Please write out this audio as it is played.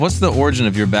What's the origin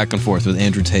of your back and forth with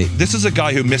Andrew Tate? This is a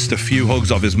guy who missed a few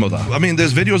hugs of his mother. I mean,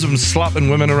 there's videos of him slapping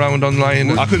women around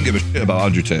online. I couldn't give a shit about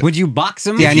Andrew Tate. Would you box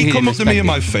him? If he come up to me in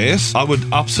my face, I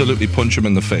would absolutely punch him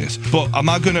in the face. But am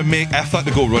I going to make effort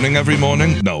to go running every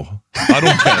morning? No. I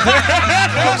don't care.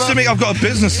 Because to me, I've got a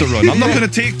business to run. I'm not going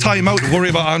to take time out to worry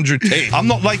about Andrew Tate. I'm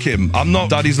not like him. I'm not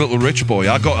daddy's little rich boy.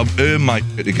 I got to earn my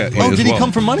shit to get here as did well. he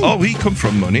come from money? Oh, he come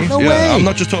from money. No way. I'm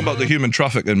not just talking about the human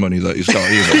trafficking money that he's got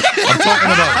either. I'm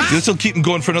talking about this will keep him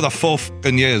going for another 4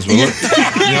 fucking years, will it? You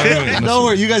know what I mean? Don't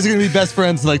worry, you guys are going to be best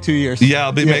friends in like 2 years. Yeah,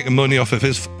 I'll be making money off of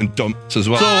his fucking dumps as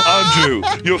well. So, Andrew,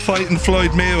 you're fighting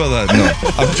Floyd Mayweather? No,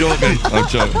 I'm joking.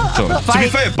 To be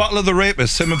fair, Battle of the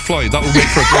Rapists, him and Floyd, that would make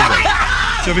for a good one.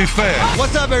 To be fair.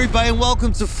 What's up, everybody, and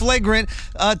welcome to Flagrant.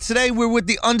 Today, we're with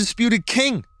the Undisputed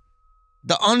King.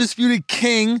 The Undisputed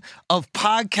King of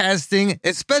podcasting,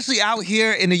 especially out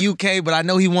here in the UK, but I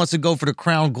know he wants to go for the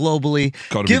crown globally.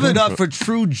 Give it up for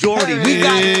True Geordie. We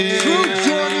got True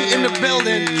Geordie in the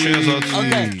building. Cheers, lads.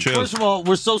 Okay, Cheers. First of all,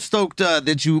 we're so stoked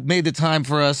that you made the time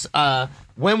for us.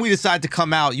 When we decided to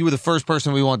come out, you were the first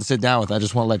person we wanted to sit down with. I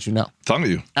just want to let you know. Thank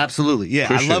you. Absolutely. Yeah,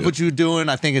 Appreciate I love it. what you're doing.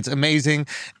 I think it's amazing.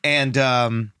 And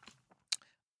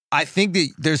I think that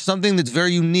there's something that's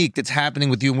very unique that's happening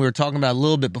with you, and we were talking about it a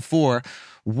little bit before,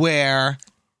 where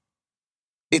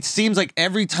it seems like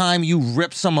every time you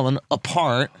rip someone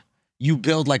apart, you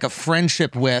build like a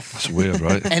friendship with. That's weird,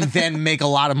 right? And then make a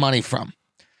lot of money from.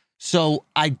 So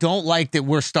I don't like that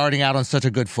we're starting out on such a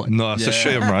good foot. No, it's a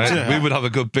shame, right? We would have a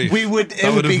good beef. It would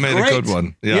have be made great. a good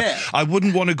one. Yeah. I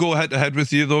wouldn't want to go head to head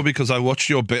with you though, because I watched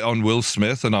your bit on Will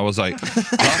Smith and I was like,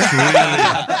 that's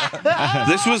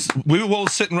really. We were all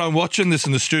sitting around watching this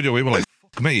in the studio. We were like,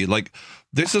 fuck me, like.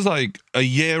 This is like a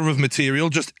year of material,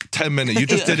 just 10 minutes. You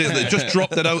just did it, just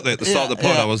dropped it out there at the start of the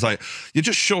pod. I was like, you're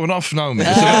just showing off now, man.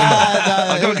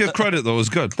 I gotta give credit though, it was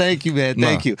good. Thank you, man.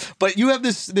 Thank you. But you have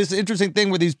this interesting thing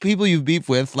with these people you beef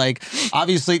with, like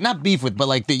obviously not beef with, but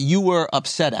like that you were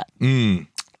upset at.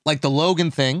 Like the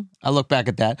Logan thing, I look back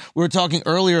at that. We were talking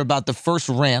earlier about the first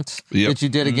rant that you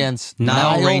did against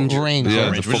Nile Ranger.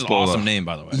 Yeah, which is an awesome name,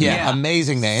 by the way. Yeah,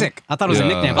 amazing name. Sick. I thought it was a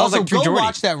nickname. I was Also, like True go Geordie.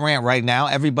 watch that rant right now.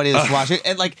 Everybody that's watching it.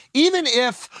 And like, even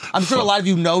if, I'm sure a lot of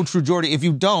you know True Geordie. If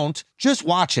you don't, just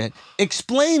watch it.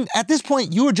 Explain, at this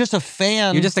point, you were just a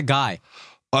fan. You're just a guy.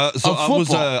 So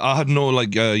I had no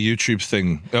like YouTube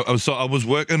thing. I was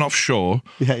working offshore.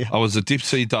 Yeah. I was a deep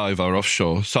sea diver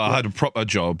offshore, so I had a proper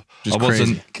job. Just I wasn't.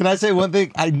 crazy. Can I say one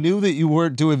thing? I knew that you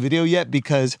weren't doing video yet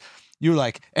because you were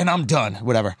like, and I'm done,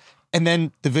 whatever. And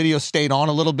then the video stayed on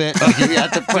a little bit. Like you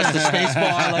had to press the space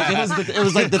bar. Like it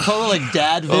was like the total like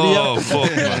dad video. Oh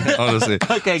fuck, man, honestly.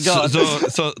 Okay, go on.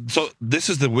 So this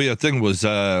is the weird thing was.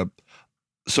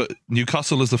 So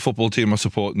Newcastle is the football team I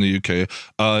support in the UK,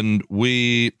 and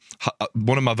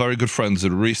one of my very good friends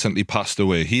had recently passed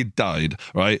away. He died,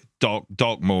 right?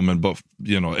 Dark moment, but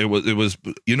you know, it was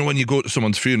when you go to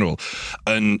someone's funeral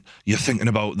and you're thinking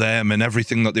about them and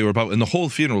everything that they were about, and the whole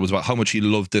funeral was about how much he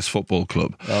loved this football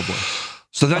club. Oh boy.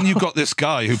 So then you've got this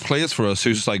guy who plays for us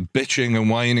who's like bitching and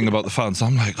whining about the fans.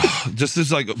 I'm like, just this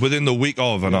like within the week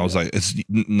of, and I was like,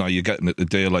 no, you're getting it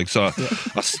today. Like, so I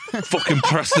fucking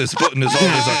pressed this button as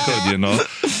hard as I could, you know?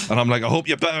 And I'm like, I hope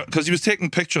you're better. Because he was taking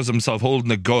pictures of himself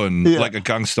holding a gun like a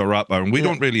gangster rapper. And we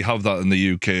don't really have that in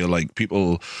the UK. Like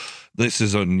people, this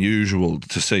is unusual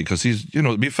to see because he's,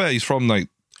 to be fair, he's from the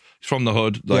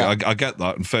hood. Like I get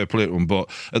that and fair play to him. But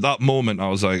at that moment, I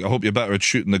was like, I hope you're better at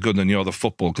shooting the gun than you're the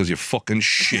football because you're fucking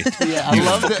shit. I you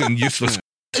love fucking useless.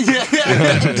 Yo,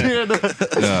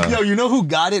 you know who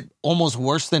got it almost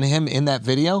worse than him in that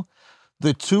video?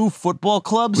 The two football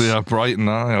clubs. Yeah, Brighton.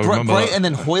 I remember that. And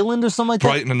then Hoyland or something like that.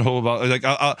 Brighton and Hobart. Like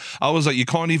I was like, you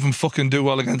can't even fucking do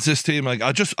well against this team. Like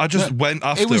I just went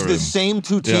after it was him. the same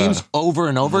two teams over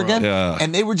and over again. Yeah.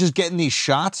 And they were just getting these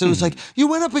shots. It was like, you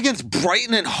went up against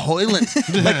Brighton and Hoyland.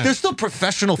 Like they're still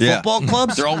professional football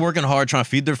clubs. They're all working hard trying to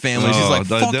feed their families. He's like,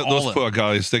 fuck all those poor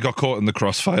guys. They got caught in the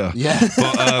crossfire. Yeah.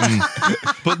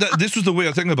 But this was the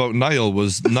weird thing about Niall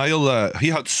was he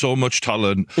had so much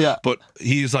talent. Yeah. But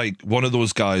he's like one of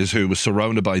those guys who was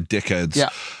surrounded by dickheads. Yeah.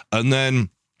 And then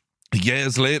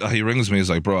years later, he rings me. He's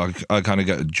like, bro, I kind of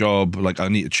get a job. Like, I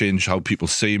need to change how people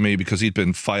see me because he'd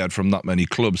been fired from that many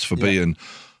clubs for being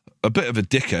a bit of a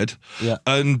dickhead. Yeah.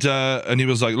 And he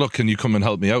was like, look, can you come and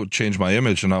help me out, change my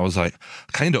image? And I was like,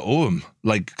 kind of owe him.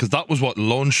 Like, because that was what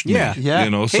launched me. Yeah. You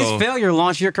know, his failure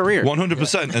launched your career.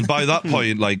 100%. And by that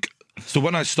point, like, so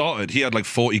when I started, he had like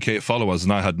 40k followers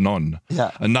and I had none.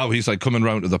 Yeah. And now he's like coming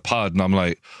round to the pad and I'm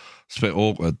like, it's a bit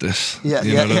awkward, this. Yeah,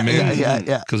 you know what I mean?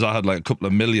 Yeah. Because I had like a couple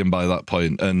of million by that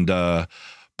point. And, but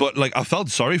But like, I felt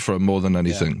sorry for him more than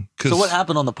anything. So what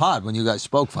happened on the pod when you guys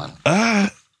spoke finally?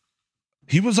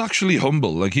 He was actually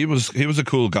humble. Like he was a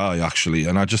cool guy actually,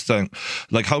 and I just think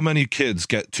like how many kids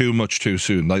get too much too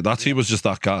soon. Like he was just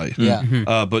that guy.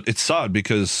 Yeah. But it's sad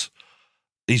because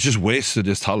he's just wasted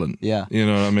his talent. Yeah. You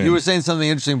know what I mean? You were saying something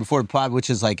interesting before the pod, which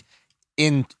is like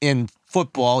in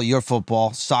football, your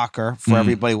football, soccer, for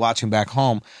everybody watching back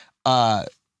home, a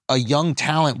young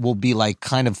talent will be like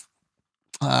kind of,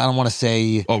 I don't want to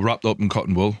say... wrapped up in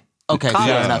cotton wool. Okay,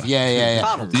 fair enough. Yeah.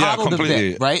 Coddled completely.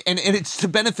 a bit, right? And it's to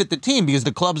benefit the team because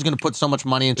the club's going to put so much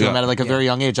money into him at like a very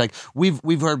young age. Like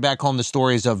we've heard back home the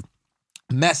stories of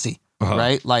Messi,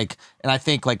 right? Like, and I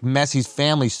think like Messi's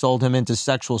family sold him into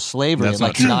sexual slavery at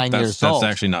like 9 years old.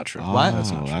 That's actually not true. What?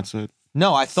 That's not true. That's it.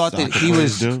 No, I thought that he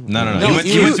was... No. No,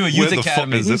 He went to a youth Where the fuck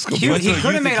academy. is this He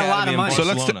could have made a lot of money. So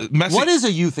let's Messi. What is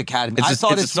a youth academy? I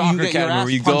thought it's a soccer you get your academy ass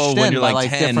where you punched go in when you're by, like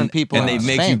 10 different people and they in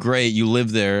make Spain. you great. You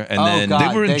live there and then God.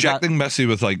 They were They injecting Messi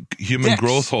with like human Dicks.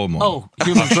 growth hormone. Oh,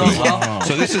 human growth. Well,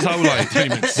 So this is how like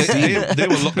they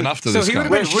were looking after this he guy.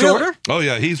 would have been shorter? Oh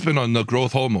yeah, he's been on the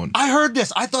growth hormone. I heard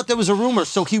this. I thought there was a rumor.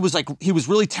 So he was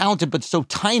really talented, but so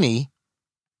tiny,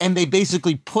 and they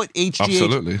basically put HGH.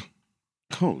 Absolutely,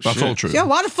 Oh, that's shit. all true. Yo,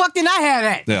 why the fuck didn't I have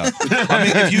that? Yeah, I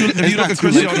mean, if you look at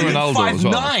Cristiano Ronaldo as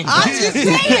well. 5'9". I'm just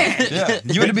saying.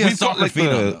 you had to be a We've got soccer like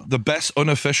phenom. the best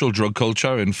unofficial drug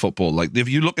culture in football. Like if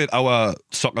you look at our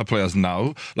soccer players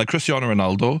now, like Cristiano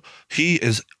Ronaldo, he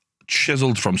is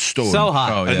chiseled from stone. So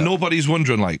hot. Oh, yeah. And nobody's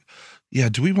wondering like, yeah,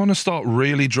 do we want to start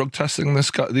really drug testing these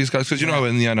guys? Because you know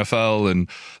in the NFL and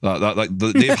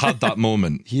they've had that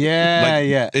moment. Yeah,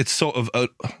 Like, it's sort of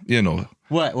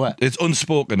What? it's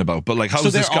unspoken about. But like, how's So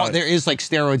this guy? there is like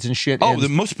steroids and shit. Oh, in- there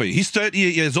must be. He's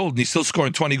 38 years old and he's still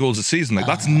scoring 20 goals a season. Like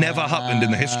that's never happened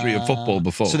in the history of football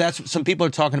before. So that's some people are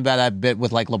talking about that bit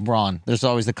with like LeBron. There's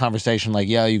always the conversation like,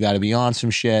 yo, you got to be on some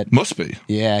shit. Must be.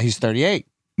 Yeah, he's 38.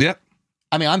 Yeah.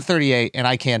 I mean, I'm 38 and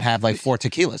I can't have like 4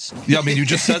 tequilas. Yeah, I mean, you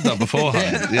just said that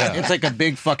beforehand. Yeah. It's like a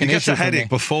big fucking He gets issue a for me. headache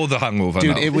before the hangover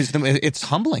Dude, now. it's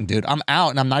humbling, dude. I'm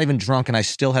out and I'm not even drunk, and I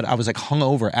was like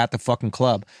hungover at the fucking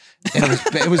club, and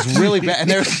it was really bad.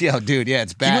 And there's it's He bad.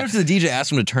 went up to the DJ,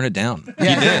 asked him to turn it down.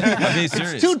 Yeah. He did. I mean,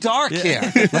 serious. It's too dark here.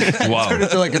 Wow. Turned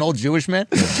into like an old Jewish man.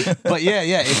 But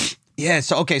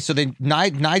so then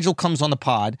Nigel comes on the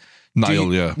pod.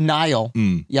 Niall, yeah. Niall.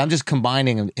 Yeah, I'm just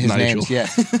combining his Nigel. names.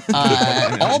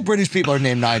 Yeah. All British people are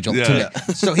named Nigel to Yeah.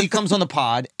 me. So he comes on the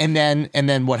pod, and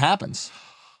then what happens?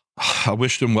 I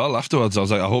wished him well afterwards. I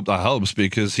was like, I hope that helps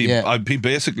because he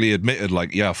basically admitted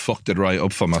like, yeah, I fucked it right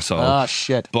up for myself. Oh,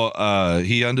 shit. But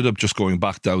he ended up just going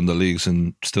back down the leagues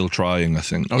and still trying, I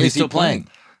think. Oh, Is he's he still playing?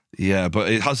 Yeah,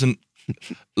 but it hasn't.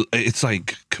 It's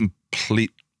like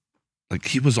complete. Like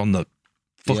he was on the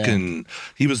fucking.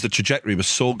 He was the trajectory was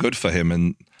so good for him,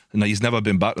 and he's never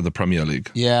been back to the Premier League.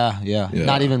 Yeah.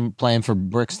 Not even playing for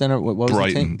Brixton or what was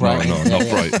Brighton. the team? No, not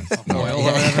Brighton. No.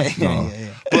 Yeah.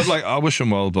 But like, I wish him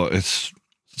well, but it's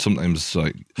sometimes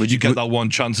like you get that one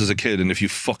chance as a kid, and if you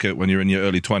fuck it when you're in your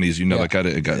early 20s, you never get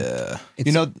it again. Yeah.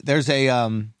 You know, there's a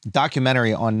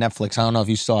documentary on Netflix. I don't know if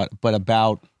you saw it, but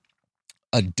about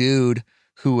a dude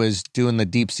who was doing the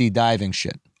deep sea diving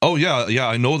shit. Oh yeah,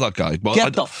 I know that guy. Well,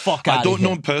 Get the fuck out I of don't here.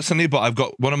 know him personally, but I've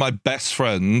got one of my best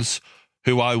friends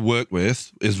who I work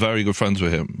with is very good friends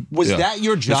with him. Was Yeah. that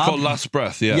your job? It's called Last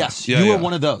Breath. Yeah. Yes, Yeah, you were yeah.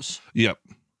 one of those. Yep.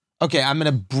 Okay, I'm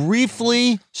going to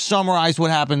briefly summarize what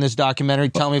happened in this documentary.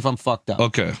 Tell me if I'm fucked up.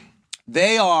 Okay.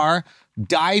 They are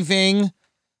diving.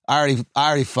 I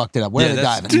already fucked it up. Where are they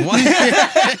diving? This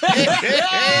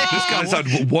guy's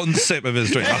had one sip of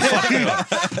his drink.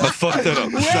 I fucked it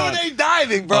up. Where are they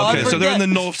diving, bro? Okay, I so they're in the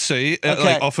forget. North Sea, Okay.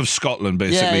 like off of Scotland,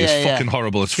 basically. Yeah, It's yeah. fucking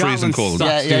horrible. It's freezing Scotland cold.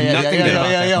 sucks. Yeah. nothing about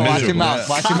Watch your Miserable. mouth.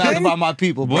 Watch your mouth about my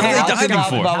people. What are they Watch your diving mouth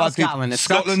for? about my How's people. Scotland? It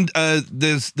sucks.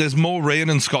 Scotland, there's more rain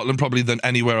in Scotland probably than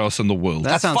anywhere else in the world.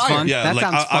 That sounds fire. fun. Yeah, That like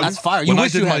sounds fun. That's fire. You When I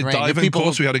wish did you my had rain. Your diving people-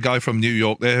 course, we had a guy from New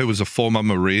York there who was a former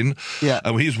Marine. Yeah.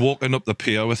 And he's walking up the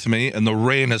pier with me, and the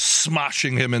rain is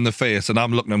smashing him in the face, and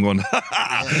I'm looking at him going,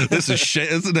 this is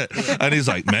shit, isn't it? And he's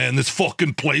like, man, this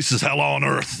fucking place is hell on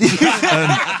earth. And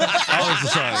I was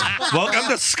just like, welcome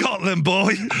to Scotland,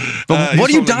 boy. But He's what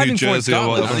are you from, like, diving New for in Jersey or Scotland? I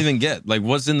whatever. don't even get. Like,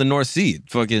 what's in the North Sea?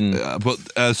 Fucking.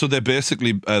 So they're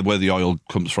basically where the oil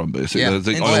comes from, basically. Yeah.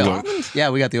 The In oil. Scotland? Yeah,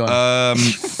 we got the oil.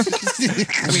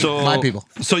 So My people.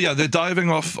 So yeah, they're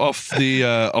diving off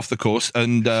the coast,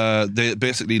 and they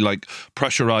basically like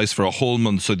pressurized for a whole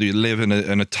month. So they live in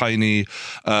a tiny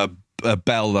a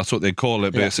bell. That's what they call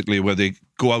it, basically, where they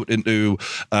go out into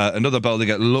another bell. They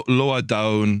get lowered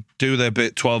down, do their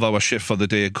 12-hour shift for the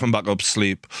day, come back up,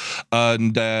 sleep,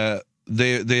 and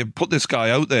they put this guy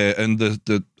out there, and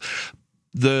the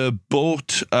the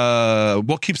boat,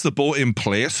 what keeps the boat in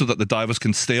place so that the divers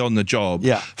can stay on the job,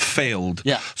 failed.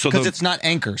 Yeah, so because it's not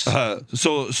anchors.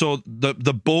 So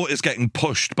the boat is getting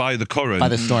pushed by the current, By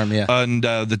the storm, yeah. and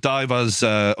the diver's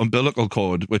umbilical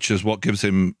cord, which is what gives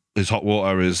him his hot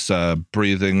water, his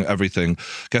breathing, everything,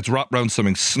 gets wrapped around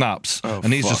something, snaps,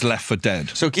 and he's just left for dead.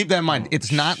 So keep that in mind.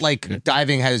 It's not like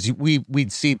diving has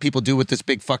we'd see people do with this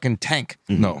big fucking tank.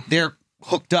 No. They're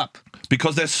hooked up.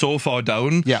 Because they're so far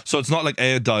down, Yeah. so it's not like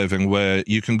air diving where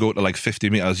you can go to like 50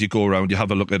 meters, you go around, you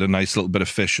have a look at a nice little bit of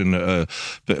fish and a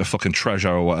bit of fucking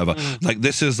treasure or whatever. Like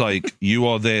this is like you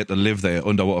are there to live there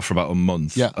underwater for about a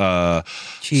month. Yeah.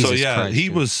 Jesus so yeah,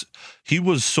 Christ, he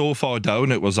was so far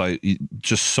down, it was like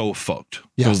just so fucked.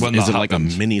 Yeah. When Is that it like a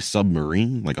happens. mini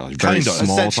submarine, like a very Kind of.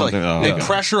 small Essentially, something? Oh, they okay.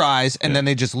 pressurize and then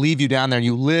they just leave you down there, and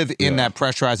you live in that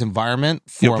pressurized environment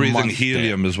for You're a breathing month.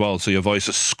 helium as well, so your voice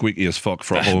is squeaky as fuck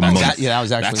for a whole That's- month. That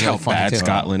was actually That's real how funny bad too.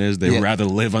 Scotland is. They Yeah. rather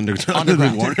live under the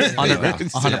Underground. water. Underground.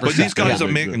 100%. But these guys Yeah.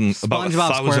 are making about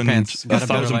SpongeBob SquarePants got a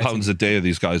better £1,000 license. a day.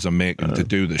 These guys are making to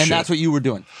do this And shit. that's what you were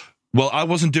doing. Well, I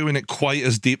wasn't doing it quite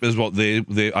as deep as what they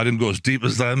I didn't go as deep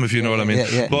as them, if you know what I mean.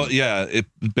 yeah. But yeah, it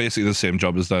basically the same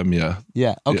job as them. Yeah.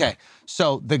 Yeah. Okay.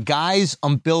 So the guy's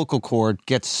umbilical cord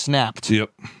gets snapped.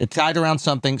 Yep. It's tied around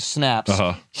something, snaps.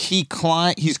 Uh-huh.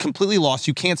 He's completely lost.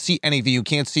 You can't see anything. You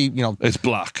can't see, It's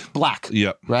black. black.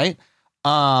 Yep. Right?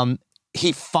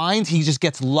 He just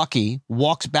gets lucky,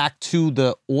 walks back to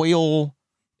the oil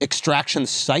extraction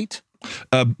site,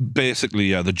 Basically,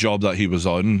 yeah, the job that he was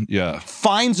on. Yeah.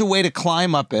 finds a way to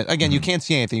climb up it. Again, you can't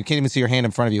see anything. You can't even see your hand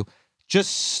in front of you.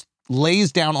 Just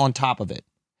lays down on top of it.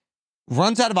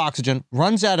 Runs out of oxygen,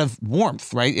 runs out of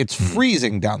warmth, right? It's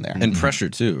freezing down there. And pressure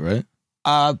too, right?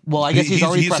 Well, I guess he's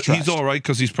already pressurized. He's all right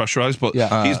because he's pressurized, but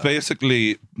Yeah. he's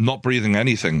basically not breathing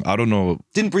anything. I don't know.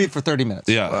 Didn't breathe for 30 minutes.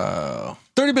 Yeah.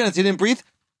 30 minutes, he didn't breathe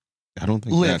I don't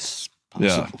think Lives. that's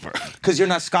Yeah. possible. because you're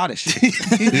not Scottish.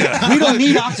 Yeah. We don't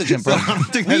need oxygen, bro.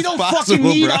 We don't fucking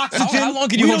need oxygen. How long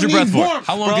can you We hold your don't breath need for? warmth,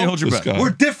 How long bro. can you hold your This breath? guy. We're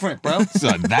different, bro. So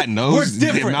that We're knows the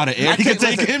different. amount of air you can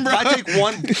take in, bro. I take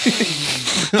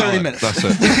 30 minutes. That's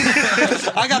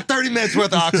it. I got 30 minutes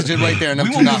worth of oxygen right there. And We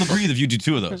them won't two be able to nostrils. breathe if you do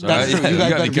two of those. All That's right? true. You guys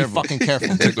gotta better be careful. fucking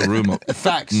careful. Take the room up.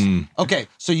 Facts. Okay,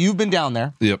 so you've been down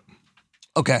there. Yep.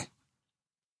 Okay.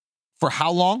 For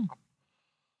how long?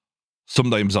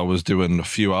 Sometimes I was doing a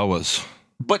few hours.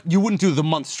 But you wouldn't do the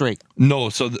month straight. No,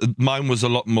 so mine was a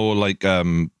lot more like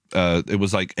it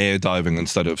was like air diving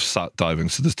instead of sat diving.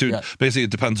 So there's two. Yeah. Basically,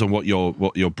 it depends on what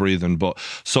you're breathing. But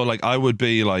so like I would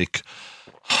be like.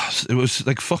 It was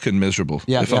like fucking miserable.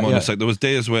 Yeah, if I'm yeah, honest, yeah. like there was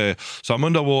days where so I'm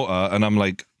underwater and I'm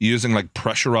like using like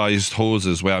pressurized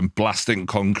hoses where I'm blasting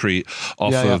concrete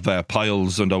off Yeah, yeah. of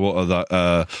piles underwater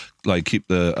that like keep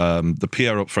the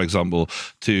pier up, for example,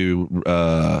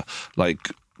 to like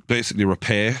basically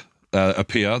repair a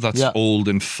pier that's Yeah. old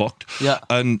and fucked. Yeah.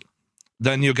 And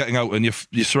then you're getting out and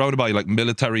you're surrounded by like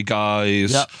military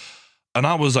guys. Yeah. And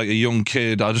I was like a young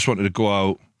kid. I just wanted to go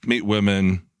out, meet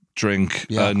women, drink,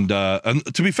 Yeah. and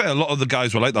to be fair, a lot of the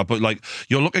guys were like that. But like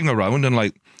you're looking around and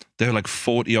like they're like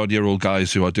 40-odd-year-old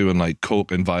guys who are doing like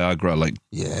coke and Viagra. Like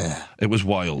Yeah. it was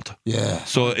wild. Yeah.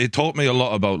 So it taught me a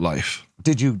lot about life.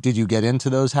 Did you get into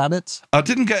those habits? I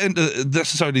didn't get into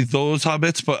necessarily those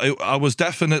habits, but I was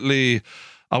definitely.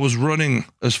 I was running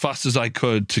as fast as I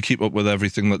could to keep up with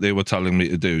everything that they were telling me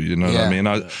to do. You know what Yeah. I mean?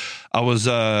 I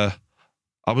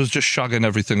was just shagging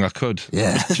everything I could.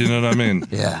 Yeah. Do you know what I mean?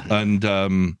 Yeah.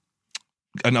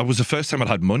 And I was the first time I'd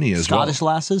had money as Scottish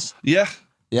well. lasses? Yeah.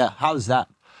 Yeah. How's that?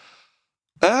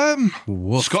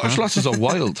 Wolf, Scottish huh? lasses are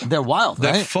wild. They're wild,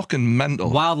 They're right? fucking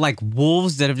mental. Wild like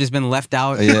wolves that have just been left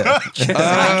out.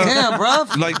 Damn, bro.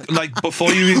 Like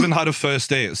before you even had a first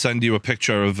date, send you a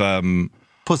picture of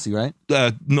Pussy, right?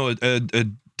 a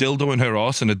dildo in her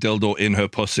ass and a dildo in her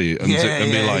pussy, and,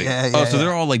 and be like, Oh, so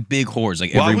they're all like big whores,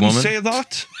 like well, I every wouldn't woman. say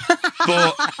that,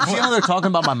 but See how they're talking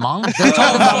about my mom? They're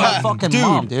talking about my fucking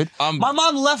mom, dude. I'm- My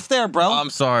mom left there, bro. I'm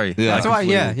sorry. Yeah. That's why,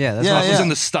 yeah. That's Yeah, why. that was in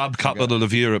the stab capital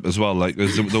of Europe as well. Like, it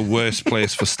was the worst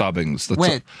place for stabbings. That's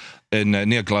Wait. in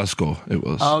near Glasgow. It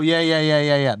was. Oh,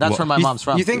 yeah. That's where my mom's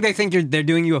from. You think they think they're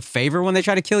doing you a favor when they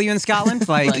try to kill you in Scotland?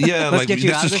 Like, yeah, let's like get you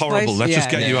this out of is horrible. place? Let's Yeah, just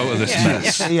get you yeah. out of this Yeah,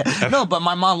 mess. Yeah. No, but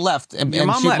my mom left. And, Your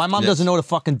mom left. my mom doesn't know what a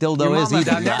fucking dildo Your is mom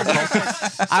left.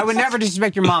 either. I would never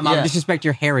disrespect your mom. I Yeah. would disrespect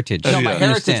your heritage. No, my Yeah. heritage,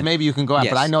 Understand. maybe you can go out,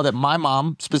 Yes. but I know that my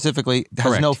mom specifically has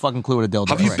Correct. no fucking clue what a dildo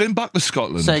Have is. you been back to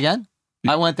Scotland? Say again?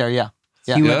 I went there, yeah.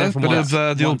 Yeah. You went Yeah, there from bit once.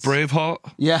 of the old Once. Braveheart.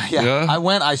 Yeah. Yeah? I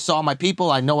went. I saw my people.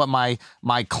 I know what my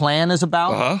clan is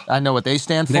about. Uh-huh. I know what they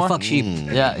stand for. They fuck sheep.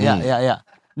 Yeah.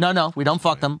 No, we don't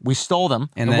fuck them. We stole them.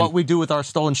 And then- what we do with our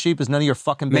stolen sheep is none of your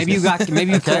fucking business.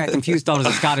 Maybe you got confused, thought it was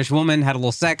a Scottish woman, had a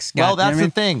little sex. Well, that's you know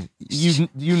the thing. You Shove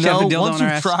know, the dildo once in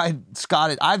her you've ass. tried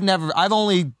Scottish, I've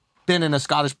only been in a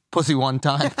Scottish pussy one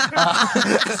time.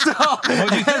 What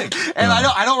do you think? And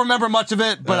I don't remember much of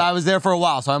it, but I was there for a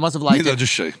while, so I must have liked Neither it. does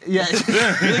she. Yeah.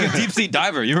 You're like a deep sea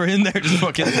diver. You were in there just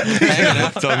fucking hanging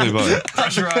out, Tell me about it.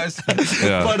 pressurized.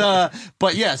 Yeah.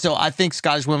 But yeah, so I think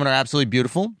Scottish women are absolutely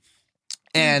beautiful.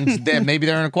 And maybe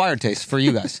they're an acquired taste for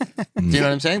you guys. Do you know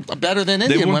what I'm saying? Better than They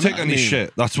Indian won't women. take any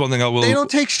shit. That's one thing I will. They don't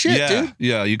take shit, yeah, dude.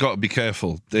 Yeah, you got to be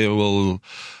careful. They will,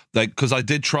 like, because I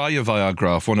did try a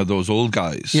Viagra off one of those old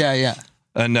guys. Yeah.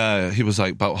 And he was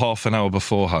like, about half an hour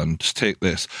beforehand, just take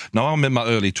this. Now I'm in my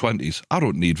early 20s. I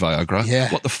don't need Viagra. Yeah.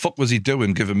 What the fuck was he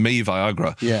doing giving me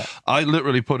Viagra? Yeah. I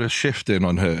literally put a shift in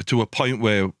on her to a point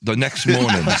where the next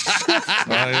morning,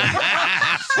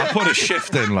 I put a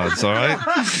shift in, lads, all right?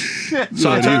 So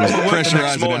I Yeah, turned dude, up to work the pressurizing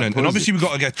next that morning, and pussy. obviously we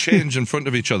got to get changed in front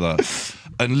of each other.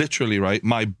 And literally, right,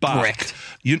 my back. Bricked.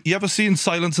 You ever seen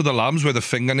Silence of the Lambs where the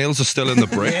fingernails are still in the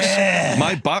bricks?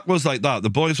 My back was like that. The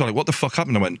boys were like, what the fuck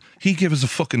happened? I went, he gave us a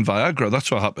fucking Viagra.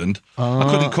 That's what happened. I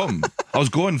couldn't come. I was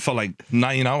going for like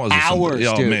 9 hours or Hours, something.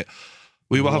 Yeah, dude. mate.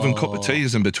 We were having cup of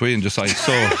teas in between, just like,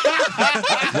 so.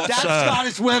 That's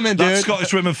Scottish women, dude. That's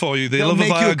Scottish women for you. They They'll love a make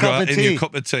you a cup Viagra of in tea. your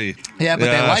cup of tea. Yeah, but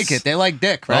they Yes. like it. They like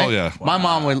dick, right? Oh, yeah. My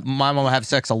mom would have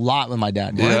sex a lot with my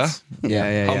dad. Yeah?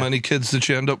 Yeah. How many kids did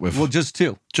she end up with? Well, just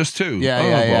two. Just two. Yeah, Oh, yeah,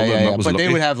 well, yeah, then yeah. that was But they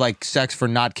lucky. would have like sex for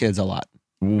not kids a lot.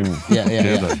 Ooh.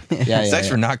 Yeah. Sex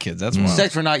for not kids. That's wild.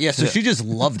 Sex for not. Yeah. So she just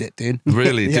loved it, dude.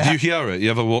 Really? Yeah. Did you hear it?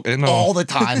 You ever walk in? All the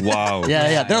time. Wow.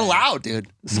 Yeah. They're loud, dude.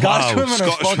 Scottish women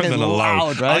are fucking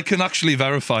loud, right? I can actually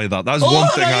verify that. That's one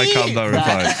thing I can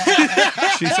verify.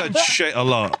 She said shit a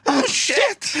lot.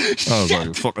 Shit! I was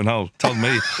like, fucking hell, tell me.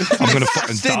 I'm going to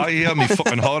fucking die here. Me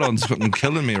fucking hard-on's fucking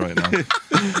killing me right now.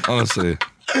 Honestly.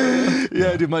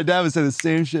 Yeah, dude. My dad would say the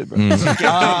same shit, bro.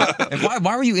 And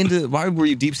why were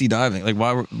you deep sea diving? Like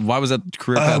why was that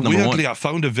career path number Weirdly, one? I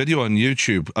found a video on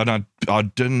YouTube, and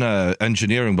I'd done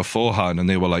engineering beforehand, and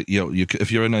they were like, "Yo,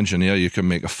 if you're an engineer, you can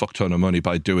make a fuck ton of money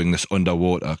by doing this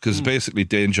underwater because it's basically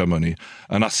danger money."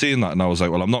 And I seen that, and I was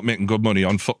like, "Well, I'm not making good money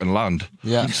on fucking land,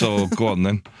 Yeah. So go on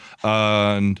then."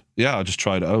 And yeah, I just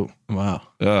tried it out. Wow.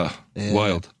 Yeah,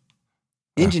 wild.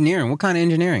 Engineering. What kind of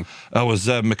engineering? I was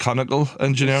mechanical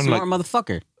engineering, Smart like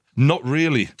motherfucker. not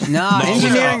really. Nah, No,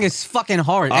 engineering is fucking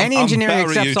hard. Any I'm engineering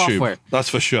better at except YouTube, software. That's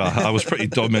for sure. I was pretty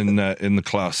dumb in the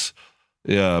class.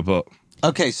 Yeah, but.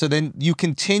 Okay, so then you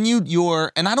continued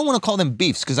your, and I don't want to call them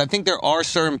beefs because I think there are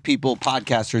certain people,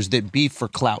 podcasters, that beef for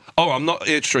clout. Oh, I'm not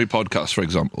H3 Podcast, for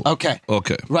example. Okay.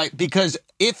 Okay. Right, because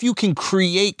if you can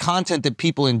create content that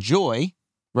people enjoy,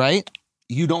 right,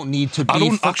 you don't need to beef I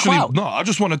don't for actually. clout. No, I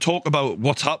just want to talk about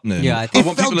what's happening. Yeah, I I think-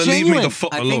 want It people felt to leave me genuine. the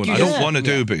fuck I think alone. you I don't did. want to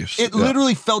do beefs. It Yeah.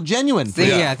 literally felt genuine. So,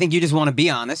 yeah, I think you just want to be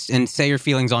honest and say your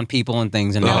feelings on people and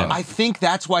things. And Yeah. I think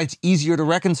that's why it's easier to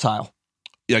reconcile.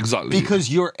 Yeah, exactly. Because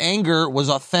your anger was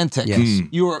authentic. Yes.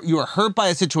 You were hurt by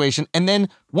a situation, and then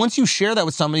once you share that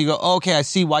with somebody, you go, oh, "Okay, I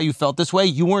see why you felt this way.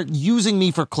 You weren't using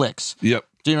me for clicks." Yep.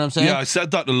 Do you know what I'm saying? Yeah, I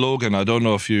said that to Logan. I don't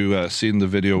know if you seen the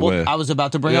video Well, where. I was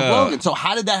about to bring up Yeah. Logan. So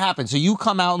how did that happen? So you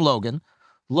come out in Logan.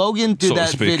 Logan did So to that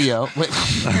speak. video.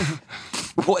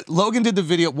 Wait, Logan did the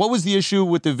video. What was the issue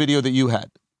with the video that you had?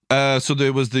 So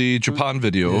there was the Japan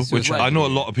video, This was which right. I know a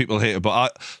lot of people hate it,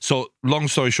 but so long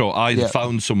story short, I Yeah.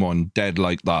 found someone dead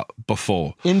like that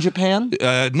before. In Japan?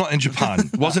 Not in Japan.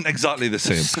 Wasn't exactly the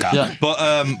same. Yeah. But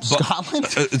Scotland?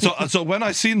 so when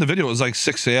I seen the video, it was like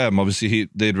 6 a.m. Obviously,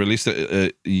 they'd released it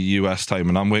at US time,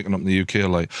 and I'm waking up in the UK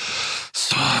like,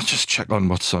 so I just check on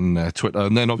what's on Twitter,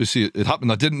 and then obviously it happened.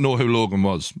 I didn't know who Logan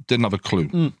was, didn't have a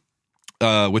clue,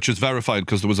 which was verified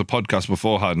because there was a podcast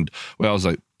beforehand where I was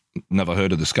like, never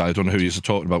heard of this guy. I don't know who you're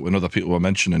talking about when other people were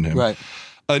mentioning him. Right.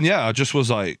 And yeah, I just was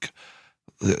like,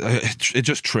 it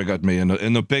just triggered me in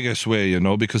the biggest way, you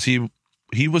know, because he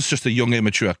was just a young,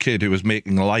 immature kid who was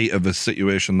making light of a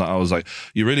situation that I was like,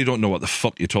 you really don't know what the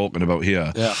fuck you're talking about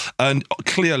here. Yeah. And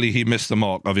clearly he missed the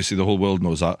mark. Obviously, the whole world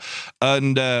knows that.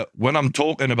 And when I'm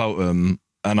talking about him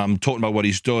and I'm talking about what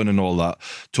he's done and all that,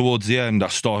 towards the end, I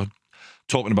start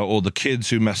talking about all the kids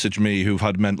who message me who've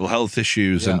had mental health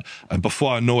issues. Yeah. And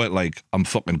before I know it, like, I'm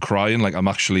fucking crying. Like, I'm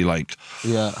actually like,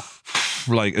 Yeah.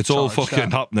 like it's all Charged fucking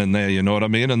up. happening there, you know what I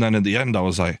mean? And then in the end, I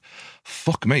was like,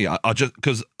 fuck me. I just,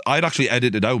 because I'd actually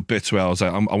edited out bits where I was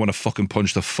like, I want to fucking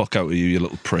punch the fuck out of you, you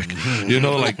little prick. You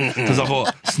know, like, because I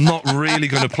thought, it's not really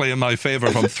going to play in my favor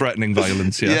if I'm threatening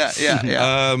violence here. Yeah.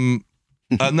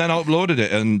 And then I uploaded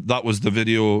it, and that was the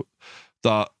video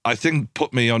that I think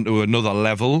put me onto another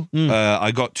level.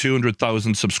 I got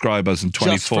 200,000 subscribers in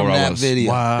Just 24 from that hours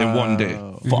video. in one day.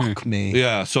 Fuck me.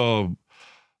 Yeah, so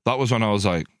that was when I was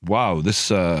like, wow, this...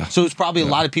 So it's probably a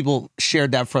lot of people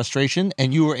shared that frustration,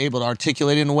 and you were able to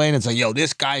articulate it in a way, and it's like, yo,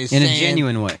 this guy is In saying, a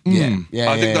genuine way.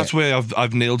 Yeah, I think that's where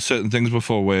I've nailed certain things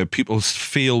before, where people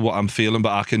feel what I'm feeling,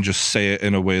 but I can just say it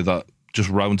in a way that just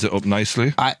rounds it up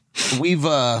nicely. We've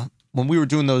when we were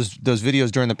doing those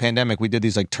videos during the pandemic, we did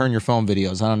these like turn your phone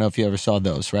videos. I don't know if you ever saw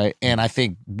those, right? And I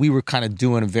think we were kind of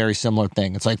doing a very similar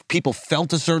thing. It's like people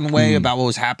felt a certain way about what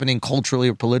was happening culturally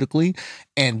or politically,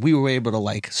 and we were able to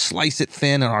like slice it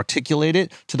thin and articulate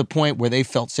it to the point where they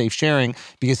felt safe sharing,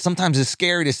 because sometimes it's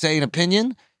scary to say an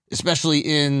opinion, especially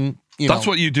in That's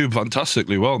what you do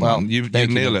fantastically well, man. You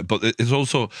nail it. But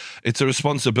it's a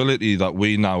responsibility that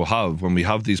we now have when we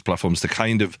have these platforms to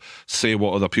kind of say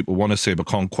what other people want to say, but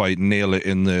can't quite nail it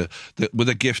in with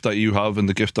the gift that you have and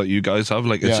the gift that you guys have.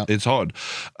 Like it's hard.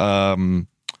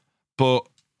 But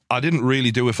I didn't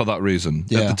really do it for that reason.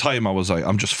 At the time, I was like,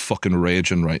 I'm just fucking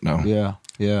raging right now. Yeah.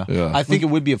 I think it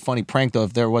would be a funny prank though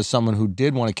if there was someone who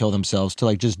did want to kill themselves to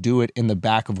like just do it in the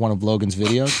back of one of Logan's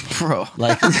videos, Bro.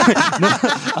 like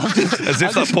As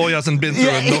if that boy hasn't been through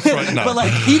enough right now. But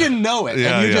like he didn't know it,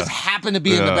 Yeah, and you yeah. just happen to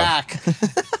be in the back,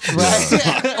 right? You're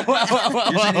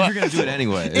saying if you're gonna do it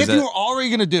anyway. If you were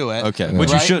already gonna do it, okay, but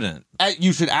you right? shouldn't.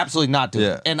 You should absolutely not do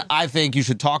it. And I think you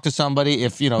should talk to somebody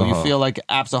if you feel like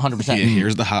apps 100%. Yeah,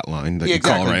 here's the hotline that you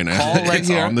call right now. Call right it's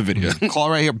here. on the video.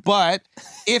 Call right here. But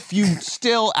if you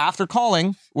still, after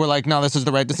calling, were like, no, this is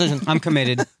the right decision. I'm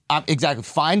committed. Exactly.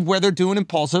 Find where they're doing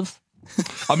impulsive.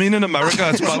 I mean, in America,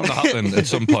 it's bound to happen at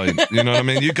some point. You know what I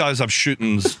mean? You guys have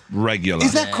shootings regular.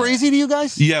 Is that crazy to you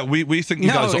guys? Yeah, we think you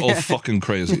No, guys are all yeah. fucking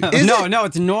crazy. No,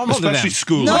 it's normal to Especially them.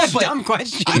 schools. No, What a but- dumb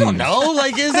question. I don't know.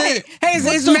 Like, is it? Hey, is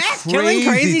What's so mass killing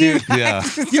crazy to you? dude? Yeah.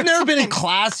 You've never been in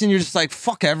class and you're just like,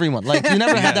 fuck everyone. Like, you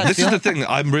never had that This is feeling? the thing.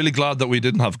 I'm really glad that we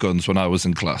didn't have guns when I was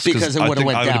in class. Because it I would've think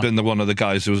went I would down. have been the one of the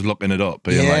guys who was looking it up.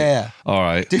 Being Yeah. like, all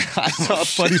right. Dude, I saw a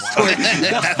funny story.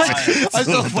 I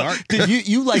saw a Did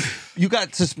you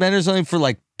got suspended or something for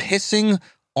like pissing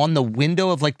on the window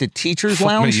of like the teachers' Fuck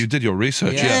me, lounge? you did your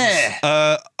research. Yeah.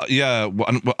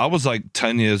 I was like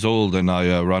 10 years old and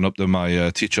I ran up to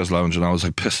my teacher's lounge and I was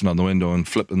like pissing on the window and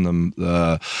flipping them.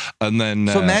 And then.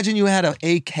 So imagine you had an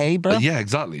AK, bro. Yeah,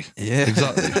 exactly. Yeah.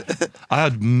 Exactly. I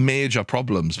had major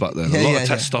problems back then. Yeah, a lot yeah, of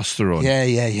yeah. testosterone.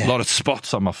 Yeah. A lot of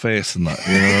spots on my face and that.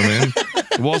 You know what I mean?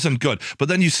 It wasn't good. But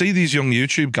then you see these young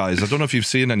YouTube guys. I don't know if you've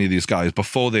seen any of these guys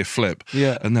before they flip.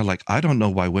 Yeah. And they're like, I don't know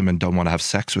why women don't want to have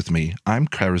sex with me. I'm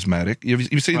charismatic.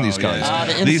 You've seen these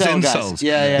guys. the These incel guys. incels.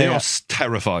 Yeah, They yeah. are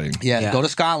terrifying. Yeah, go to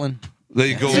Scotland. There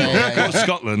you go. Yeah. Go to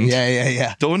Scotland.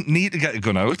 Yeah. Don't need to get a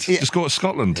gun out. Just go to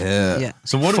Scotland. Yeah.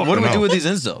 So what do we Fucking do hell. with these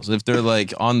incels if they're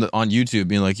like on YouTube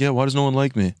being like, yeah, why does no one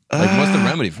like me? Like, what's the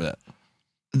remedy for that?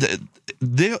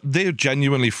 They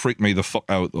genuinely freak me the fuck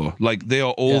out though. Like they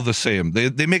are all the same.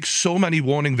 They make so many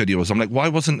warning videos. I'm like, why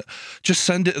wasn't just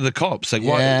send it to the cops? Like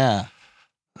why? Yeah.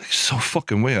 Like, so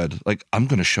fucking weird. Like I'm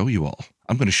gonna show you all.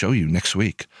 I'm gonna show you next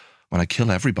week when I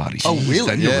kill everybody. Oh, really?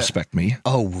 Then you'll Yeah. respect me.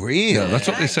 Oh, really? Yeah, that's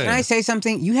what they say. Can I say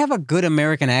something? You have a good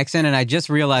American accent, and I just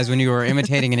realized when you were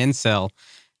imitating an incel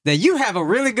that you have a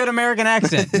really good American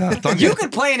accent. thank You you.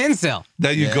 could play an incel.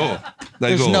 There you go.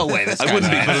 There you There's go. no way this I guy's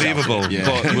wouldn't be an incel. believable. Yeah.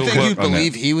 But You we'll think work you'd on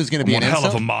believe it. he was going to be One an hell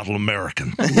of incel? a model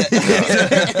American.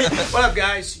 What up,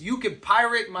 guys? You can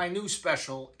pirate my new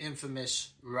special,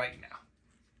 Infamous, right now.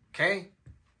 Okay?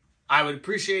 I would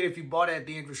appreciate it if you bought it at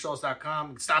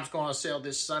theandrewschultz.com. It stops going on sale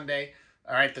this Sunday.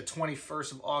 All right, the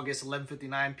 21st of August,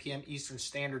 11:59 p.m. Eastern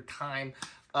Standard Time.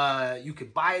 You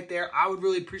could buy it there. I would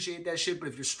really appreciate that shit. But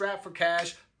if you're strapped for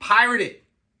cash, pirate it.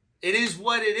 It is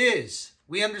what it is.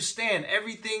 We understand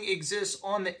everything exists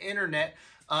on the internet.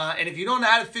 And if you don't know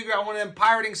how to figure out one of them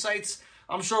pirating sites,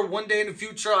 I'm sure one day in the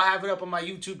future I'll have it up on my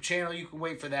YouTube channel. You can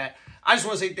wait for that. I just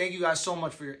want to say thank you guys so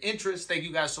much for your interest. Thank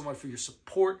you guys so much for your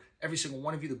support. Every single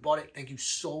one of you that bought it, thank you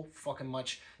so fucking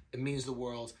much. It means the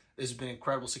world. This has been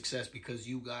incredible success because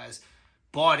you guys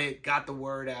bought it, got the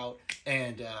word out,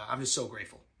 and I'm just so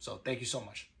grateful. So thank you so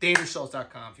much.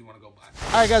 DangerSchultz.com if you want to go buy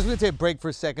it. All right, guys, we're going to take a break for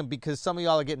a second because some of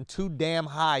y'all are getting too damn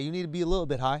high. You need to be a little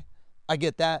bit high. I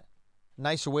get that.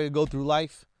 Nicer way to go through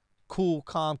life. Cool,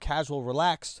 calm, casual,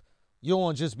 relaxed. You don't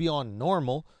want to just be on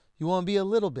normal. You want to be a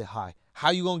little bit high. How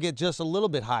you going to get just a little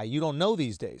bit high? You don't know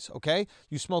these days, okay?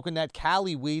 You smoking that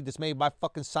Cali weed that's made by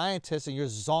fucking scientists and you're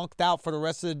zonked out for the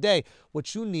rest of the day.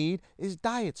 What you need is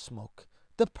diet smoke.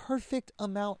 The perfect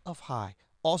amount of high.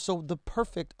 Also, the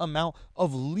perfect amount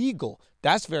of legal.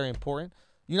 That's very important.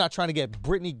 You're not trying to get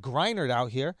Brittany Griner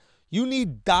out here. You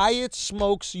need diet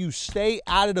smoke so you stay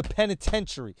out of the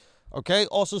penitentiary, okay?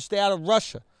 Also stay out of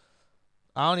Russia.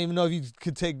 I don't even know if you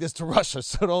could take this to Russia,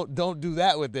 so don't do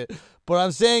that with it. But what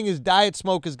I'm saying is Diet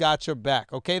Smoke has got your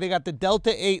back, okay? They got the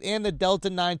Delta 8 and the Delta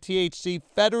 9 THC,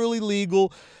 federally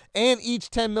legal, and each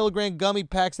 10 milligram gummy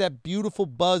packs that beautiful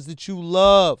buzz that you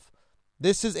love.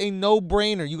 This is a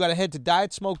no-brainer. You got to head to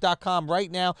dietsmoke.com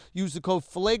right now. Use the code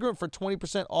Flagrant for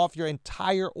 20% off your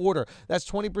entire order. That's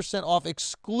 20% off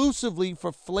exclusively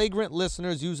for Flagrant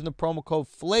listeners using the promo code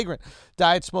Flagrant.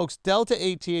 Diet Smoke's Delta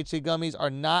 8 THC gummies are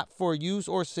not for use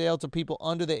or sale to people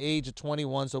under the age of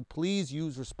 21, so please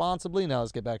use responsibly. Now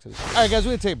let's get back to this. All right, guys,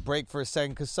 we're going to take a break for a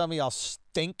second because some of y'all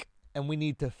stink, and we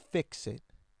need to fix it.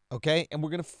 Okay? And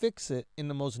we're going to fix it in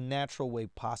the most natural way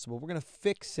possible. We're going to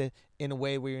fix it in a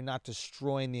way where you're not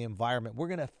destroying the environment. We're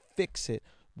going to fix it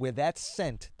where that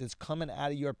scent that's coming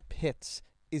out of your pits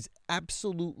is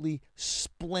absolutely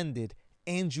splendid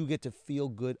and you get to feel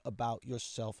good about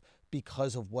yourself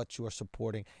because of what you're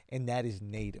supporting, and that is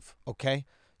Native. Okay?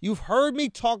 You've heard me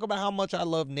talk about how much I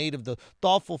love Native. The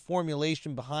thoughtful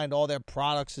formulation behind all their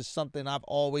products is something I've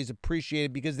always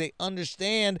appreciated because they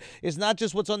understand it's not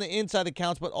just what's on the inside that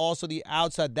counts, but also the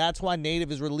outside. That's why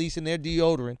Native is releasing their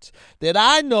deodorants that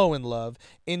I know and love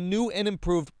in new and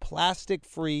improved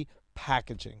plastic-free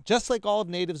packaging. Just like all of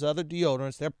Native's other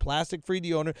deodorants, their plastic-free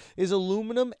deodorant is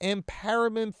aluminum and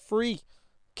paraben-free.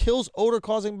 Kills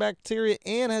odor-causing bacteria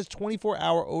and has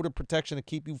 24-hour odor protection to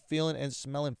keep you feeling and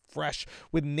smelling fresh.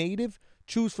 With Native,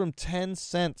 choose from 10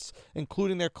 scents,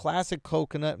 including their classic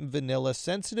coconut and vanilla,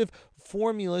 sensitive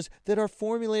formulas that are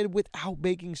formulated without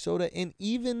baking soda, and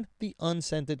even the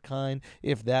unscented kind,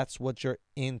 if that's what you're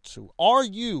into. Are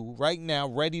you, right now,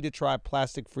 ready to try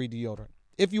plastic-free deodorant?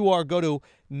 If you are, go to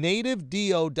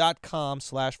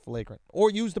nativedeo.com/flagrant or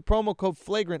use the promo code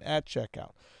Flagrant at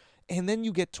checkout. And then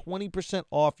you get 20%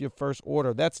 off your first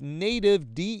order. That's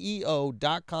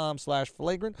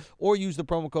nativedeo.com/flagrant or use the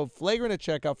promo code Flagrant at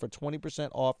checkout for 20%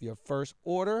 off your first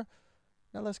order.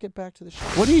 Now let's get back to the show.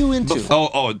 What are you into?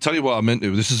 I'll tell you what I'm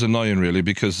into. This is annoying, really,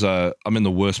 because I'm in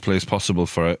the worst place possible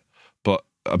for it. But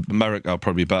America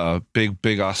probably better.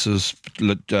 Big asses,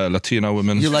 Latino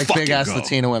women. You like big ass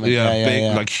Latino women?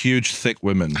 Yeah, like huge, thick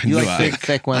women. You like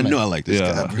thick women? I know I like this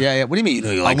guy. Yeah. What do you mean? You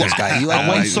know you like this guy? I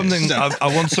want something.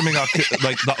 I want something I could,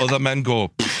 like that other men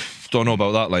go. Don't know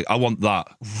about that. Like I want that.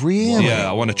 Really? Yeah,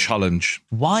 I want a challenge.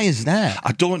 Why is that?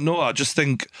 I don't know. I just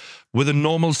think with a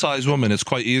normal sized woman, it's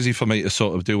quite easy for me to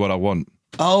sort of do what I want.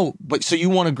 Oh, but so you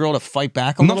want a girl to fight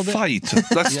back a little bit? Not fight.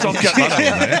 Let's stop getting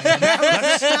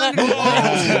that out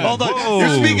there. Hold on.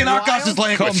 You're speaking Arcos's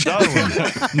language. Calm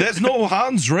down. There's no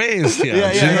hands raised here. Do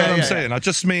you know what I'm saying? I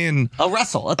just mean a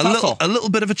wrestle, a tussle. A little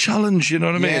bit of a challenge. You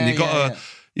know what I mean? You got to.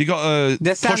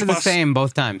 That sounded the same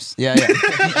both times. Yeah.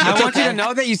 I want you to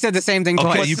know that you said the same thing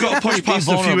twice. Okay, you've got to push past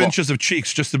a few inches of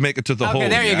cheeks just to make it to the hole. Okay,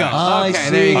 there you go. Okay,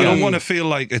 there you go. I don't want to feel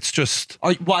like it's just.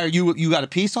 Why are you got a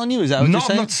piece on you? Is that what you're saying?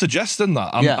 No, I'm not suggesting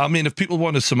that. I mean, if people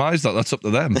want to surmise that, that's up to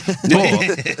them.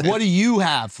 But what do you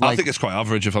have? I think it's quite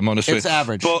average, if I'm honest with you. It's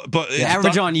average. But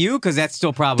average on you, because that's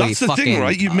still probably that's the thing,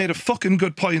 right? You've made a fucking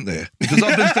good point there. Because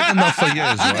I've been thinking that for years,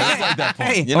 right? I like that point.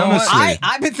 Hey, You know what?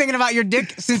 I've been thinking about your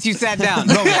dick since you sat down.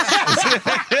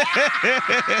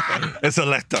 It's a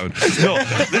letdown. No,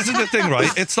 this is the thing, right?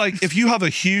 It's like if you have a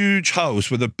huge house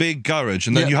with a big garage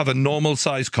and then you have a normal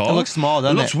sized car. It looks small,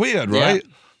 doesn't it? It looks weird, right?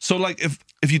 Yeah. So like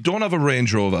if you don't have a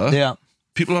Range Rover,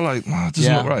 people are like, it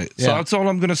doesn't look right. So that's all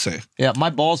I'm going to say. Yeah, my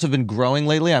balls have been growing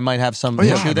lately. I might have some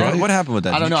issue there. Right. What happened with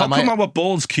that? I don't know. How come our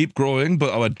balls keep growing,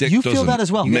 but our dick You doesn't? feel that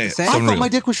as well? Mate, I thought my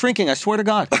dick was shrinking. I swear to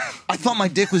God. I thought my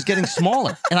dick was getting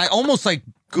smaller. And I almost like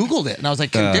Googled it. And I was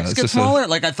like, can dicks get smaller?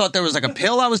 Like I thought there was like a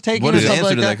pill I was taking What or is the something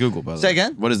answer like to that. that Google, by the way? Say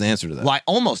again? What is the answer to that? Well, I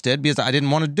almost did because I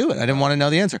didn't want to do it. I didn't want to know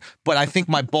the answer. But I think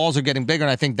my balls are getting bigger,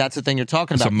 and I think that's the thing you're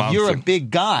talking It's about. a mom You're thing. a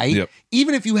big guy. Yep.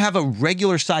 Even if you have a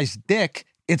regular sized dick,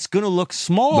 it's going to look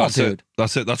small, That's dude. it.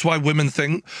 That's it. That's why women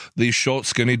think these short,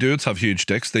 skinny dudes have huge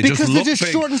dicks. They Because just they're look just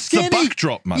big. short and skinny. It's the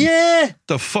backdrop, man. Yeah.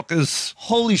 The fuck is...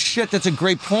 Holy shit, that's a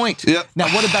great point. Yeah. Now,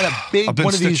 what about a big I've been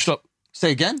one of these? stitched up.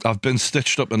 Say again? I've been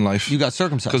stitched up in life. You got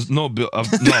circumcised. Because but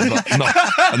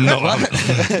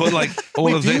like all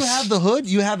Wait, of do this. you have the hood?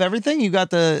 You have everything? You got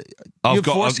the I've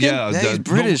got foreskin? he's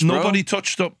British, bro. Nobody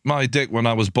touched up my dick when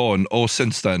I was born or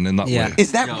since then in that way.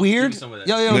 Is that weird? Yo,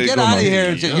 There you get go, out of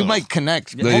man. here. You might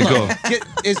connect. There you Hold go. on.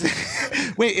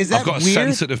 Wait, is that I've got a weird?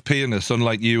 sensitive penis,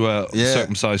 unlike you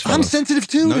circumcised fellas. I'm sensitive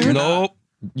too, dude. No,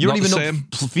 You don't not even the know same.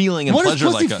 feeling and What does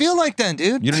pleasure pussy like feel like then,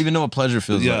 dude? You don't even know what pleasure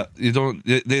feels Yeah, like. you don't.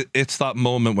 It's that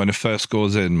moment when it first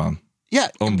goes in, man. Yeah,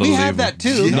 we Unbelievable. have that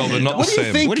too. No, they're not What the do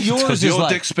you same. think yours Because is your like?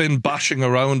 dick's been bashing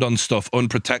around on stuff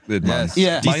unprotected, man. Yes.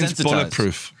 Yeah. Mine's Desensitized.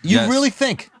 bulletproof. You Yes. really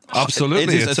think?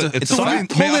 Absolutely. It's a It's fact. science.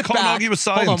 Pull Mate, I it can't back. argue with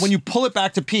science. Hold on. When you pull it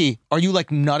back to pee, are you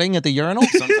like nutting at the urinal?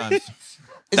 Sometimes.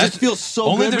 It just feels so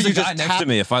Only good. if there's where a you guy just next tap to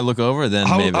me. If I look over, then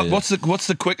How, maybe. what's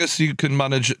the quickest you can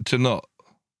manage to nut?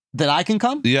 that I can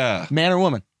come. Yeah, Man or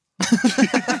woman?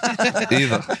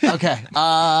 either. Okay.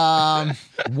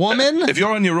 Woman. If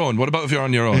you're on your own, what about if you're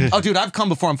on your own? Oh, dude, I've come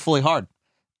before I'm fully hard.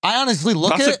 I honestly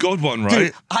look That's at a it. good one, right?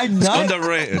 Dude, I nut. It's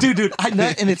underrated. Dude, I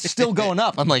nut and it's still going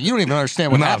up. I'm like, you don't even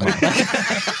understand what Nah, happened.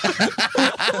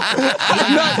 I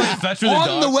nut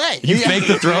on the way. You fake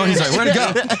the throw, and he's like, where'd it go? I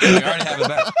already have it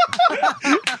back.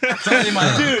 It's already in my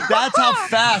hand. Dude, that's how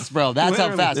fast, bro. That's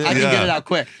how fast. I can Yeah. get it out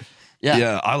quick. Yeah.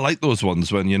 Yeah, I like those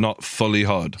ones when you're not fully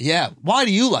hard. Yeah. Why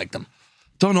do you like them?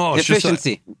 Don't know. It's just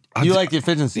Efficiency. You like the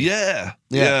efficiency. yeah,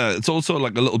 Yeah. yeah. It's also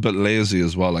like a little bit lazy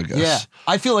as well, I guess. Yeah.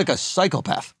 I feel like a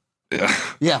psychopath. Yeah.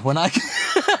 Yeah, when I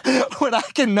when I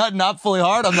can nut not fully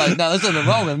hard, I'm like, no, there's something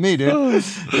wrong with me, dude.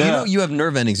 You know, you have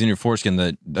nerve endings in your foreskin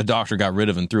that a doctor got rid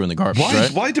of and threw in the garbage, Why?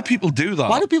 right? Why do people do that?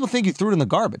 Why do people think you threw it in the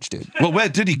garbage, dude? Well, where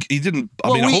did he? He didn't. I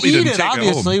Well, mean, I we hope he eat didn't it, take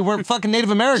obviously. it home. We're fucking Native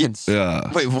Americans.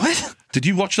 Yeah. Wait, what? Did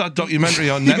you watch that documentary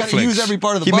on You Netflix? gotta use every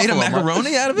part of the He made a buffalo, Mark.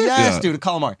 macaroni out of it? Yes, Yeah. dude, a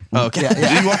calamari. Okay. Yeah, Did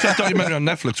yeah. you watch that documentary on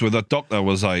Netflix where the doctor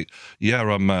was like, "Yeah,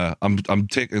 I'm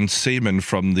taking semen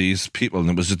from these people," and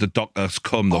it was just the doctor's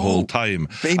cum the whole time,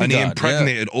 baby and he God,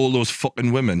 impregnated all those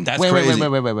fucking women. That's Wait, crazy.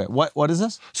 wait. What is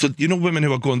this? So you know, women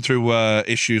who are going through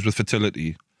issues with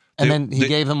fertility. And then he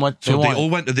gave them what they So they wanted. all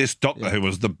went to this doctor who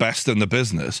was the best in the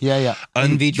business. Yeah, yeah.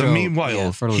 And In vitro, meanwhile, yeah,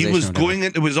 he fertilization was or whatever. going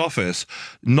into his office,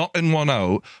 knocking one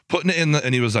out, putting it in,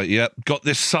 and he was like, "Yep, got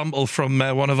this sample from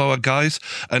one of our guys,"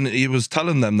 and he was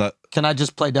telling them that Can I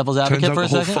just play devil's turns advocate out for the a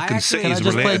whole second? fucking city Can I is just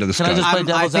related play- to this can I guy. just play I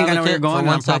devil's think I know where advocate you're going, for and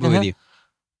one I'm probably second with here? you.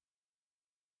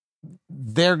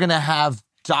 They're gonna have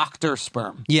doctor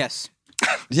sperm. Yes.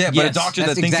 Yeah, but Yes, a doctor that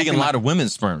that's thinks he can exactly lie to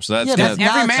women's sperm. So that's Yeah, gonna, but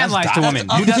Every now man it's- lies to that's women.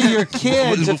 up to your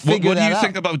kid to figure what do that you out.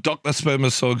 think about Dr. Sperm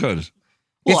is so good?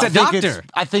 Well, It's I a think doctor.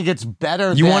 I think it's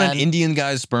better. you than, want an Indian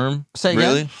guy's sperm? Say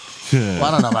again? really? Well,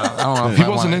 I don't know. I don't know. If He I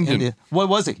wasn't want Indian. What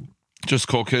was he? Just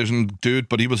Caucasian dude,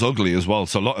 but he was ugly as well.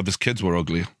 So a lot of his kids were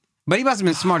ugly. But he must have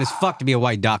been smart as fuck to be a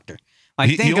white doctor. Like,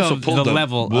 He think also of pulled the the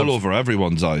level wool of... over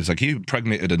everyone's eyes. Like he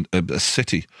impregnated a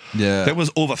city. Yeah. There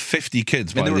was over 50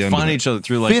 kids by And they the were end of finding it. each other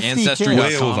through like 50 Ancestry.com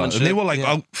Way over. and And they shit. were like,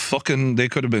 oh, fucking, they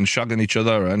could have been shagging each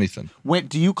other or anything. Wait,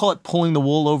 do you call it pulling the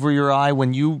wool over your eye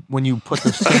when you put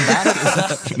the skin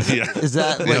back? Yeah. Is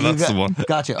that what Yeah, you that's got? the one.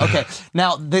 Gotcha. Okay.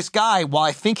 Now, this guy, while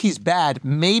I think he's bad,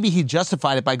 maybe he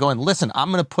justified it by going, listen,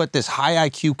 I'm going to put this high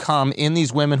IQ cum in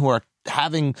these women who are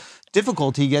having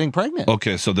difficulty getting pregnant.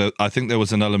 Okay, so I think there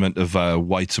was an element of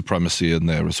white supremacy in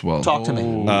there as well. Talk to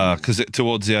me. Because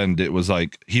towards the end, it was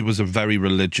like he was a very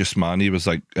religious man. He was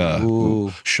like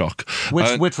shock.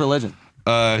 Which religion?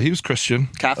 He was Christian,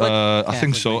 Catholic? I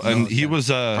think so, and he was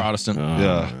Protestant.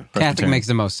 yeah, Catholic makes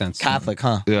the most sense. Catholic,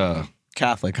 huh? yeah.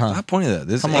 Catholic, huh? Stop pointing at that.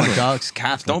 This Come is on, England. dogs.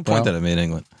 Catholic. Don't point bro. that at me in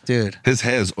England. Dude. His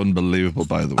hair is unbelievable,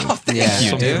 by the way. Yeah,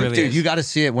 you, dude. dude. Really Dude, is. you got to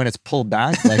see it when it's pulled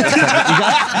back. Like, it's like, you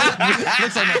got,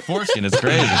 Looks like my foreskin. It's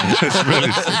crazy. It's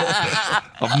really sick.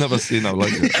 I've never seen that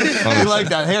like it. you honestly. like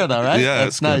that hair, though, right? Yeah,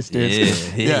 That's it's good.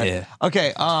 nice, dude. Yeah.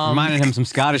 Okay. Reminded him of some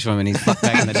Scottish women he's fucked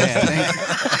back in the day, I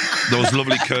think. Those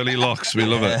lovely curly locks, we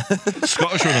love it.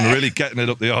 Scottish women are really getting it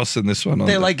up the arse in this one.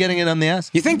 They aren't like getting it on the ass.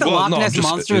 You think the Well, Loch no, Ness just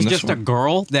Monster in is this just a one.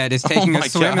 girl that is taking a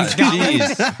swim in Scotland?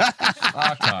 Jeez.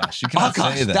 Oh, gosh. You Oh cannot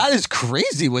gosh, say that. that is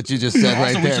crazy what you just said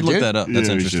right we there, should look dude. that up. That's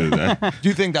interesting. Do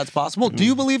you think that's possible? Do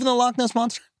you believe in the Loch Ness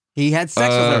Monster? He had sex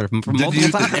with her for Did multiple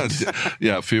you- times.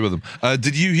 Yeah, a few of them.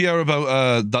 Did you hear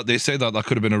about that? They say that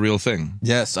could have been a real thing.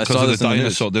 Yes, I Because saw of this the in the news.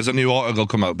 dinosaur. There's a new article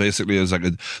come out. Basically, is like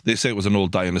they say it was an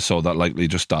old dinosaur that likely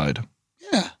just died.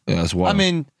 Yeah. Yeah, that's wild. I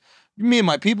mean, me and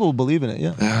my people believe in it.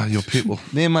 Yeah. yeah, your people.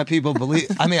 Me and my people believe.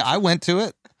 I mean, I went to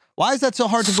it. Why is that so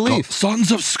hard to believe?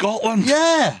 Sons of Scotland.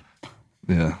 Yeah.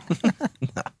 Yeah.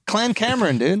 Clan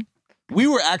Cameron, dude. We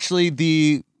were actually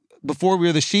before we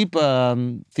were the sheep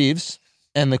thieves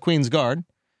and the Queen's Guard,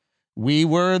 we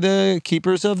were the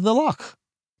keepers of the loch.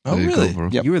 Oh, There you go, really? bro.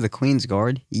 Yep. You were the Queen's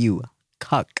Guard? You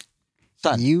cuck.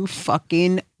 Son. You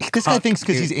fucking This guy thinks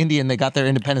because he's Indian, they got their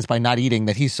independence by not eating,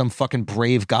 that he's some fucking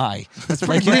brave guy. That's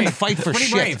like, you didn't fight for Pretty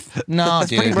shit. brave. No,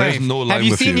 dude. There's no line Have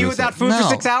you with seen me you, without is food No. for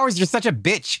 6 hours? You're such a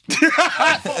bitch.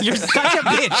 You're such a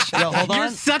bitch. Yo, hold You're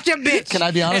on. such a bitch. Can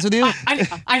I be honest with you?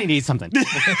 I need to eat something.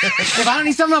 If I don't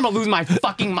eat something, I'm going to lose my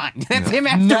fucking mind. That's him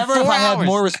after Never 4 have I hours. had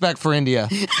more respect for India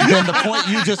than the point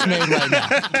you just made right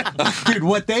now. Dude,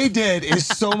 what they did is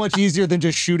so much easier than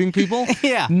just shooting people.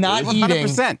 Yeah, Not 100%.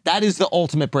 eating. That is the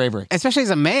ultimate bravery. Especially as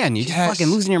a man. You're just Yes. fucking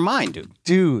losing your mind, dude.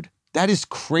 Dude, that is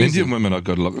crazy. Indian women are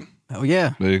good looking. Oh,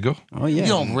 yeah. There you go. Oh, yeah. You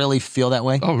don't really feel that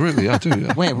way? Oh, really? I do,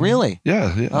 yeah. Wait, really?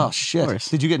 Yeah, yeah. Oh, shit. course.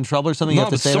 Did you get in trouble or something? You No,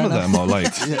 have to but say some that of now? them are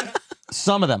like,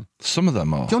 Some of them. some of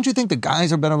them are. Don't you think the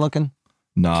guys are better looking?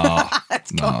 Nah,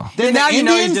 nah. Than Now the you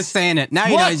know he's Indians? just saying it. Now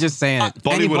you know What? he's just saying it.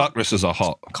 Bollywood actresses are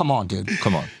hot. Come on, dude.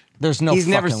 Come on. There's no He's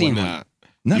never fucking seen way. one.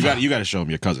 Nah. You got to show him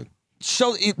your cousin.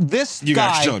 So this You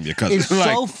gotta guy show him your cousin. is so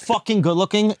Like- fucking good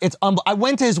looking. It's I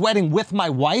went to his wedding with my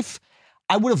wife.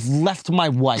 I would have left my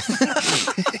wife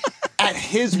at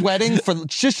his wedding for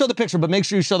just show the picture, but make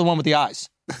sure you show the one with the eyes.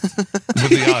 With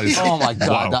the eyes. Oh my god,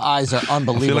 Wow. the eyes are I feel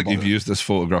unbelievable. like you've used this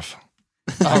photograph.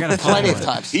 Plenty of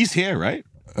times. He's here, right?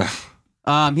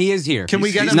 He is here. Can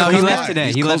we get him No, to he come left back? today.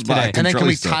 He's He left close by. today. And then can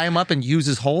we Control tie him up and use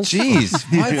his holes? Jeez,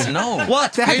 what? No.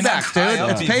 What? Payback,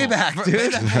 dude. It's payback, dude.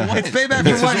 It's payback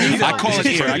for what he I call it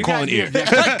ear. I call it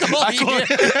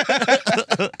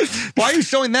ear. Why are you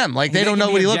showing them? Like they don't know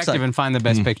what he looks like. And find the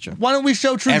best picture. Why don't we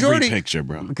show True Every Jordy? picture,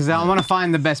 bro. Because I want to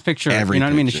find the best picture. Every you know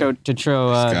what I mean? picture. To show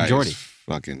This guy Jordy. is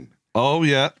fucking. Oh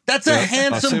yeah. That's a I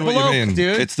handsome see what bloke, you mean.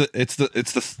 dude. It's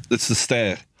the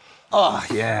stare. Oh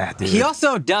yeah, dude. He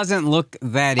also doesn't look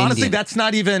that Honestly, Indian. that's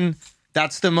not even.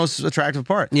 That's the most attractive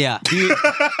part. Yeah.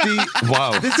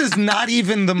 Wow. This is not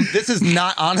even the. This is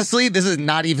not honestly. This is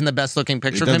not even the best looking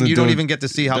picture of him. doesn't You don't do- even get to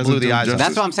see how doesn't blue the do eyes are. justice.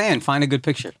 That's what I'm saying. Find a good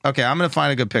picture. Okay, I'm gonna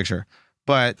find a good picture.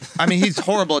 But I mean, he's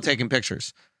horrible at taking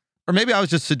pictures. Or maybe I was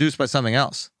just seduced by something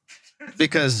else.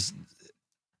 Because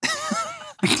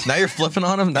Now you're flipping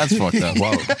on him? That's fucked up.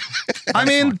 Wow. I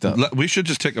mean, We should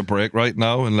just take a break right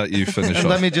now and let you finish off.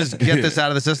 let me just get this out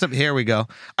of the system. Here we go.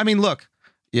 I mean, look.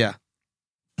 Yeah.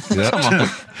 Yeah.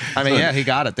 I mean, yeah, he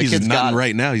got it. The He's kid's got nothing it.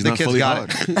 right now. He's The not kid's fully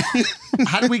got hard.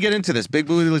 How did we get into this? Big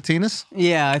booty Latinas?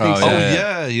 Yeah, I think Oh, so. Oh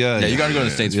yeah. yeah. Yeah, you got to go to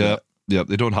the States for Yeah. that. Yeah.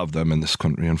 They don't have them in this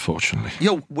country, unfortunately.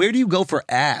 Yo, where do you go for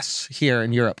ass here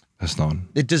in Europe? That's none.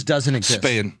 It just doesn't exist.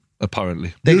 Spain,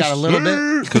 apparently. They got a little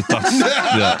bit. Because that's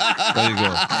yeah. There you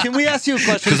go. Can we ask you a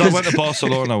question? Because I went to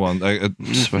Barcelona once, and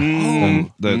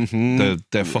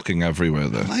they're fucking everywhere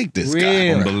there. I like this Really?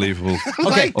 guy. Unbelievable.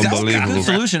 Okay, Unbelievable. Good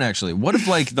solution, actually. What if,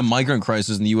 like, the migrant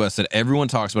crisis in the U.S. that everyone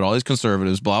talks about, all these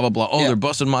conservatives, blah, blah, blah. Oh, Yeah. they're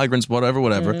busting migrants, whatever.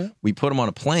 We put them on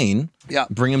a plane, Yeah.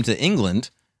 bring them to England,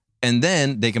 and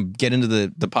then they can get into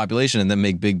the population and then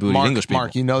make big booty English people.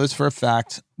 Mark, you know this for a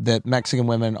fact that Mexican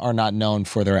women are not known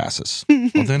for their asses.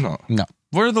 Well, they're not. No.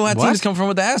 Where do the Latinos What? come from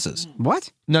with the asses?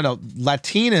 What? No.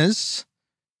 Latinas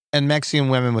and Mexican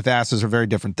women with asses are very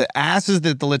different. The asses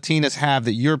that the Latinas have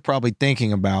that you're probably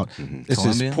thinking about, this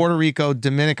Colombia? is Puerto Rico,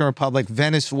 Dominican Republic,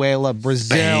 Venezuela,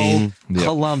 Brazil, Spain. Yep.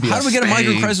 Colombia. How do we get a migrant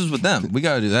Spain. crisis with them? We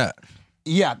got to do that.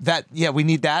 Yeah, we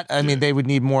need that. I mean, they would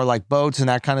need more like boats and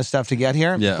that kind of stuff to get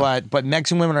here. Yeah. But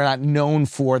Mexican women are not known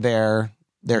for their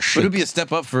But shit. it'd be a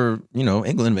step up for,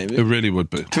 England, maybe. It really would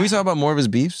be. Can we talk about more of his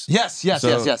beefs? Yes.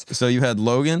 So you had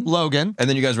Logan, Logan. and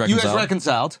then you guys You reconciled. guys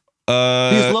reconciled.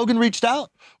 Because Uh, Logan reached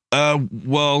out.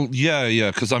 well,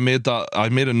 yeah, because I made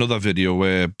another video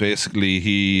where basically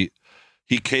he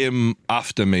came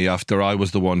after me after I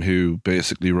was the one who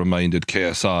basically reminded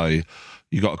KSI,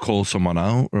 you got to call someone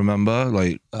out, remember?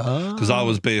 Like, because I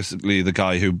was basically the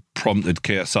guy who prompted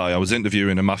KSI. I was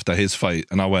interviewing him after his fight,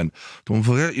 and I went, don't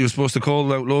forget, you were supposed to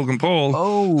call out Logan Paul.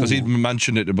 Oh. Because he'd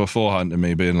mentioned it beforehand to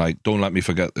me, being like, don't let me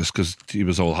forget this, because he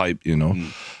was all hyped,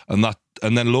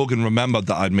 And then Logan remembered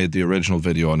that I'd made the original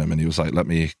video on him, and he was like, let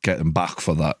me get him back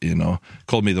for that,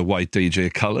 Called me the white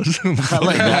DJ Khaled. I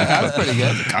like that. That's pretty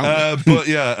good. But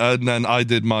yeah, and then I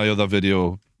did my other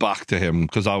video back to him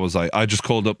because I was like, I just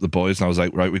called up the boys and I was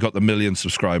like, right, we got the 1 million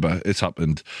subscriber. It's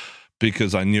happened,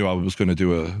 because I knew I was going to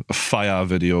do a fire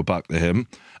video back to him.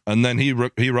 And then he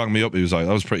rang me up. He was like,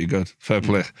 that was pretty good. Fair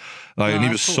play. And he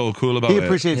was so cool about He it.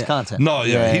 appreciates content. No,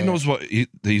 yeah, he knows what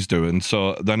he's doing.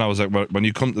 So then I was like, well, when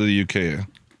you come to the UK,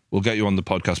 we'll get you on the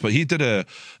podcast. But he did a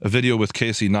video with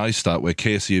Casey Neistat where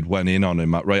Casey had went in on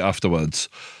him right afterwards.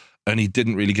 And he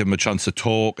didn't really give him a chance to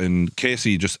talk. And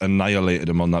Casey just annihilated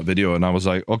him on that video. And I was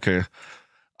like, okay,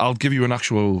 I'll give you an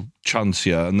actual chance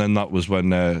here. And then that was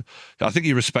when I think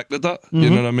he respected that.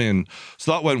 You know what I mean?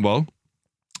 So that went well.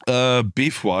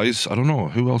 Beef wise, I don't know.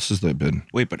 Who else has there been?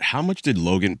 Wait, but how much did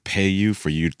Logan pay you for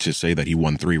you to say that he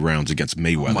won 3 rounds against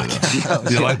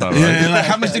Mayweather? You like that, right? Yeah, like,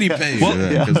 how much did he pay you?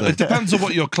 Well, 'Cause, like, it depends on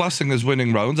what you're classing as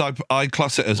winning rounds. I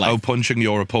class it as out-punching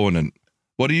your opponent.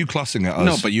 What are you classing it as?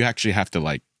 no, but you actually have to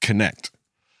like connect.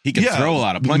 He can throw a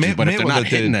lot of punches, but if they're not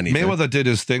hitting anything. Mayweather did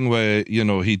his thing where, you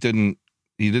know, he didn't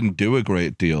do a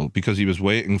great deal because he was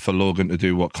waiting for Logan to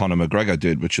do what Conor McGregor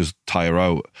did, which is tire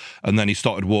out. And then he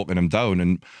started walking him down,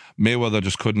 and Mayweather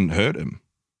just couldn't hurt him.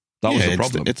 That was the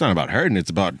problem. It's not about hurting. It's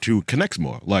about who connects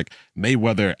more. Like,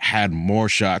 Mayweather had more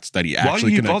shots that he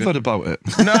actually connected. Why are you bothered about it?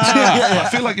 No. I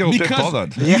feel like you're a bit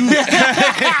bothered.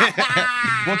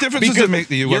 What difference does it make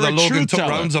to you whether Logan took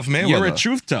rounds off Mayweather? You're a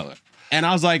truth teller. And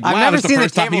I was like, wow, I've never it's the seen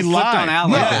first the time he table flipped lied. on Al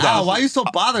like that. Al, why are you so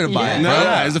bothered by it?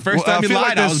 No, it's the first time he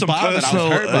lied. I was bothered. I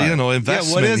was hurt by it.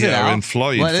 Investment what is it, here Al? in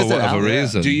Floyd What is for it, whatever Al?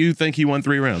 reason. Do you think he won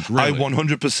 3 rounds? Really? I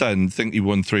 100% think he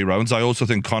won 3 rounds. I also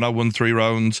think Conor won 3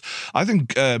 rounds. I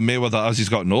think Mayweather, as he's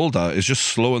gotten older, is just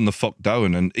slowing the fuck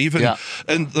down. And even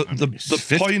and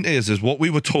the point is what we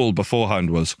were told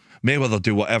beforehand was Mayweather will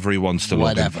do whatever he wants to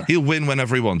Logan. He'll win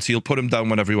whenever he wants. He'll put him down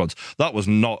whenever he wants. That was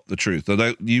not the truth.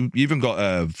 You even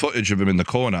got footage of him in the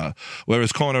corner,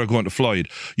 whereas Conor going to Floyd,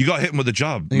 you got hit him with a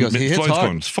jab. He hits Floyd's hard.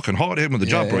 going, it's fucking hard to hit him with a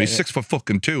jab, bro. He's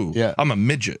 6'2". Yeah. I'm a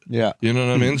midget. Yeah. You know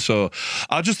what I mean? So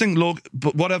I just think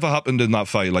but whatever happened in that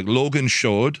fight, like Logan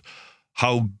showed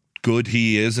how good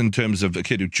he is in terms of a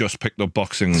kid who just picked up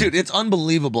boxing. Dude, it's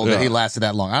unbelievable that he lasted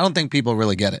that long. I don't think people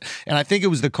really get it. And I think it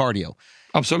was the cardio.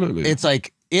 Absolutely. It's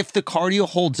like, if the cardio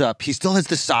holds up, he still has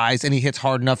the size and he hits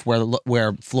hard enough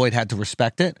where Floyd had to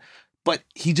respect it, but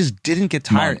he just didn't get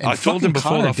tired. Man, and I told him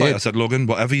before that fight, did. I said, Logan,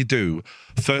 whatever you do,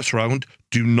 first round,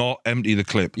 do not empty the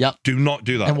clip. Yep. Do not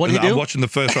do that. And what did he do? I'm watching the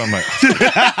first round, like...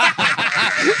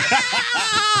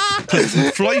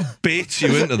 Floyd baits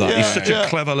you into that. He's such a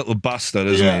clever little bastard,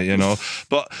 isn't he? You know.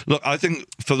 But look, I think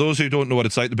for those who don't know what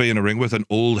it's like to be in a ring with an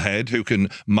old head who can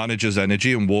manage his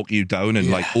energy and walk you down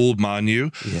and like old man you,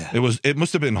 it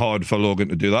must have been hard for Logan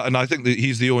to do that. And I think that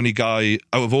he's the only guy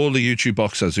out of all the YouTube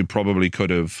boxers who probably could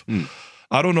have.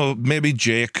 I don't know, maybe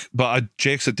Jake, but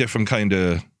Jake's a different kind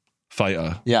of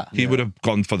fighter. Yeah, he would have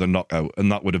gone for the knockout,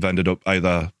 and that would have ended up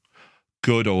either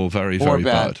good or very, very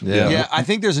bad. Yeah, I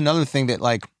think there's another thing that,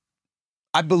 like,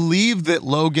 I believe that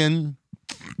Logan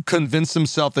convinced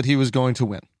himself that he was going to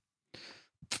win.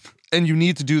 And you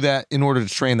need to do that in order to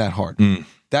train that hard.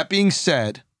 That being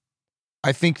said,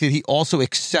 I think that he also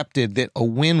accepted that a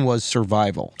win was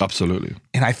survival. Absolutely.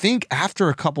 And I think after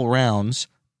a couple rounds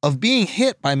of being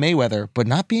hit by Mayweather, but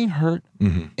not being hurt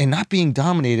and not being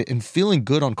dominated and feeling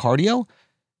good on cardio,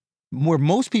 where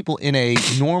most people in a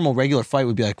normal, regular fight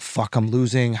would be like, fuck, I'm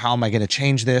losing. How am I going to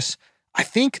change this? I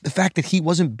think the fact that he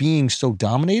wasn't being so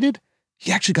dominated,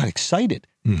 he actually got excited.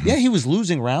 Yeah, he was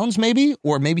losing rounds maybe,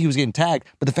 or maybe he was getting tagged,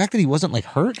 but the fact that he wasn't like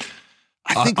hurt,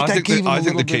 I think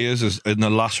the key is in the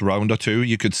last round or two,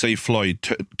 you could see Floyd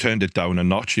turned it down a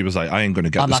notch. He was like, I ain't going to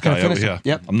get this guy out here.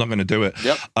 Yep. I'm not going to do it.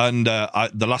 Yep. And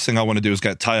the last thing I want to do is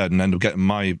get tired and end up getting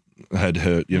my head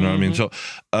hurt. You know what I mean? So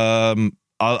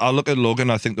I'll look at Logan.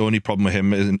 I think the only problem with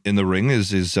him in the ring is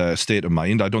his state of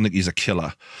mind. I don't think he's a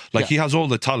killer. Like, he has all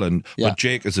the talent, but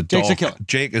Jake is Jake's a killer.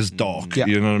 Jake is dark.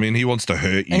 You know what I mean? He wants to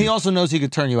hurt you. And he also knows he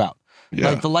could turn you out.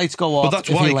 Yeah. Like, the lights go off. But that's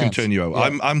why he can turn you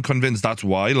out. Yeah. I'm convinced that's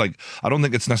why. Like, I don't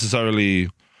think it's necessarily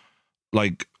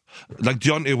like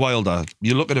Deontay Wilder.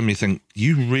 You look at him, you think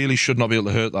you really should not be able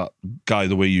to hurt that guy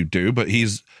the way you do. But he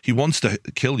wants to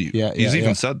kill you. He's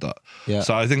even said that. Yeah.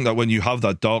 So I think that when you have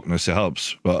that darkness, it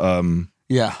helps. But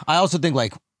yeah, I also think,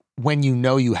 like, when you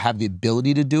know you have the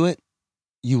ability to do it,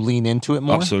 you lean into it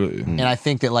more. Absolutely. And I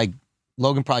think that, like,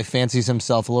 Logan probably fancies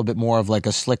himself a little bit more of like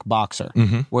a slick boxer,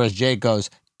 whereas Jake goes,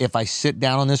 if I sit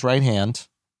down on this right hand,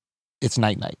 it's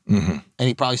night-night. And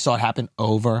he probably saw it happen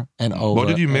over and over. What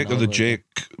did you make of the Jake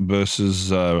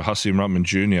versus Hasim Rahman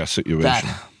Jr. situation?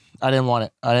 I didn't want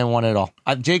it. I didn't want it at all.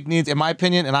 Jake needs, in my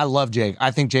opinion, and I love Jake,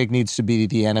 I think Jake needs to be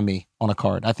the enemy on a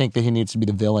card. I think that he needs to be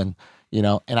the villain, you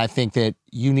know, and I think that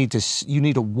you need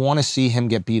to want to see him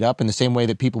get beat up in the same way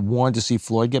that people wanted to see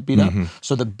Floyd get beat up.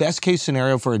 So the best case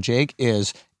scenario for a Jake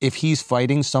is if he's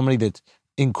fighting somebody that's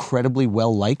incredibly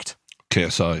well-liked,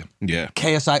 KSI. Yeah.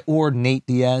 KSI or Nate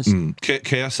Diaz.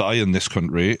 KSI in this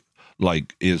country,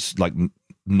 like, is like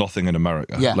nothing in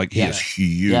America. Yeah. Like, he is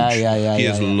huge. He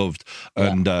is loved.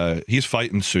 And he's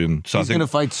fighting soon. So he's going to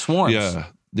fight Swarms.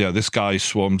 Yeah, this guy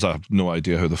Swarms, I have no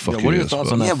idea who the fuck he is. What are your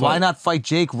thoughts on that? Yeah, why not fight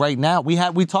Jake right now? We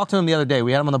talked to him the other day.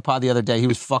 We had him on the pod the other day. He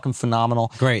was fucking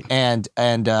phenomenal. Great.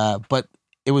 But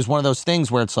it was one of those things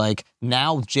where it's like,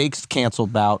 now Jake's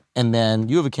canceled bout, and then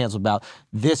you have a canceled bout.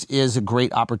 This is a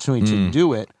great opportunity to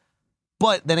do it.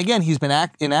 But then again, he's been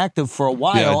inactive for a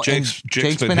while. Yeah, Jake's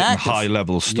been hitting active. high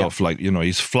level stuff. Like, you know,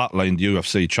 he's flatlined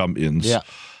UFC champions. Yeah.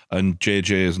 And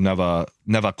JJ has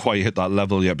never quite hit that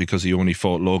level yet because he only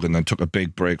fought Logan, then took a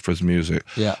big break for his music.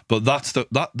 Yeah. But that's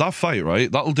that fight,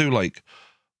 right? That'll do like,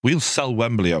 we'll sell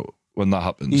Wembley out when that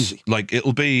happens. Easy. Like,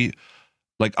 it'll be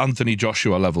like Anthony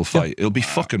Joshua level fight. It'll be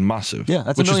fucking massive. Yeah,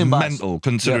 that's which $1 million is bucks. mental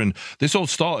considering this all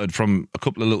started from a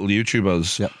couple of little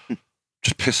YouTubers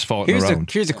just piss farting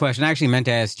around. Here's a question. I actually meant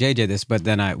to ask JJ this, but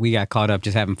then we got caught up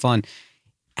just having fun.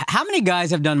 How many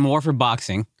guys have done more for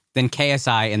boxing than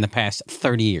KSI in the past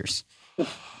 30 years?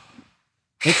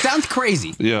 It sounds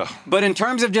crazy. Yeah. But in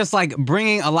terms of just like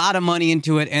bringing a lot of money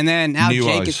into it, and then now New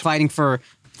Jake eyes. is fighting for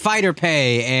fighter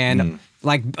pay and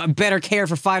like better care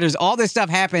for fighters. All this stuff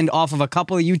happened off of a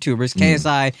couple of YouTubers,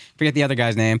 KSI, forget the other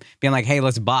guy's name, being like, hey,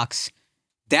 let's box.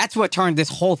 That's what turned this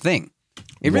whole thing.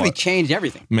 It really changed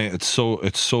everything. Mate, it's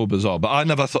so bizarre. But I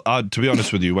never thought, to be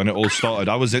honest with you, when it all started,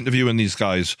 I was interviewing these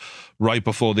guys right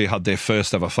before they had their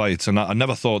first ever fights, and I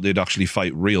never thought they'd actually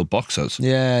fight real boxers.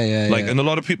 Yeah. Like, and a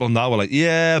lot of people now are like,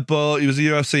 yeah, but he was a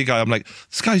UFC guy. I'm like,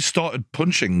 this guy started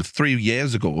punching 3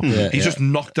 years ago. He's just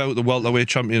knocked out the welterweight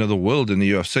champion of the world in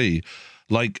the UFC.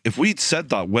 Like, if we'd said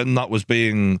that when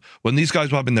these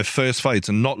guys were having their first fights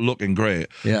and not looking great,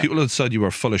 people had said you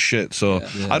were full of shit. So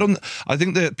I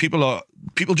think that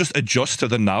people just adjust to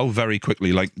the now very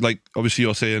quickly. Like obviously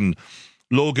you're saying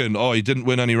Logan, he didn't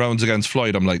win any rounds against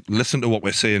Floyd. I'm like, listen to what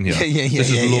we're saying here. This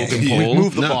is Logan Paul,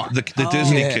 Move the bar. the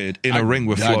Disney kid in a ring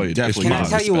with Floyd. definitely Can I mad.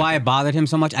 tell you why it bothered him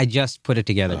so much? I just put it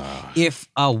together. If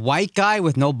a white guy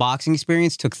with no boxing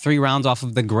experience took 3 rounds off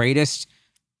of the greatest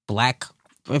black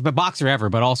boxer ever,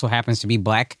 but also happens to be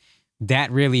black,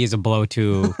 that really is a blow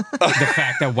to the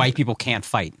fact that white people can't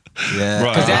fight. Yeah. Right.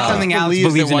 Because that's something Alex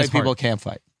believes believes that in white his heart. people can't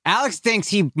fight. Alex thinks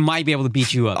he might be able to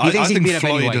beat you up. He thinks I he can think beat up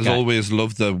any Floyd white has guy. always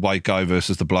loved the white guy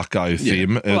versus the black guy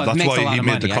theme. Well, it That's makes a why lot he of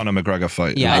made money, the Conor McGregor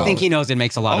fight. Yeah, as I well. think he knows it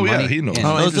makes a lot of Oh, yeah, money. he knows. And-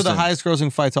 Oh, Those are the interesting. highest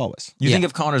grossing fights always. You think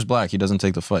if Connor's black, he doesn't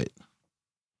take the fight?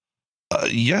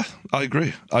 Yeah, I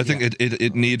agree. I think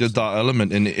it needed that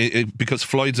element, and it because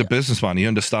Floyd's a businessman. He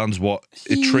understands what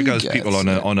it triggers gets people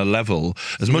on a level.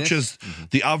 As much as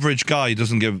the average guy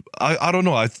doesn't give. I don't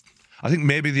know. I think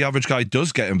maybe the average guy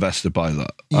does get invested by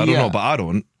that. I don't know, but I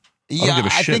don't. I don't give a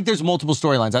I shit. think there's multiple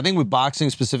storylines. I think with boxing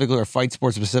specifically or fight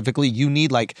sports specifically, you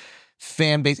need like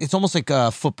fan base. It's almost like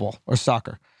football or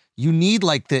soccer. You need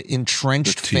like the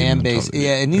entrenched The team fan base. mentality.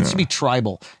 Yeah, it needs to be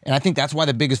tribal. And I think that's why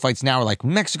the biggest fights now are like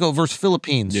Mexico versus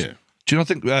Philippines. Yeah. Do you not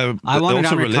think I wanted also Amir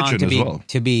Khan religion to as well?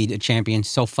 be a champion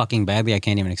so fucking badly I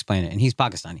can't even explain it. And he's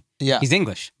Pakistani. Yeah. He's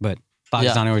English, but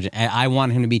Pakistani origin. And I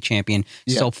wanted him to be champion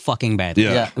so fucking badly.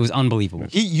 Yeah. It was unbelievable.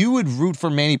 You would root for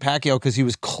Manny Pacquiao because he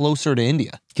was closer to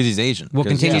India. Because he's Asian. We'll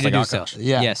 'Cause continue he's to like do Akash. so.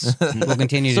 Yeah. Yes. We'll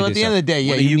continue So to at do the end of the day,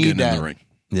 When are you you need getting that. in the ring?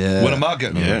 Yeah. When am I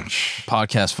getting? Yeah.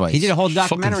 Podcast fights. He did a whole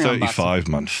Fucking documentary on boxing. 35,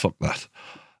 man. Fuck that.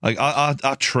 Like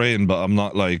I train, but I'm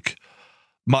not like.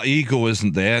 My ego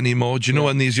isn't there anymore. Do you know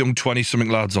when these young 20-something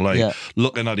lads are like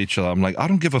looking at each other? I'm like, I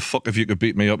don't give a fuck if you could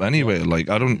beat me up anyway. Like,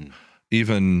 I don't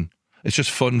even. It's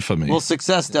just fun for me. Well,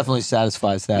 success definitely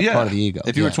satisfies that Yeah. part of the ego.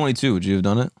 If you were 22, would you have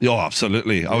done it? Oh,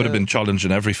 absolutely. I would have been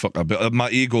challenging every fucker. But my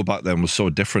ego back then was so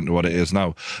different to what it is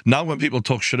now. Now, when people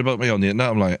talk shit about me on the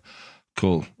internet, I'm like,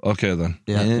 cool. Okay, then.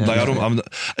 Like,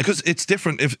 because it's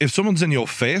different. If someone's in your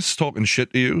face talking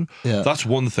shit to you, that's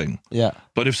one thing. Yeah.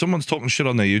 But if someone's talking shit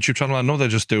on their YouTube channel, I know they're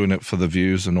just doing it for the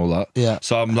views and all that. Yeah.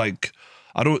 So I'm like,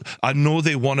 I know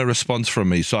they want a response from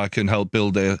me so I can help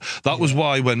build their. That was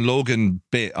why when Logan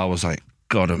bit, I was like,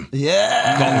 got him.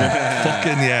 Yeah. Got him.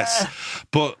 Fucking yes.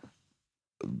 But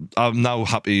I'm now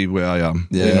happy where I am.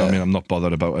 You know what I mean? I'm not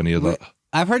bothered about any of that.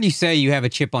 I've heard you say you have a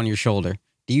chip on your shoulder.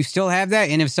 Do you still have that?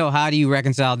 And if so, how do you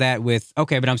reconcile that with,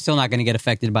 okay, but I'm still not going to get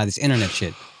affected by this internet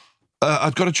shit?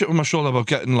 I've got a chip on my shoulder about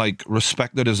getting like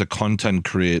respected as a content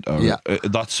creator. Yeah.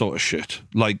 That sort of shit.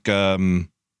 Like,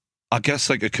 I guess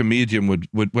like a comedian would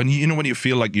when you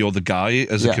feel like you're the guy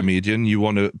as a comedian, you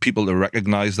want people to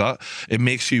recognize that. It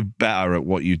makes you better at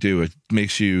what you do. It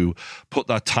makes you put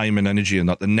that time and energy in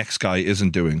that the next guy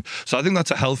isn't doing. So I think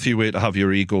that's a healthy way to have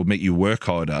your ego make you work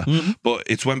harder. But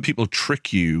it's when people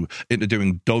trick you into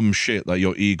doing dumb shit that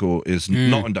your ego is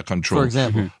not under control. For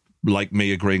example. Like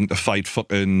me agreeing to fight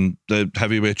fucking the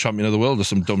heavyweight champion of the world or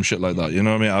some dumb shit like that. You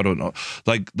know what I mean? I don't know.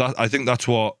 Like that. I think that's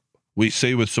what we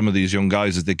see with some of these young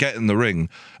guys is they get in the ring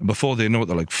and before they know it,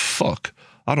 they're like, fuck,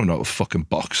 I don't know how to fucking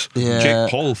box. Yeah.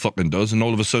 Jake Paul fucking does. And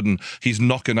all of a sudden he's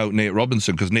knocking out Nate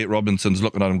Robinson because Nate Robinson's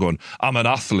looking at him going, I'm an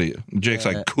athlete. And Jake's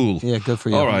like, cool. Yeah, good for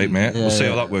you. All right, mate. Yeah, We'll see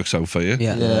how that works out for you.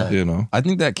 Yeah. You know? I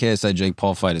think that KSI Jake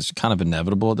Paul fight is kind of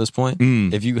inevitable at this point.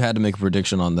 If you had to make a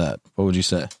prediction on that, what would you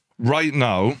say? right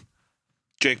now,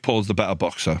 Jake Paul's the better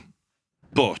boxer.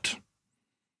 But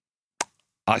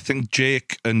I think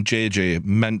Jake and JJ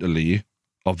mentally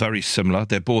are very similar.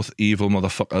 They're both evil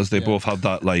motherfuckers. They both have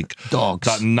that like dogs,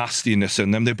 that nastiness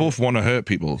in them. They both want to hurt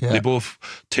people. They both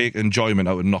take enjoyment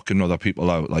out of knocking other people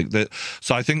out.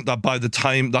 So I think that by the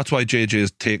time, that's why JJ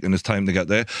is taking his time to get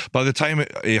there. By the time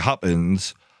it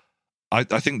happens, I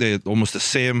think they're almost the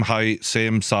same height,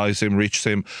 same size, same reach,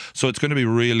 same. So it's going to be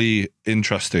really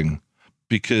interesting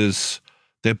because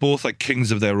they're both like kings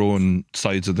of their own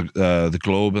sides of the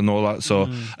globe and all that. So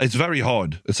it's very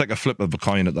hard. It's like a flip of a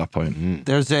coin at that point.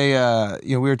 There's a,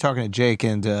 we were talking to Jake,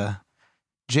 and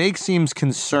Jake seems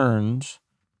concerned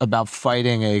about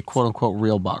fighting a quote unquote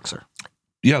real boxer.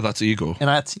 Yeah, that's ego. And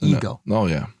that's ego. Oh,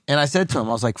 yeah. And I said to him,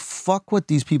 I was like, fuck what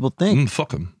these people think. Fuck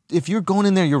them. If you're going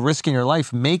in there, you're risking your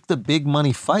life. Make the big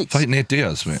money fights. Fight Nate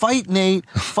Diaz, mate. Fight Nate.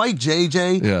 Fight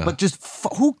JJ. Yeah. But just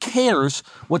who cares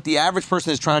what the average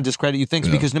person is trying to discredit you thinks?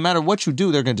 Because no matter what you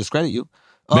do, they're going to discredit you.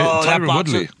 Tyron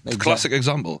Woodley, classic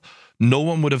example. No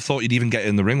one would have thought he'd even get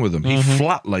in the ring with him. He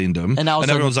flatlined him, and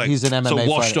everyone's like, he's an MMA so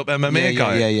washed fighter. up MMA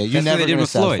guy. Yeah. You That's never what they did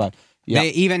with Floyd. Yeah.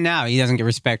 Even now, he doesn't get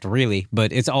respect really,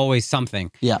 but it's always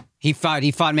something. Yeah. He fought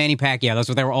Manny Pacquiao. That's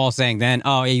what they were all saying then.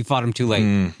 Oh, yeah, you fought him too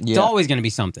late. It's always going to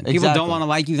be something. Exactly. People don't want to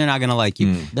like you. They're not going to like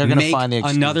you. They're going to find the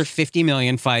excuse. Another 50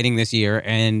 million fighting this year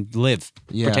and live.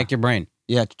 Protect your brain.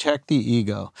 Yeah, check the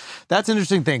ego. That's an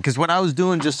interesting thing, because when I was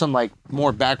doing just some like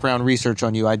more background research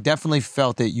on you, I definitely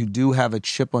felt that you do have a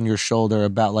chip on your shoulder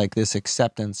about like this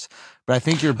acceptance. But I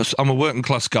think I'm a working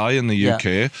class guy in the UK,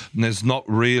 and there's not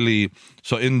really,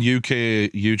 so in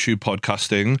UK YouTube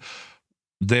podcasting,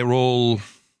 they're all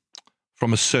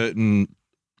from a certain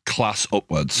class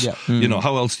upwards. Yeah. You know,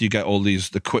 how else do you get all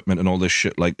these equipment and all this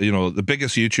shit? Like, you know, the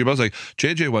biggest YouTubers, like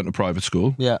JJ went to private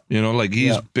school. Yeah. You know, like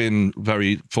he's been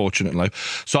very fortunate in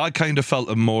life. So I kind of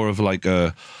felt more of like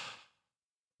a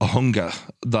hunger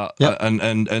that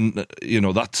and you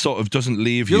know, that sort of doesn't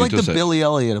leave You're you. like the Billy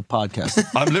Elliot of podcasting.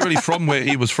 I'm literally from where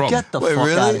he was from. Get the fuck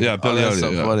out of here. Yeah, Billy Elliot.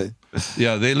 So funny.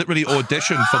 Yeah, they literally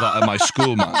auditioned for that at my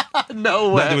school, man.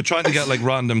 No way. They were trying to get like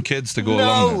random kids to go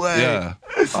No along. way. Yeah.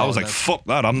 I was like, fuck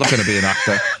that. I'm not going to be an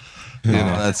actor. You know?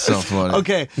 That's so funny.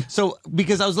 Okay, so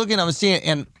because I was looking, I was seeing,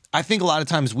 and I think a lot of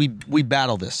times we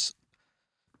battle this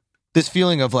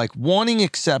feeling of like wanting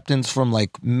acceptance from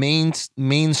like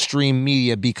mainstream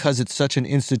media because it's such an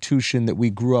institution that we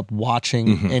grew up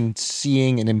watching and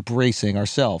seeing and embracing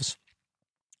ourselves.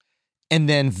 And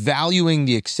then valuing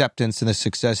the acceptance and the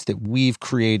success that we've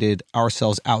created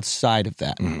ourselves outside of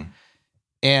that.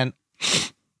 And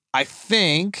I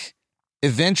think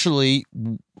eventually,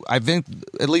 at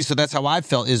least that's how I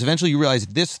felt, is eventually you realize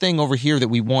this thing over here that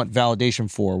we want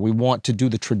validation for, we want to do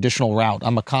the traditional route.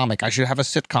 I'm a comic. I should have a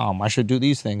sitcom. I should do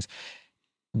these things.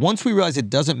 Once we realize it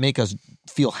doesn't make us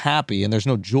feel happy and there's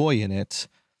no joy in it,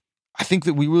 I think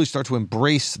that we really start to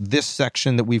embrace this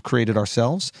section that we've created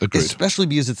ourselves, especially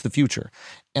because it's the future.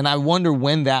 And I wonder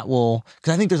when that will,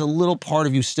 because I think there's a little part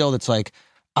of you still that's like,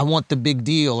 I want the big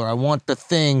deal or I want the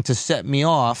thing to set me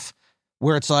off,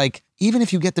 where it's like, even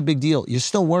if you get the big deal, you're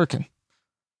still working.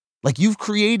 Like you've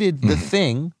created the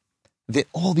thing that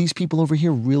all these people over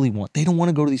here really want. They don't want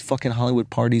to go to these fucking Hollywood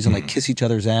parties and like kiss each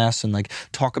other's ass and like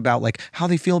talk about like how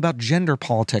they feel about gender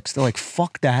politics. They're like,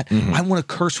 fuck that. I want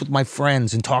to curse with my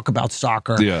friends and talk about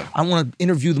soccer. Yeah. I want to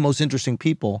interview the most interesting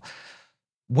people.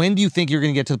 When do you think you're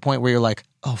going to get to the point where you're like,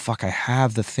 oh fuck, I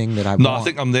have the thing that I want? No, I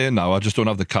think I'm there now. I just don't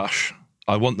have the cash.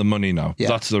 I want the money now. Yeah.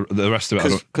 That's the rest of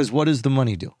it. Because what does the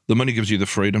money do? The money gives you the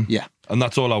freedom. Yeah. And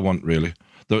that's all I want, really.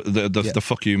 The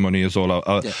fuck you money is all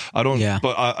I don't. Yeah.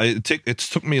 But it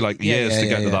took me like years to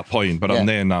get to that point. But I'm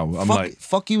there now. I'm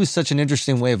fuck you is such an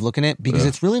interesting way of looking at it, because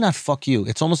it's really not fuck you.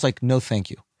 It's almost like no thank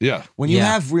you. Yeah. When you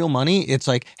have real money, it's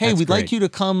like, hey, That's we'd like great. you to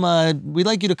come. We'd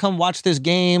like you to come watch this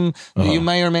game that you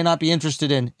may or may not be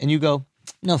interested in, and you go,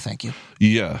 no, thank you.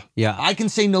 Yeah. Yeah. I can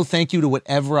say no, thank you to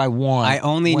whatever I want. I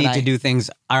only when need to do things,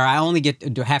 or I only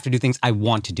have to do things I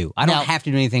want to do. I don't have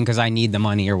to do anything because I need the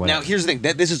money or whatever. Now, here's the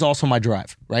thing. This is also my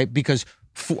drive, right? Because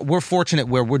we're fortunate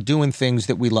where we're doing things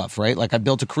that we love, right? Like I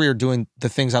built a career doing the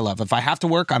things I love. If I have to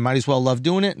work, I might as well love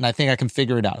doing it, and I think I can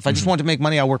figure it out. If I just want to make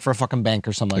money, I'll work for a fucking bank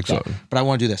or something like that. But I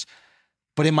want to do this.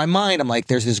 But in my mind, I'm like,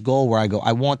 there's this goal where I go,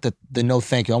 I want the no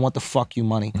thank you. I want the fuck you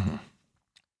money.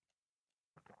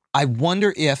 I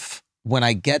wonder if when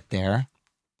I get there,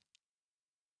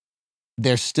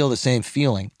 there's still the same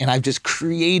feeling. And I've just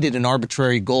created an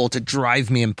arbitrary goal to drive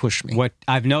me and push me. What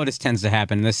I've noticed tends to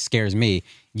happen, and this scares me,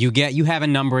 you have a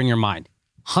number in your mind.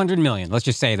 100 million. Let's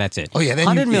just say that's it. Oh, yeah. Then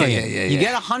 100 million. Yeah. You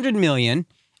get 100 million,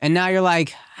 And now you're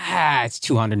like, it's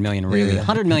 200 million, really.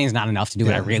 100 million is not enough to do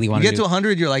what I really want to do. You get to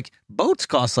 100, you're like, boats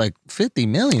cost like 50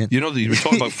 million. You know, you were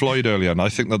talking about Floyd earlier, and I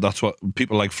think that's what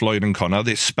people like Floyd and Connor,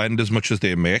 they spend as much as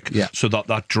they make, so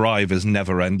that drive is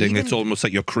never ending. It's almost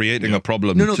like you're creating a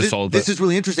problem to solve it. This is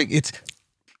really interesting.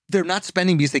 They're not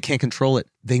spending because they can't control it.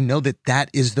 They know that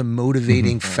is the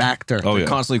motivating factor. They're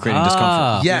constantly creating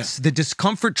discomfort. Yes, the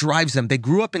discomfort drives them. They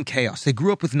grew up in chaos. They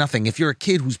grew up with nothing. If you're a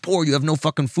kid who's poor, you have no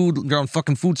fucking food, you're on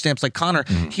fucking food stamps like Connor,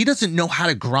 he doesn't know how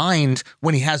to grind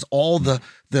when he has all the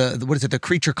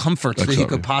creature comforts that he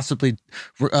could possibly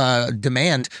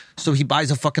demand. So he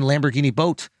buys a fucking Lamborghini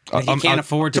boat. He can't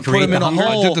afford to put create him in a hunger.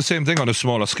 hole. I did the same thing on a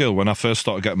smaller scale. When I first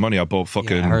started getting money, I bought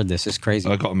fucking... I heard this. It's crazy.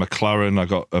 I got a McLaren.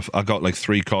 I got like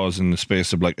 3 cars in the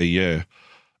space of like a year.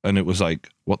 And it was like,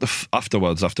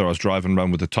 afterwards, after I was driving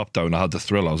around with the top down, I had the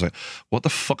thrill. I was like, what the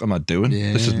fuck am I doing?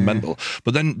 This is mental.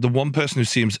 But then the one person who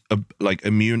seems like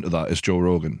immune to that is Joe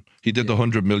Rogan. He did the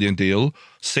 100 million deal.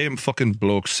 Same fucking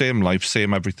bloke, same life,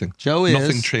 same everything.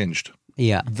 Nothing changed.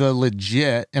 Yeah. The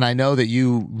legit, and I know that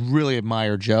you really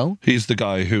admire Joe. He's the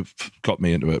guy who got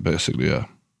me into it, basically, yeah.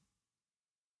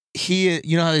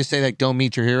 You know how they say, like, don't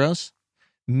meet your heroes?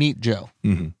 Meet Joe.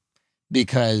 Mm-hmm.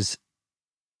 Because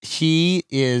he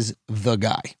is the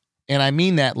guy. And I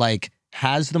mean that, like,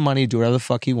 has the money to do whatever the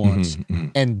fuck he wants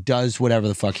and does whatever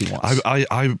the fuck he wants.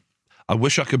 I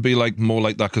wish I could be like more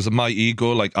like that, because of my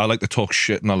ego. Like, I like to talk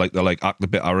shit and I like to like act a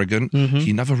bit arrogant.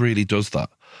 He never really does that.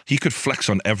 He could flex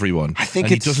on everyone. I think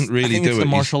he doesn't really do it's it. The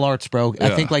martial arts, bro.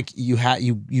 I think like you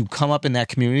come up in that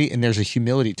community and there's a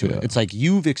humility to it. It's like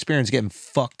you've experienced getting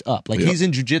fucked up. Like he's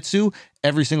in jiu-jitsu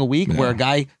every single week where a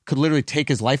guy could literally take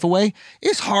his life away.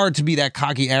 It's hard to be that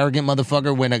cocky, arrogant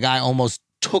motherfucker when a guy almost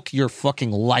took your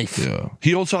fucking life. Yeah.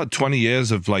 He also had 20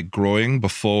 years of like growing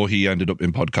before he ended up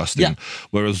in podcasting. Yeah.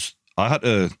 Whereas I had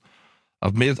to...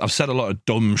 I've said a lot of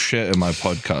dumb shit in my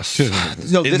podcast.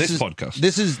 This podcast.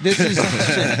 This is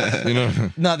you know.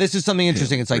 No, this is something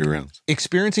interesting. It's like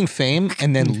experiencing fame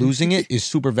and then losing it is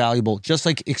super valuable. Just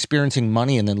like experiencing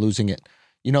money and then losing it.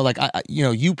 You know, like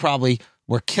you probably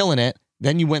were killing it,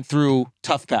 then you went through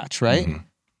tough patch, right?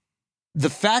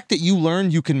 The fact that you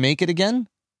learned you can make it again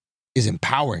is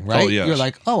empowering, right? Oh, yes. You're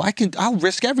like, I'll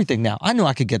risk everything now. I know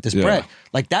I could get this bread.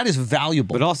 Like, that is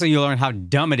valuable. But also you learn how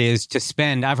dumb it is to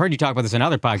spend, I've heard you talk about this in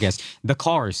other podcasts, the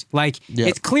cars. Like,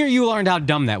 it's clear you learned how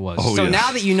dumb that was.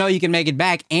 Now that you know you can make it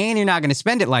back and you're not going to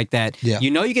spend it like that, you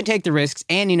know you can take the risks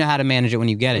and you know how to manage it when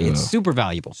you get it. It's super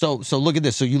valuable. So look at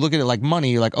this. So you look at it like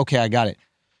money, you're like, okay, I got it.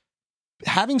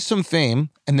 Having some fame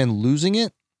and then losing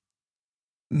it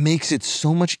makes it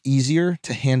so much easier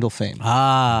to handle fame.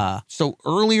 So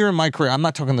earlier in my career, I'm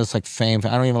not talking this like fame.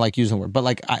 I don't even like using the word, but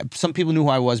like some people knew who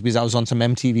I was because I was on some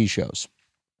MTV shows.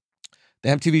 The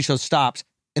MTV show stopped,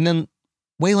 and then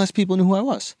way less people knew who I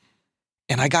was.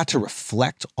 And I got to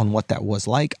reflect on what that was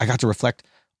like. I got to reflect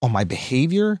on my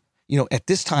behavior. You know, at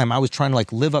this time, I was trying to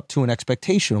like live up to an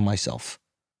expectation of myself.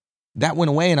 That went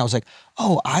away, and I was like,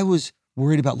 I was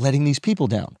worried about letting these people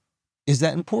down. Is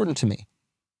that important to me?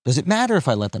 Does it matter if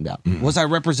I let them down? Was I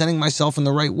representing myself in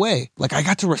the right way? Like, I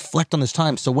got to reflect on this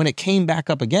time. So when it came back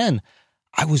up again,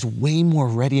 I was way more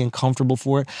ready and comfortable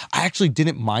for it. I actually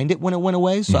didn't mind it when it went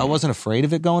away, so I wasn't afraid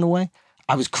of it going away.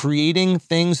 I was creating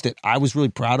things that I was really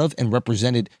proud of and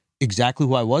represented exactly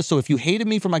who I was. So if you hated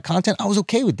me for my content, I was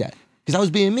okay with that because I was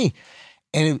being me.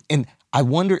 And I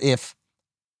wonder if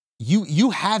you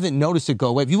haven't noticed it go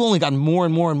away. If you've only gotten more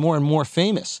and more and more and more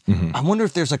famous, I wonder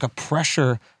if there's like a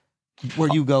pressure where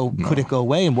you go, could it go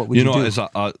away, and what would you do? Is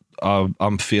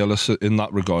I'm fearless in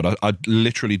that regard. I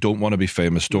literally don't want to be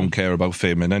famous. Don't care about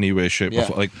fame in any way, shape, or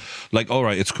form. Like, all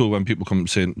right, it's cool when people come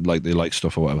saying like they like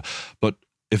stuff or whatever. But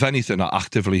if anything, I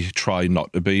actively try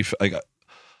not to be. Like,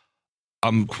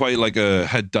 I'm quite like a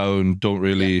head down. Don't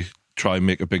really try and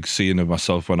make a big scene of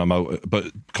myself when I'm out.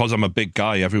 But because I'm a big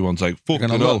guy, everyone's like, "Fuck it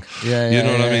all." You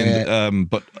know what I mean?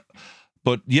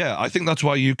 But yeah, I think that's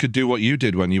why you could do what you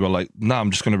did when you were like, nah,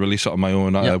 I'm just going to release it on my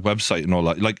own website and all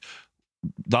that. Like,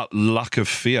 that lack of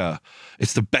fear,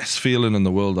 it's the best feeling in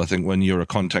the world, I think, when you're a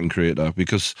content creator,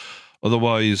 because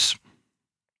otherwise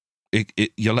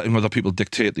you're letting other people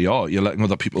dictate the art. You're letting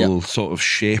other people sort of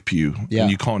shape you, and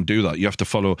you can't do that. You have to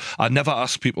follow. I never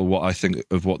ask people what I think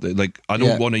of what they like. I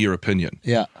don't want your opinion.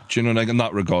 Do you know, like, in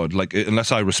that regard, like,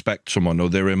 unless I respect someone or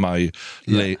they're in my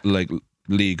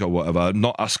league or whatever, I'm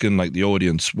not asking like the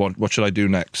audience what should I do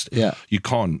next. You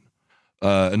can't.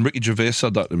 And Ricky Gervais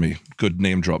said that to me. Good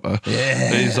name dropper.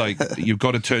 He's like, you've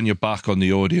got to turn your back on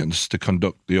the audience to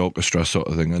conduct the orchestra, sort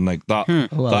of thing. And like that,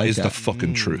 that is the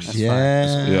fucking truth.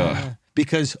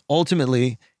 Because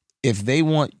ultimately, if they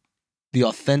want the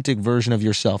authentic version of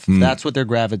yourself. That's what they're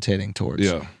gravitating towards.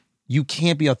 Yeah. You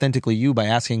can't be authentically you by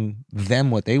asking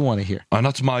them what they want to hear. And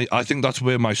I think that's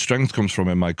where my strength comes from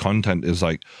in my content is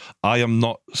like, I am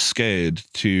not scared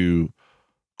to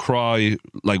cry,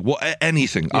 like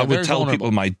anything. Yeah, I would very tell vulnerable.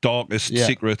 people my darkest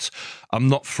secrets. I'm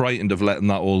not frightened of letting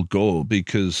that all go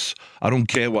because I don't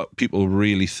care what people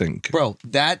really think. Bro,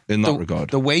 in that regard.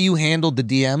 The way you handled the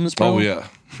DMs, bro. Oh, yeah.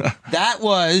 That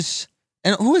was,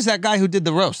 and who is that guy who did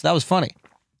the roast? That was funny.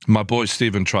 My boy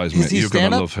Stephen tries, Is mate. he You're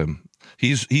going to stand-up? love him.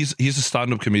 He's a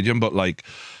stand-up comedian, but like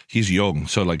he's young,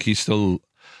 so like he's still.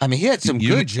 I mean, he had some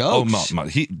good jokes. Oh man,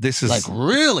 this is like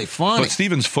really funny. But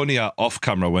Steven's funnier off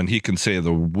camera when he can say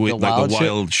the wild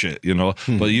wild shit, you know.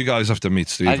 But you guys have to meet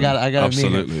Steven. I got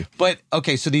absolutely. meet him. But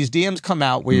okay, so these DMs come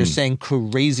out where you're saying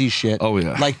crazy shit. Oh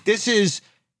yeah, like this is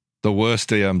the worst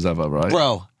DMs ever, right,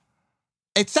 bro?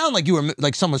 It sounded like you were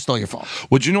like someone stole your phone.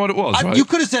 Well, do you know what it was? Right? You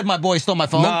could have said my boy stole my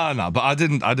phone. Nah, but I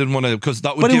didn't want to because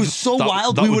that would. But give, it was so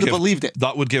wild, we would have believed it.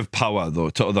 That would give power though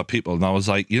to other people, and I was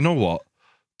like, you know what?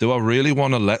 Do I really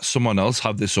want to let someone else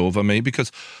have this over me?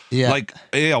 Because, like,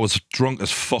 I was drunk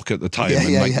as fuck at the time,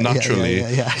 naturally,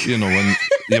 you know,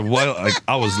 when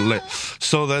I was lit.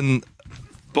 So then,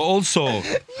 but also,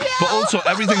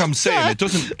 everything I'm saying,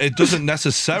 it doesn't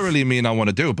necessarily mean I want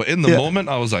to do it. But in the moment,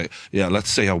 I was like, yeah, let's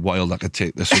see how wild I could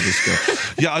take this with this girl.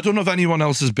 Yeah, I don't know if anyone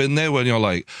else has been there when you're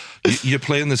like, you're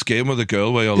playing this game with a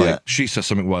girl where you're like, she says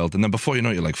something wild, and then before you know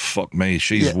it, you're like, fuck me,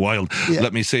 she's wild.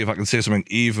 Let me see if I can say something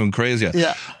even crazier.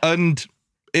 Yeah, and.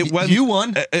 It went. You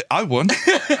won. I won.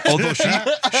 Although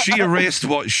she erased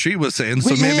what she was saying,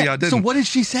 so maybe I didn't. So what did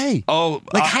she say? Oh,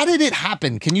 like how did it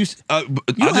happen? Can you? You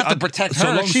don't have to protect her.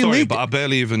 So long she story, leaked but I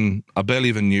barely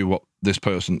even knew what this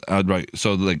person had. Right.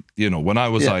 So like when I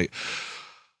was like,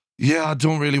 yeah, I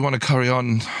don't really want to carry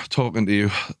on talking to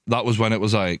you. That was when it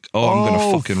was like, I'm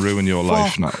gonna fucking ruin your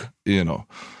life now.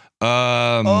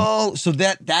 So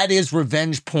that is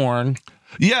revenge porn.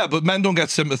 Yeah, but men don't get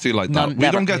sympathy like that.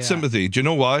 We don't get sympathy. Do you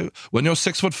know why? When you're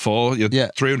 6'4", you're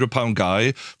 300-pound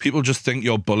guy, people just think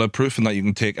you're bulletproof and that you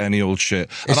can take any old shit.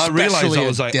 And Especially I realized I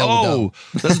was like,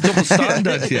 there's a double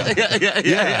standard here.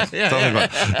 Tell me about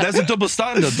it. There's a double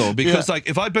standard though, because like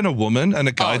if I'd been a woman and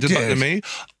a guy did that to me,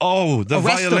 the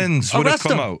violins would have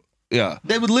come out. Yeah,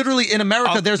 they would literally in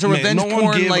America. There's a revenge no one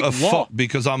porn gave like a fuck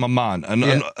because I'm a man, and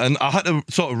I had to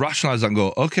sort of rationalize that and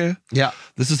go, okay,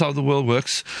 this is how the world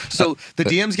works. So the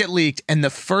DMs get leaked, and the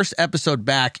first episode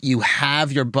back, you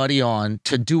have your buddy on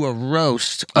to do a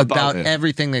roast about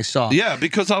everything they saw. Yeah,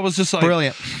 because I was just like,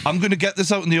 brilliant. I'm going to get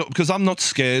this out in the open because I'm not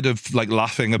scared of like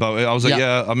laughing about it. I was like,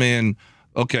 I mean,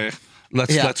 okay.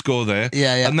 Let's go there.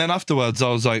 Yeah. And then afterwards, I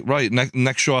was like, right,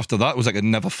 next show after that was like, it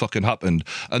never fucking happened.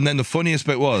 And then the funniest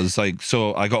bit was like,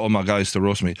 so I got all my guys to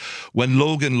roast me. When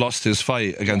Logan lost his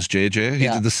fight against JJ, he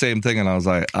did the same thing. And I was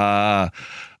like,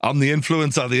 I'm the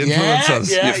influencer, the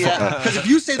influencers. Yeah. Because if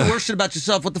you say the worst shit about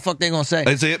yourself, what the fuck they gonna say?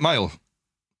 It's 8 Mile.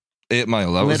 8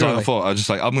 Mile. That was what I thought. I was just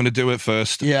like, I'm going to do it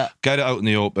first. Yeah. Get it out in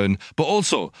the open. But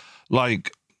also,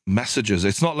 like, messages.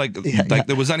 It's not like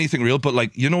there was anything real, but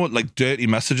like, you know what, like dirty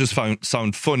messages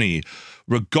sound funny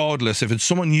regardless if it's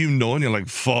someone you know and you're like,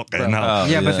 fuck it now.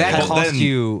 But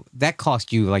that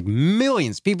cost you like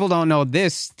millions. People don't know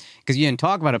this because you didn't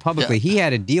talk about it publicly. He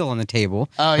had a deal on the table.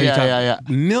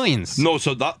 Millions. No,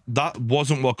 so that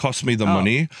wasn't what cost me the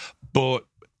money, but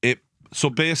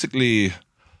basically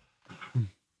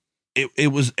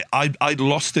it was I'd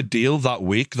lost a deal that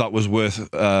week that was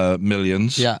worth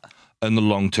millions. Yeah. In the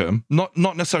long term, not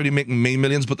necessarily making me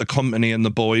millions, but the company and the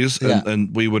boys,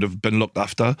 and we would have been looked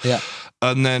after. Yeah,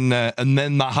 and then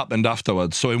that happened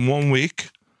afterwards. So in 1 week,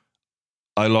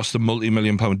 I lost a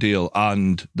multi-million-pound deal,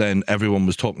 and then everyone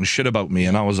was talking shit about me,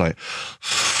 and I was like,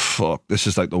 "Fuck, this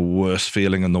is like the worst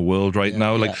feeling in the world right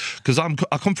now." Like, because I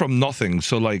come from nothing,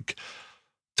 so like,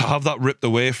 to have that ripped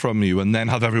away from you and then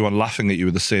have everyone laughing at you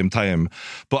at the same time.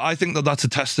 But I think that's a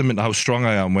testament to how strong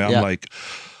I am. Where I'm like,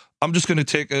 I'm just going to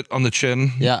take it on the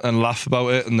chin and laugh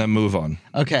about it and then move on.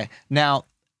 Okay. Now,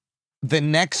 the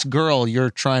next girl you're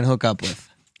trying to hook up with.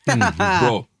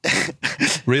 Bro,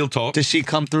 real talk. Does she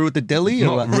come through with the dilly?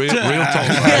 Or what? Real talk.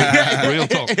 Right? Real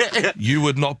talk. You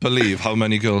would not believe how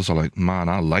many girls are like, man,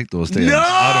 I like those DMs. No!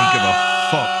 I don't give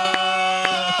a fuck.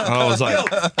 And I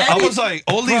was like,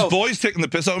 all these boys taking the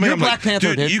piss out of me. I'm like,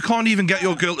 dude, you can't even get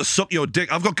your girl to suck your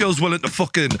dick. I've got girls willing to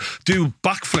fucking do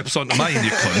backflips onto mine,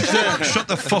 you cunt. Shut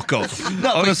the fuck up.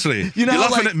 No, honestly. You're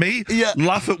laughing at me? Yeah.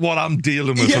 Laugh at what I'm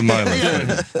dealing with in my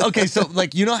life. Okay, so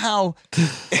like, you know how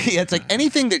it's like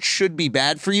anything that should be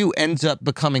bad for you ends up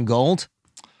becoming gold?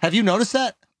 Have you noticed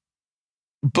that?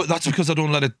 But that's because I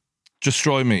don't let it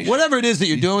destroy me. Whatever it is that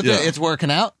you're doing with Yeah. it, it's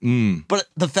working out. But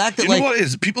the fact that You know what it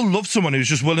is? People love someone who's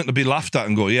just willing to be laughed at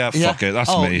and go, yeah, fuck it, that's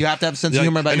me. You have to have a sense of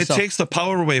humor about and yourself. it takes the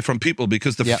power away from people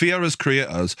because the fear as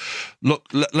creators. Look,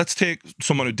 let's take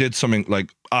someone who did something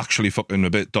like actually fucking a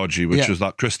bit dodgy, which was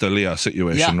that Chris D'Elia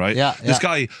situation, right? This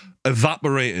guy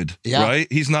evaporated, right?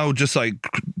 He's now just like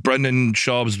Brendan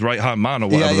Schaub's right-hand man or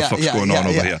whatever the fuck's going on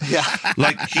over here.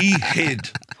 Like, he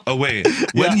hid away.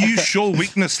 When you show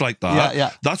weakness like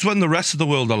that, that's when the rest of the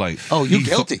world are like, oh, you're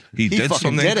guilty. He did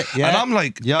fucking something. did it. Yeah. And I'm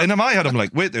like, and in my head, I'm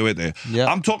like, wait there.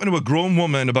 I'm talking to a grown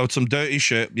woman about some dirty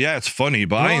shit. Yeah, it's funny,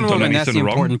 but I ain't done anything that's the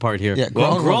wrong. important part here. Yeah,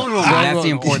 grown woman, that's the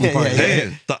important part.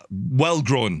 Hey, that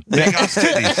well-grown. Big ass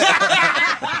titties.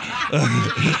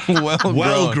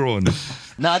 well grown.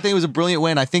 No, I think it was a brilliant way.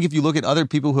 And I think if you look at other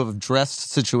people who have addressed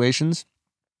situations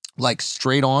like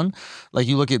straight on, like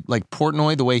you look at like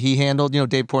Portnoy, the way he handled,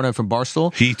 Dave Portnoy from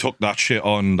Barstool. He took that shit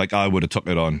on like I would have took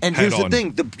it on. And here's the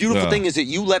thing. The beautiful thing is that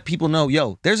you let people know,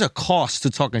 yo, there's a cost to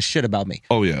talking shit about me.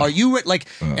 Oh, yeah. Are you like,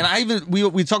 and I even,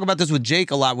 we talk about this with Jake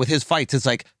a lot with his fights. It's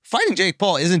like fighting Jake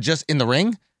Paul isn't just in the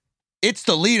ring. It's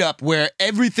the lead up where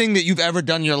everything that you've ever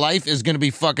done in your life is going to be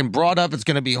fucking brought up. It's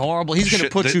going to be horrible. He's going to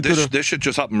put you through the... This shit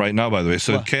just happened right now, by the way.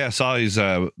 So KSI's,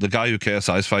 the guy who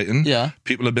KSI's fighting,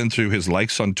 people have been through his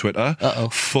likes on Twitter,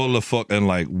 full of fucking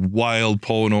like wild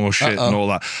porno shit and all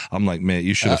that. I'm like, mate,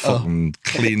 you should have fucking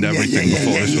cleaned everything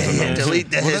before this was announced. Delete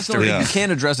the history. You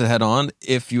can't address it head on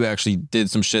if you actually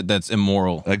did some shit that's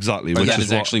immoral. Exactly. Which That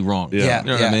is actually wrong. Yeah. You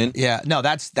know what I mean? Yeah. No,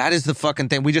 that is the fucking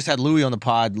thing. We just had Louis on the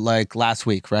pod like last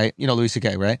week, right? Louis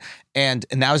C.K., right? And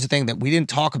that was the thing that we didn't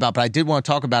talk about, but I did want to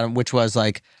talk about it, which was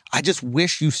like, I just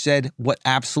wish you said what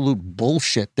absolute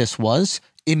bullshit this was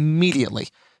immediately.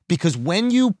 Because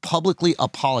when you publicly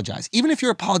apologize, even if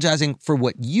you're apologizing for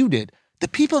what you did, the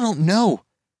people don't know.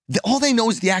 All they know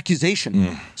is the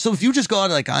accusation. So if you just go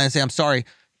out like and say, I'm sorry,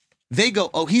 they go,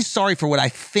 oh, he's sorry for what I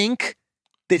think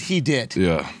that he did.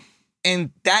 Yeah.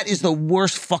 And that is the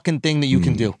worst fucking thing that you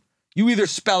can do. You either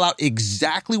spell out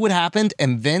exactly what happened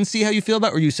and then see how you feel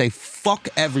about it, or you say, fuck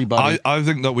everybody. I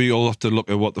think that we all have to look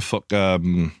at what the fuck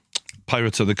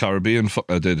Pirates of the Caribbean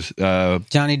fucker did.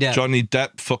 Johnny Depp. Johnny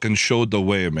Depp fucking showed the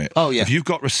way, mate. Oh, yeah. If you've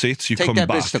got receipts, you Take come that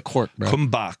back. bitch to court, bro. Come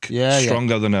back Yeah.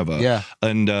 stronger than ever. Yeah.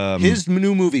 And his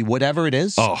new movie, whatever it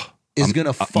is, is going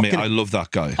to fucking... Mate, I love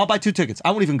that guy. I'll buy 2 tickets.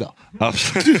 I won't even go. I'll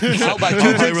I'll buy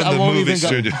 2 tickets. I won't even go.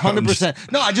 Studio.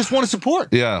 100%. No, I just want to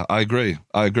support. Yeah, I agree.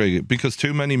 Because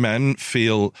too many men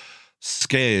feel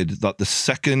scared that the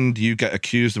second you get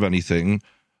accused of anything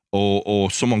or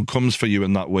someone comes for you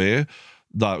in that way,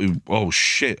 that, oh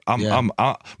shit,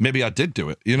 maybe I did do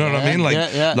it. You know what I mean?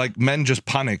 Like men just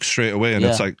panic straight away, and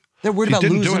it's like, they're worried about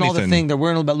losing all the thing. They're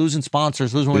worried about losing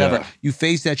sponsors, losing whatever. Yeah. You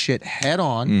face that shit head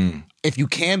on. If you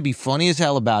can, be funny as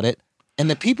hell about it, and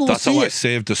the people will see it. That's how I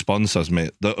saved the sponsors,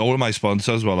 mate. All of my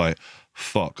sponsors were like,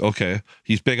 fuck, okay,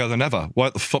 he's bigger than ever.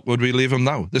 Why the fuck would we leave him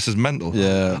now? This is mental.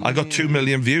 Yeah. I got 2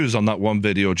 million views on that one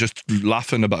video just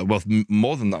laughing about it. Well,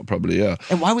 more than that probably, yeah.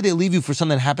 And why would they leave you for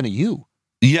something that happened to you?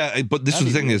 Yeah, but this is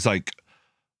the thing is like,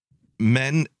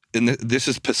 men, this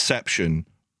is perception.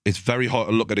 It's very hard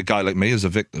to look at a guy like me as a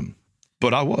victim.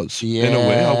 But I was, in a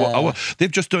way. I was.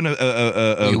 They've just done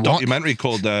a documentary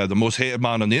called The Most Hated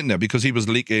Man on the Internet because he was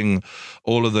leaking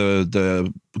all of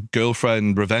the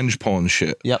girlfriend revenge porn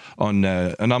shit. Yep. And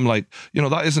I'm like,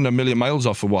 that isn't a million miles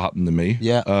off of what happened to me.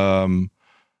 Yeah.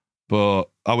 But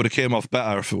I would have came off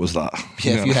better if it was that.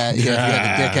 Yeah, if you had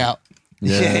the dick out.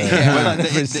 Yeah.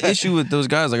 The issue with those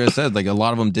guys, like I said, like a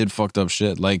lot of them did fucked up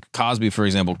shit. Like Cosby, for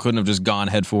example, couldn't have just gone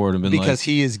head forward and been because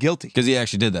he is guilty. Because he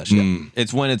actually did that shit.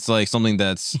 It's when it's like something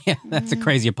that's... Yeah, that's a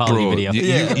crazy apology video.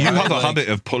 You have a habit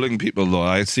of pulling people, though.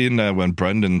 I seen when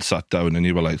Brendan sat down and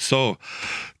you were like, so,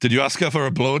 did you ask her for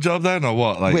a blowjob then or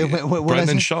what? Like, what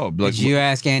Brendan Schaub. Like, Did you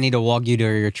ask Annie to walk you to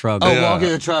your truck? Oh, walk in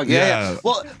your truck. Yeah.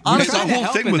 Well, honestly, that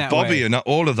whole thing with Bobby and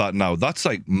all of that now, that's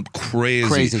like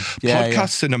crazy.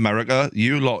 Podcasts in America,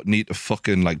 you lot need to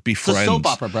fucking like be friends. It's a soap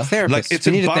opera, bro. Therapist. Like, it's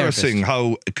We need a embarrassing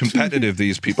how competitive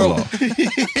these people are.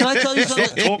 Can I tell you Stop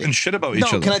something? talking shit about each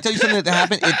other. Can I tell you something that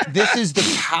happened? This is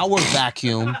the power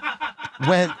vacuum.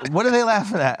 What are they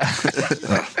laughing at?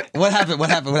 What happened?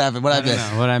 What I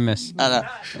missed? What I missed?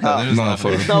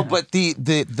 No, but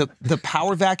the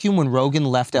power vacuum when Rogan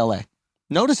left LA.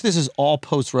 Notice this is all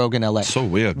post Rogan LA. So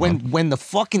weird. When the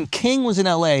fucking king was in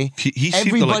LA, he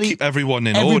seemed to like keep everyone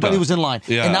in order. Everybody was in line.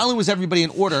 Yeah. And not only was everybody in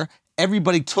order,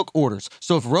 everybody took orders.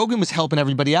 So if Rogan was helping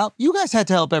everybody out, you guys had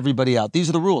to help everybody out. These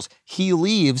are the rules. He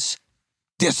leaves.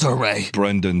 disarray.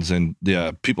 Brendan's and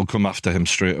people come after him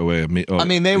straight away. I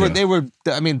mean, they were.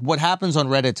 I mean, what happens on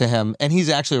Reddit to him, and he's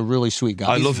actually a really sweet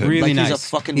guy. I love him. Really He's a nice.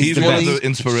 fucking. He's the one of best. the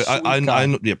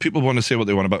inspiration. Yeah, people want to say what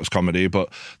they want about his comedy, but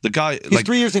the guy, He's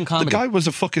 3 years in comedy. The guy was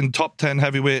a fucking top 10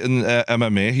 heavyweight in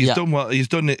MMA. He's done well. He's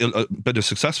done a bit of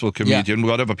successful comedian,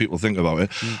 whatever people think about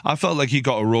it. I felt like he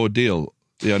got a raw deal.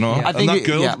 You know, I and think that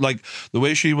girl, yeah. like the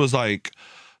way she was like.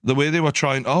 The way they were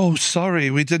trying, oh, sorry,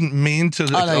 we didn't mean to.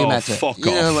 Oh, no, you meant it. Fuck You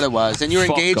off. know what it was. And you were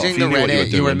Fuck engaging off. the You knew what you were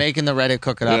Reddit. You were doing. making the Reddit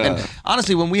cook it up. Yeah. And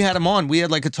honestly, when we had him on, we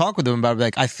had like a talk with him about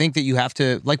like, I think that you have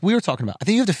to, like we were talking about, I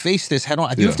think you have to face this head on. I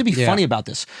think you have to be funny about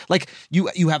this. Like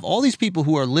you have all these people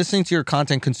who are listening to your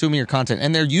content, consuming your content,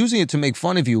 and they're using it to make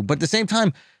fun of you. But at the same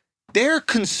time, they're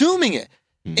consuming it.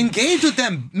 Engage with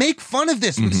them. Make fun of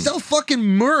this. Sell fucking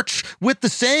merch with the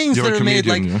sayings You're that a are made.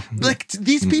 comedian, Like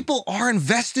these people are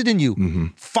invested in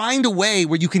you. Find a way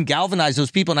where you can galvanize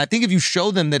those people. And I think if you show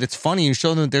them that it's funny, you show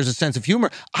them that there's a sense of humor,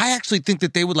 I actually think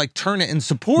that they would like turn it in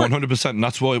support. 100%. And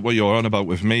that's what you're on about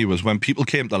with me was when people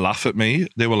came to laugh at me,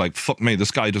 they were like, fuck me,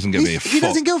 this guy doesn't give me a fuck. He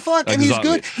doesn't give a fuck, and he's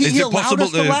good. Is He it allowed possible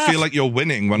us to to laugh. feel like you're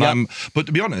winning when I'm... But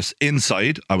to be honest,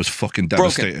 inside, I was fucking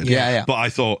devastated. Yeah. But I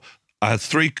thought, I had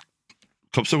 3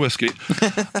 cups of whiskey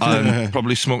and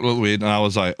probably smoked a little weed, and I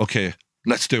was like, okay,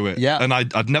 let's do it. Yeah. And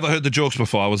I'd never heard the jokes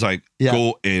before. I was like,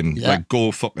 go in. Yeah. Like,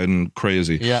 go fucking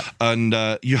crazy. Yeah. And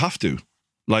you have to.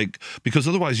 Like, because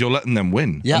otherwise you're letting them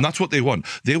win. Yeah. And that's what they want.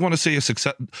 They want to see a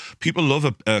success. People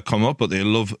love a come up, but they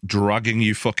love dragging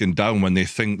you fucking down when they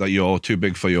think that you're too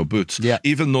big for your boots. Yeah.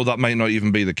 Even though that might not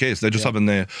even be the case. They're just having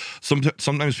their...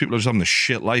 Sometimes people are just having a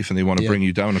shit life and they want to bring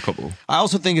you down a couple. I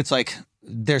also think it's like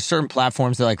there's certain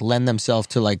platforms that like lend themselves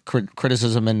to like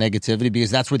criticism and negativity because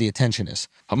that's where the attention is.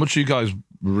 How much do you guys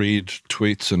read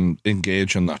tweets and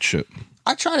engage in that shit?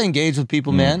 I try to engage with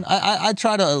people, man. I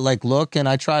try to like look and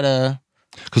I try to...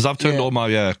 Because I've turned Yeah. all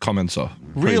my comments off.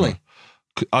 Really?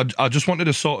 I just wanted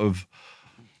to sort of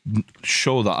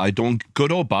show that I don't...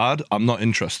 Good or bad, I'm not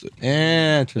interested.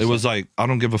 Interesting. It was like, I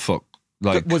don't give a fuck.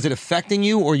 Like, Was it affecting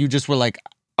you or you just were like...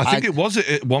 I think it was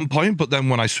at one point, but then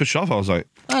when I switched off, I was like,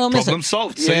 I don't miss problem it.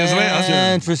 solved. See you later.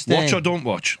 Interesting. Watch or don't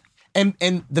watch. And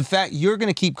the fact you're going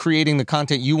to keep creating the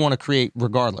content you want to create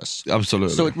regardless.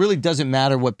 Absolutely. So it really doesn't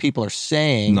matter what people are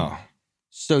saying. No.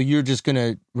 So you're just going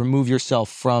to remove yourself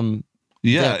from...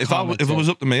 Yeah, their if comments it was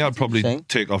and- up to me, I'd probably saying?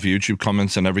 take off YouTube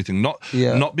comments and everything.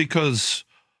 Not because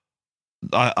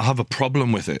I have a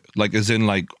problem with it. Like, as in,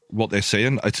 like, what they're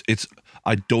saying. It's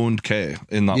I don't care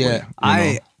in that way. you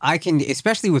know? I can,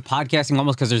 especially with podcasting,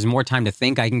 almost because there's more time to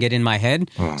think, I can get in my head.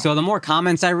 So the more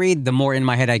comments I read, the more in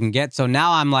my head I can get. So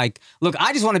now I'm like, look,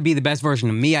 I just want to be the best version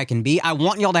of me I can be. I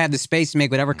want y'all to have the space to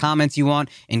make whatever comments you want,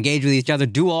 engage with each other,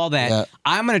 do all that. Yeah.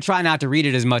 I'm going to try not to read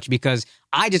it as much because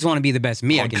I just want to be the best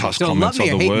me I can be. Podcast So love comments me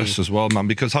are or the hate worst me. as well, man.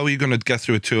 Because how are you going to get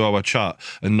through a 2-hour chat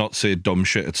and not say dumb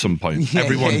shit at some point?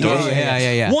 Everyone does.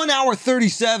 Yeah. 1 hour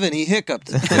 37, he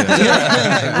hiccuped.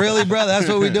 Like, really, bro? That's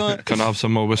what we're doing? Can I have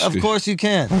some more whiskey? Of course you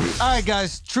can. All right,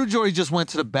 guys. True Jory just went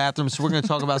to the bathroom, so we're going to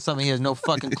talk about something he has no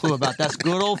fucking clue about. That's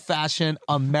good old-fashioned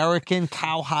American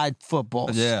cowhide football.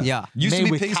 Yeah. Used to Made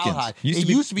be with pigskins. cowhide. It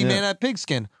used to be made out of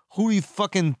pigskin. Who do you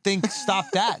fucking think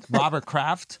stopped that? Robert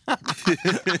Kraft?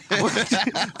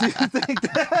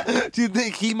 Do you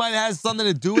think he might have something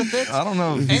to do with it? I don't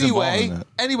know if he's involved in that.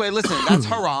 Anyway, listen, that's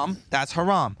haram. That's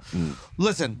haram.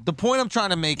 Listen, the point I'm trying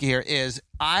to make here is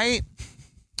I've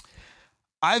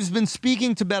been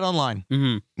speaking to Bet Online,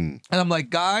 and I'm like,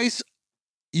 guys,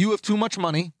 you have too much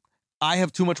money. I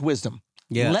have too much wisdom.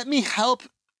 Yeah. Let me help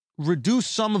reduce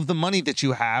some of the money that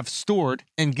you have stored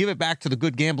and give it back to the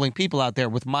good gambling people out there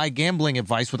with my gambling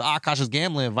advice, with Akash's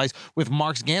gambling advice, with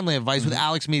Mark's gambling advice, with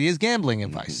Alex Media's gambling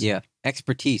advice. Yeah.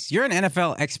 Expertise. You're an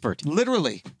NFL expert.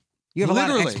 Literally. You have a lot of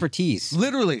Literally. expertise.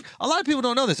 Literally. A lot of people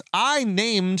don't know this. I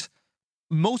named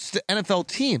most NFL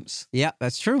teams Yeah,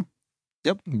 that's true.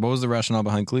 What was the rationale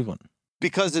behind Cleveland?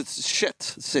 because it's shit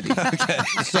city.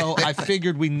 So I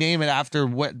figured we name it after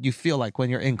what you feel like when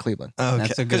you're in Cleveland.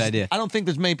 That's a good 'Cause idea. I don't think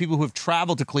there's many people who have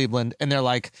traveled to Cleveland and they're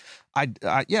like, I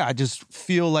just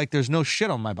feel like there's no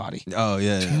shit on my body. Oh,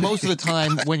 yeah. Most of the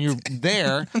time when you're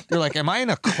there, you're like, am I in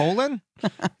a colon?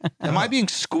 Am I being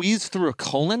squeezed through a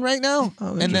colon right now?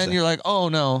 And then interesting. you're like, oh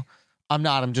no, I'm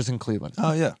not. I'm just in Cleveland.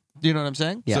 Oh, yeah. Do you know what I'm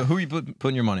saying? Yeah. So who are you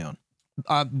putting your money on?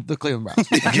 The Cleveland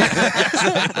Browns. No.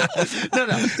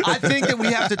 I think that we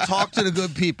have to talk to the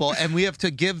good people and we have to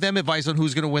give them advice on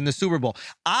who's going to win the Super Bowl.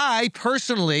 I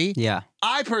personally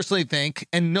think,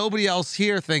 and nobody else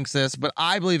here thinks this, but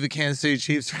I believe the Kansas City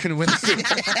Chiefs are going to win the Super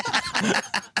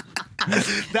Bowl.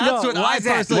 That's what I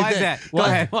personally Why is think.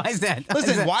 that? Why is that?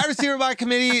 Listen, wide receiver by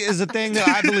committee is a thing that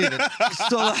I believe in.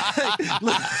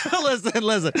 So,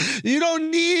 listen. You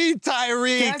don't need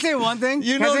Tyreek. Can I say one thing?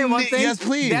 You Can I say don't one need- thing? yes,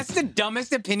 please. That's the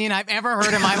dumbest opinion I've ever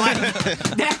heard in my life.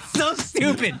 That's so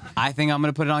stupid. I think I'm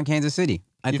going to put it on Kansas City.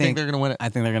 You think they're going to win it? I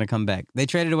think they're going to come back. They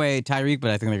traded away Tyreek, but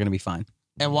I think they're going to be fine.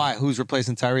 And why? Who's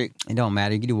replacing Tyreek? It don't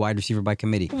matter. You can do wide receiver by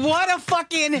committee. What a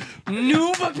fucking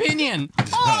noob opinion.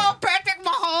 Oh, Patrick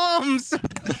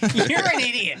Mahomes. You're an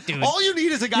idiot, dude. All you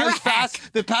need is a guy You're who's a hack.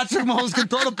 fast that Patrick Mahomes can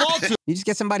throw the ball to. You just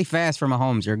get somebody fast for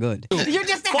Mahomes. You're good. You're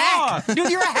just a Far. hack. Dude,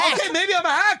 you're a hack. Okay, maybe I'm a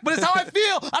hack, but it's how I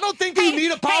feel. I don't think you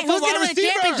need a powerful who's wide gonna win the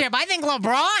receiver. championship? I think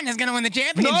LeBron is going to win the No,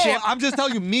 championship. I'm just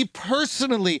telling you, me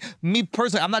personally,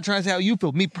 I'm not trying to say how you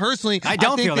feel. Me personally, I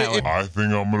don't think feel that way. I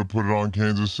think I'm going to put it on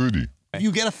Kansas City. If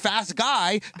you get a fast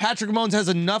guy, Patrick Mahomes has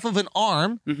enough of an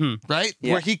arm, right,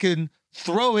 Yeah. where he can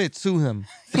throw it to him.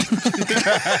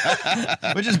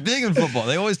 Which is big in football.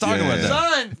 They always talk about that.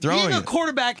 Son, Throwing being a it.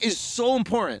 quarterback is so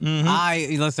important.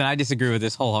 I disagree with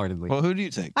this wholeheartedly. Well, who do you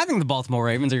take? I think the Baltimore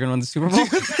Ravens are going to win the Super Bowl.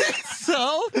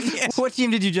 So, What team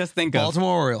did you just think of?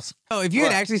 Baltimore Orioles. Oh, if you had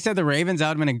What? actually said the Ravens, that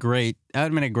would have been a great. No,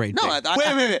 pick. wait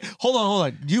a minute. Hold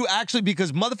on. You actually,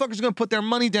 because motherfuckers are going to put their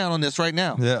money down on this right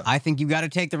now. Yeah. I think you got to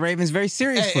take the Ravens very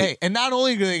seriously. Hey, and not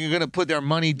only are they going to put their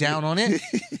money down on it,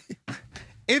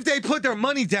 if they put their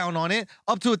money down on it,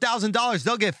 up to $1,000,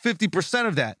 they'll get 50%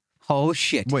 of that. Oh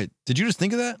shit! Wait, did you just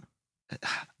think of that?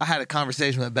 I had a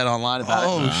conversation with Bet Online about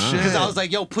Oh, it. shit. Because I was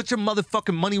like, yo, put your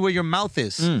motherfucking money where your mouth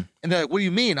is. And they're like, what do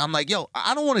you mean? I'm like, yo,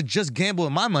 I don't want to just gamble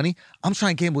with my money. I'm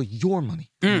trying to gamble with your money.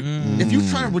 If you're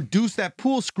trying to reduce that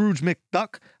pool, Scrooge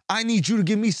McDuck, I need you to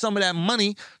give me some of that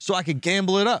money so I can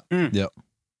gamble it up. Yep.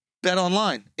 Bet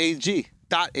Online,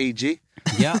 AG.AG. You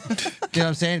Yeah. know what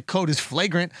I'm saying? Code is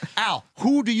flagrant. Al,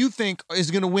 who do you think is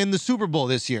going to win the Super Bowl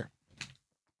this year?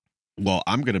 Well,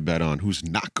 I'm going to bet on who's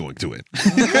not going to win.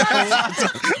 Who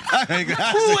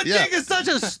would think it's such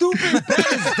a stupid bet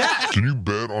is that? Can you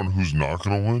bet on who's not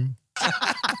going to win?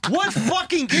 What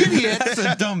fucking idiot? That's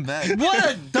a dumb bet.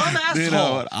 What a dumb asshole. You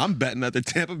know what? I'm betting that the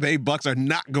Tampa Bay Bucks are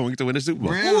not going to win a Super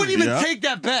Bowl. Who would even Yeah. take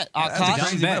that bet? That's a Akash?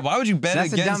 crazy bet. Why would you bet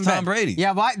That's a against dumb Tom bet. Brady?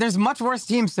 Yeah, why? There's much worse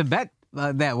teams to bet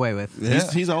that way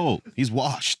with. He's old. He's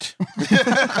washed.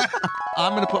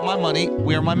 I'm going to put my money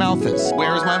where my mouth is.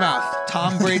 Where is my mouth?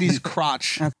 Tom Brady's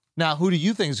crotch. Now, who do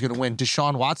you think is going to win?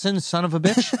 Deshaun Watson, son of a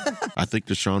bitch? I think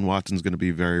Deshaun Watson's going to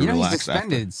be very You know he's relaxed.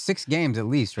 suspended 6 games at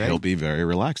least, right? He'll be very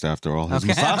relaxed after all his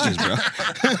Okay. massages, bro.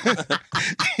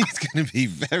 He's going to be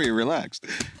very relaxed.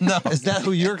 No. Is that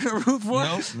who you're going to root for?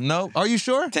 Nope. Are you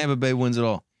sure? Tampa Bay wins it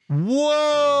all.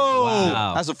 Whoa!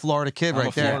 Wow. That's a Florida kid I'm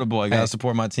right a there. Florida boy. I gotta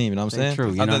support my team. You know what I'm saying?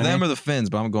 True, you know Either what I them mean? or the Finns,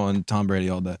 but I'm going Tom Brady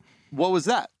all day. What was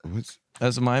that?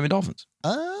 That's the Miami Dolphins.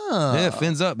 Oh. Yeah,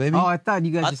 Fins up, baby. Oh, I thought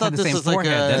you guys I just had thought the this same was like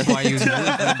forehead. a- That's why you.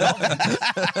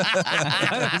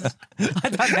 I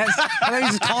thought he was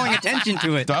just calling attention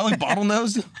to it. Do I look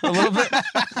bottlenose a little bit?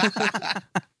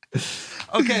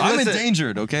 Okay, I'm listen.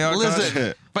 endangered, okay? Arkash?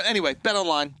 Listen. But anyway,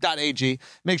 betonline.ag.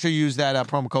 Make sure you use that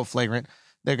promo code Flagrant.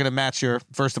 They're going to match your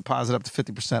first deposit up to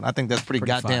 50%. I think that's pretty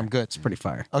goddamn fire. good. It's pretty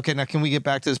fire. Okay, now can we get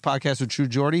back to this podcast with True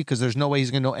Jordy? Because there's no way he's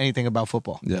going to know anything about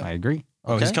football. Yeah. I agree.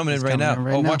 Oh, he's Okay. coming in He's right coming now. in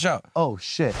right Oh, now. watch out. Oh,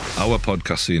 shit. Our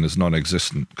podcast scene is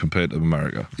non-existent compared to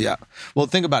America. Yeah. Well,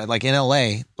 think about it. Like in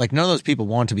LA, like none of those people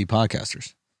want to be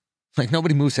podcasters. Like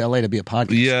nobody moves to LA to be a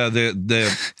podcaster. Yeah, they're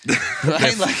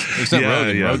Right? Like, Except Yeah,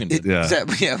 Rogan. yeah. Rogan did.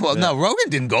 Yeah. well, no, Rogan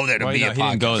didn't go there to Well, be no, a he podcaster.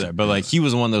 didn't go there, but like he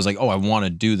was the one that was like, "Oh, I want to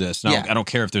do this. No, Yeah. I don't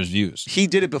care if there's views." He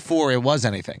did it before it was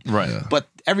anything. Right. But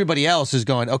everybody else is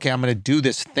going, okay, I'm going to do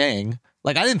this thing.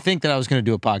 Like I didn't think that I was going to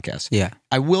do a podcast. Yeah.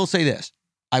 I will say this.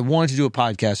 I wanted to do a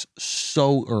podcast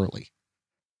so early.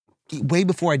 Way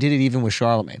before I did it even with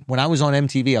Charlemagne. When I was on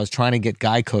MTV, I was trying to get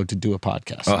Guy Code to do a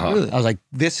podcast. Uh-huh. I was like,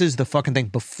 this is the fucking thing.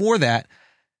 Before that,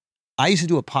 I used to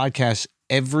do a podcast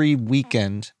every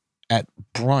weekend at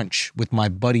brunch with my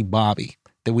buddy Bobby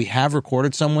that we have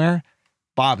recorded somewhere.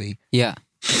 Bobby, Yeah.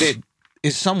 that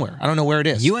is somewhere. I don't know where it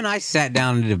is. You and I sat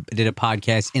down and did a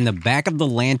podcast in the back of the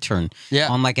Lantern Yeah.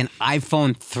 on like an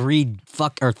iPhone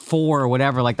 4 or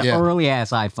whatever, like the Yeah. early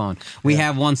ass iPhone. We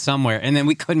have one somewhere, and then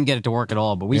we couldn't get it to work at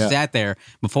all. But we Yeah. sat there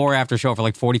before or after show for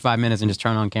like 45 minutes and just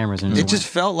turned on cameras. And It just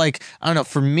felt like, I don't know,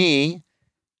 for me,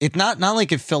 it not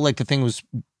like it felt like the thing was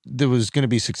going to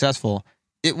be successful.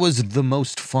 It was the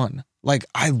most fun. Like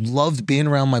I loved being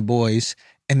around my boys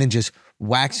and then just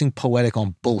waxing poetic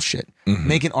on bullshit,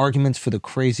 making arguments for the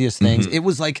craziest things. It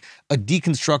was like a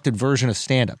deconstructed version of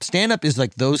stand-up. Stand-up is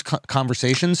like those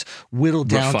conversations whittled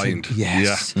down Refined. to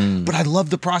yes. But I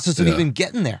love the process of Yeah. even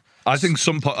getting there. I think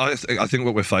I think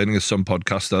what we're finding is some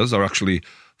podcasters are actually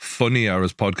funnier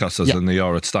as podcasters than they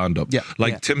are at stand-up. Yeah.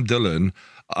 Like Tim Dillon,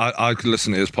 I could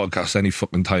listen to his podcast any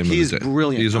fucking time He of is the day.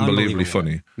 brilliant. He's unbelievably Unbelievable.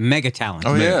 funny. Mega talent.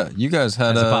 Oh yeah, you guys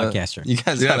had As a podcaster. You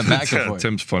guys had a back and forth.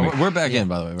 Tim's funny. We're back in,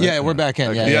 by the way. Right? Yeah, we're back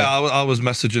in. Yeah, Yeah, I was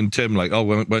messaging Tim like, "Oh,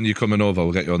 when you coming over,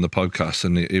 we'll get you on the podcast."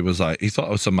 And he was like, he thought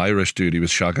I was some Irish dude he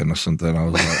was shagging or something. I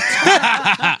was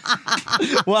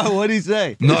like, Wow, what'd he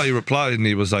say? no. He replied and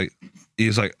he was like,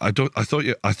 I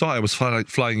thought I was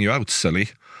flying you out, silly.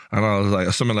 And I was like,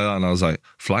 or something like that. And I was like,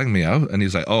 flying me out? And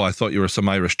he's like, oh, I thought you were some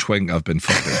Irish twink I've been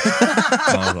fucking.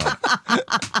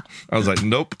 I was like,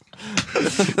 nope.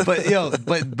 But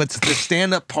but the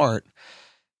stand-up part,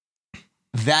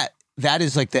 that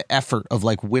is like the effort of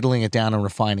like whittling it down and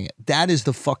refining it. That is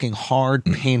the fucking hard,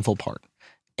 painful part.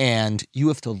 And you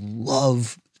have to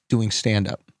love doing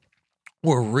stand-up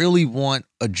or really want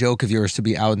a joke of yours to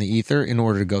be out in the ether in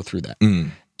order to go through that.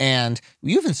 And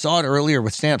you even saw it earlier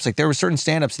with stand-ups. Like there were certain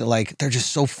stand-ups that like, they're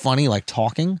just so funny, like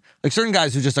talking. Like certain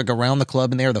guys who just like around the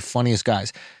club and they're the funniest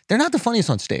guys. They're not the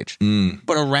funniest on stage,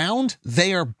 but around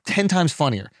they are 10 times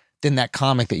funnier than that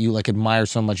comic that you like admire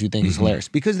so much you think is hilarious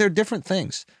because they're different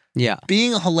things. Yeah.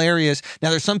 Being hilarious. Now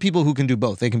there's some people who can do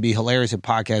both. They can be hilarious at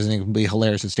podcasting. They can be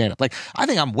hilarious at stand-up. Like I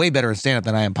think I'm way better at stand-up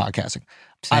than I am podcasting.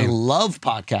 I love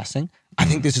podcasting. I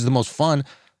think this is the most fun.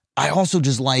 I also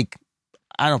just like,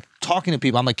 I don't know, talking to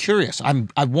people. I'm like curious.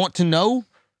 I want to know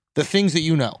the things that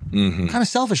you know, kind of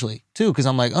selfishly too, because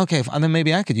I'm like, okay, then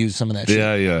maybe I could use some of that shit.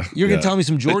 Yeah. You're gonna tell me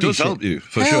some Geordie It does shit. help you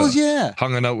for Hell sure. yeah.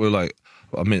 Hanging out with like,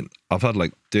 I mean, I've had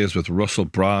like days with Russell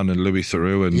Brand and Louis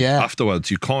Theroux, and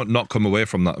afterwards you can't not come away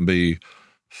from that and be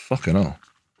fucking hell.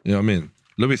 You know what I mean?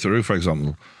 Louis Theroux, for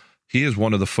example, he is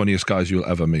one of the funniest guys you'll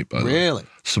ever meet. By the way. Really?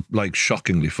 So, like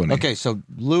shockingly funny. Okay, so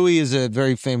Louis is a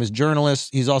very famous journalist.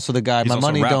 He's also the guy. He's My also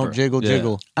a money rapper. don't jiggle, Yeah.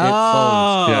 jiggle. It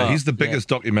Oh. Yeah, he's the biggest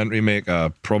documentary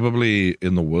maker probably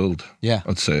in the world. Yeah.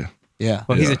 I'd say. Yeah.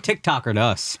 Well, he's a TikToker to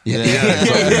us. Yeah,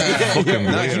 it's like fucking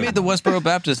No, weird. he made the Westboro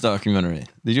Baptist documentary.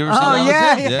 Did you ever see Oh,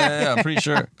 that? yeah, yeah, I'm pretty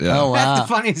sure. Yeah. Oh wow. That's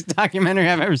the funniest documentary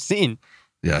I've ever seen.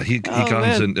 Yeah, he Oh,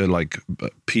 goes man. into like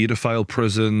pedophile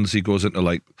prisons. He goes into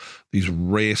like these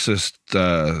racist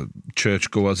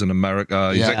churchgoers in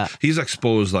America. He's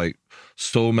exposed like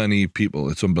so many people.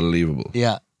 It's unbelievable.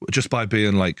 Yeah. Just by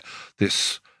being like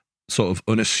this sort of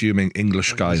unassuming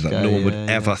English guy that guy, no one would yeah,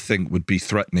 ever think would be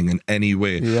threatening in any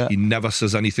way. Yeah. He never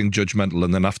says anything judgmental,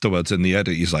 and then afterwards in the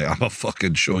edit, he's like, "I'm gonna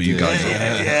fucking show you guys."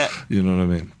 Yeah. You know what I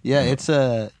mean? Yeah, it's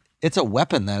a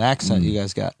weapon, that accent you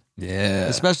guys got. Yeah.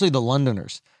 Especially the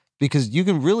Londoners. Because you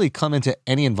can really come into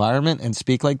any environment and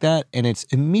speak like that, and it's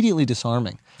immediately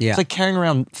disarming. Yeah. It's like carrying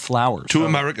around flowers. To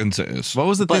Americans, it is. What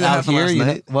was the But thing that out happened here, last you know-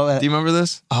 night? well, Do you remember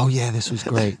this? Oh yeah, this was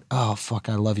great. Oh fuck,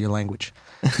 I love your language.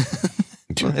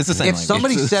 It's the same. If language.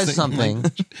 somebody It's the says same something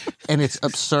and it's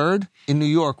absurd in New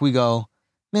York, we go,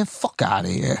 man, fuck out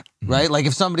of here, right? Like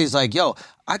if somebody's like, yo,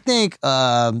 I think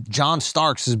John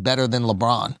Starks is better than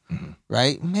LeBron,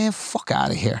 right? Man, fuck out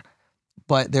of here.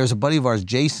 But there's a buddy of ours,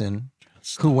 Jason,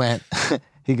 who went,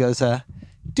 he goes,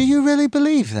 do you really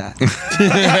believe that?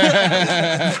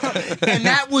 And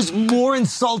that was more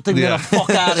insulting than a fuck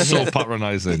out of So here.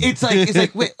 patronizing. It's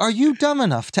like, wait, are you dumb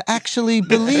enough to actually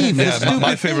believe the Yeah, stupid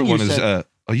my favorite thing you one is, said?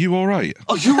 are you all right?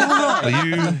 Oh, you all right? Are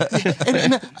you?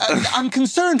 And I'm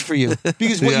concerned for you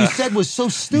because what you said was so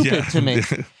stupid Yeah. to me.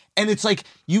 And it's like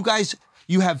you guys,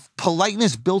 you have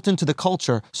politeness built into the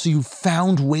culture, so you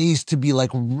found ways to be like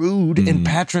rude and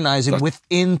patronizing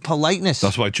within politeness.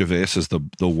 That's why Gervais is the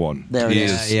one. There it he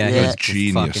is. is Yeah, a he's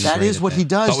genius. fucking That great is at what he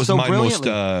does That was so my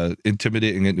brilliantly. most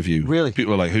intimidating interview. Really?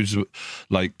 People are like, who's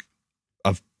like,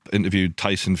 I've interviewed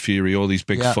Tyson Fury, all these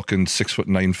big Yeah. fucking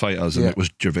 6'9" fighters, and Yeah. it was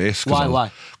Gervais. Why?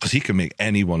 Because he can make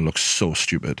anyone look so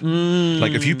stupid.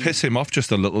 Like if you piss him off just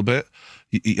a little bit,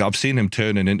 I've seen him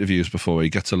turn in interviews before. He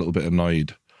gets a little bit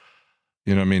annoyed.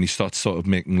 You know what I mean? He starts sort of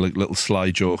making like little sly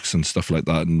jokes and stuff like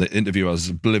that, and the interviewer is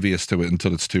oblivious to it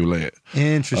until it's too late.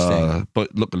 Interesting.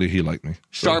 But luckily, he liked me.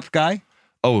 So- Sharp guy?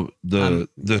 Oh, the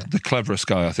cleverest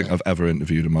guy I think I've ever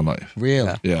interviewed in my life.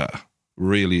 Really? Yeah,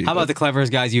 really. How about the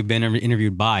cleverest guys you've been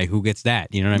interviewed by? Who gets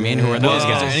that? You know what I mean? Who are those Is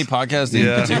there guys? any podcast that you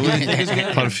particularly think is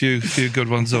good? Had a few good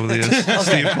ones over the years.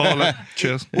 Steve Paulin,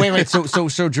 cheers. Wait.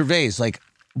 So Gervais, like,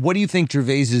 what do you think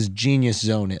Gervais's genius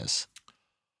zone is?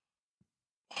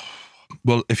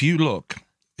 Well, if you look,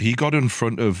 he got in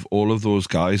front of all of those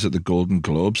guys at the Golden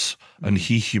Globes and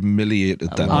he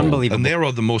humiliated them. Unbelievable. And they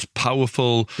are the most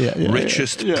powerful,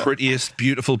 richest, prettiest,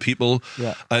 beautiful people.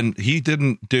 Yeah. And he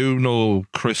didn't do no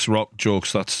Chris Rock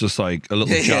jokes. That's just like a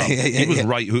little jab. He was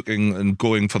right hooking and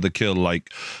going for the kill.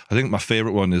 Like, I think my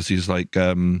favorite one is he's like,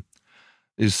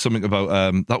 is something about,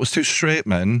 that was too straight,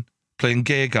 man. playing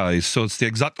gay guys. So it's the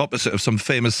exact opposite of some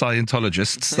famous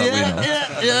Scientologists that we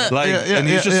know. And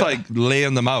he's just like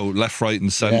laying them out left, right,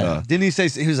 and center. Yeah. Didn't he say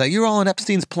he was like, "You're all on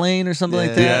Epstein's plane" or something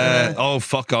like that? Yeah. Oh,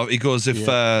 fuck off. He goes, if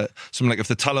something like if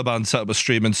the Taliban set up a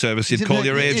streaming service, you'd call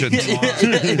your agent.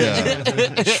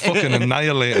 Just fucking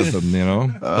annihilated them, you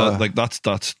know. But like that's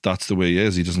the way he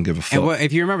is. He doesn't give a fuck. And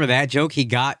if you remember that joke, he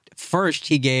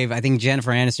gave, I think,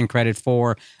 Jennifer Aniston credit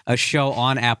for a show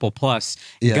on Apple Plus.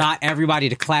 Yeah. Got everybody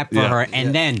to clap for her,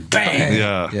 and then bang.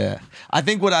 Yeah. I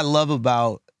think what I love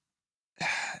about,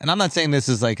 and I'm not saying this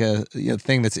is like a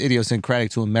thing that's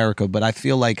idiosyncratic to America, but I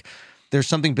feel like there's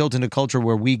something built into culture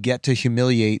where we get to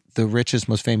humiliate the richest,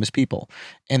 most famous people.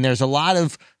 And there's a lot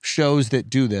of shows that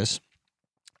do this.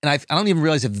 And I don't even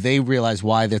realize if they realize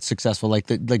why that's successful.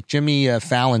 Like Jimmy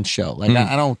Fallon's show. Like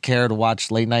I don't care to watch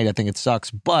late night. I think it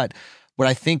sucks. But what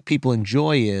I think people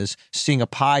enjoy is seeing a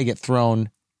pie get thrown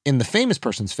in the famous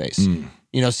person's face.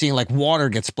 You know, seeing like water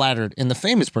get splattered in the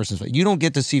famous person's face. You don't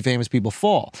get to see famous people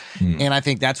fall. And I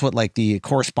think that's what, like, the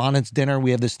Correspondents' Dinner,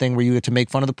 we have this thing where you get to make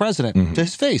fun of the president to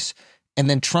his face. And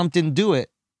then Trump didn't do it.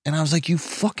 And I was like, you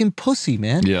fucking pussy,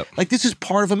 man. Yep. Like, this is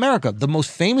part of America. The most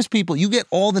famous people, you get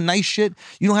all the nice shit.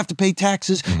 You don't have to pay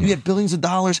taxes. You get billions of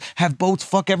dollars, have boats,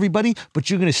 fuck everybody. But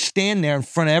you're going to stand there in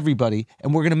front of everybody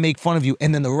and we're going to make fun of you.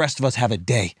 And then the rest of us have a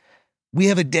day. We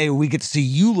have a day where we get to see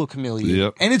you look humiliated.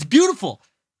 Yep. And it's beautiful.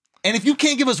 And if you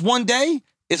can't give us one day,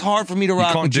 it's hard for me to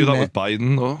rock with you, You can't do that man. with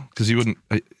Biden, though, because he wouldn't.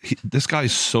 This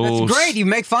guy's so... That's great. You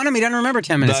make fun of him, he doesn't remember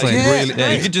 10 minutes later.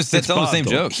 Yeah, you could just tell the same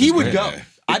joke. He would go.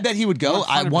 I bet he would go.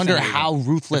 I wonder how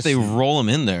ruthless. If they roll him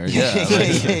in there. Yeah.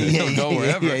 He'll go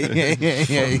wherever.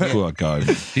 Yeah. Poor guy.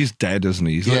 He's dead, isn't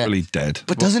he? He's literally dead.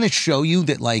 But doesn't it show you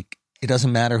that, like, it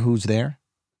doesn't matter who's there?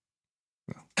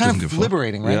 Kind Doesn't of give a fuck.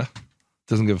 liberating, right? Yeah.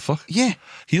 Doesn't give a fuck. Yeah.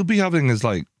 He'll be having his,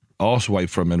 like, arse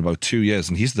wiped from him in about 2 years,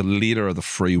 and he's the leader of the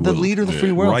free world. The leader of the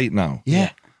free world. Right now.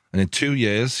 Yeah. And in 2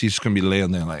 years, he's just going to be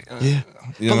laying there like... Yeah.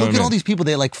 You But know look what at I all mean? these people,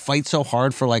 they, like, fight so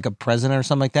hard for, like, a president or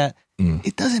something like that.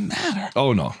 It doesn't matter.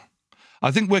 Oh, no.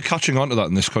 I think we're catching on to that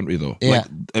in this country, though. Yeah.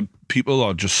 Like, people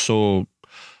are just so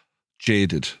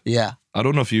jaded. Yeah. I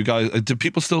don't know if you guys... do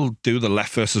people still do the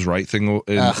left versus right thing?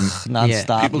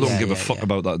 Nonstop. People don't give a fuck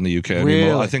about that in the UK anymore.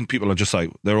 Really? I think people are just like...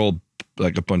 They're all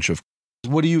like a bunch of...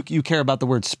 What do you care about the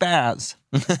word spaz?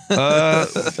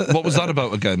 What was that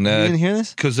about again? You didn't hear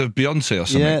this? Because of Beyonce or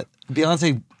something. Yeah.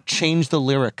 Beyonce changed the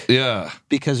lyric Yeah.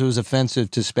 because it was offensive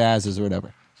to spazzes or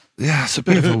whatever. Yeah, it's a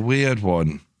bit of a weird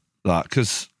one. That,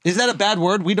 because... Is that a bad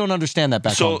word? We don't understand that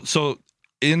back home. So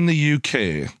in the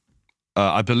UK,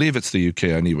 I believe it's the UK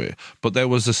anyway, but there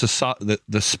was the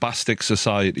Spastic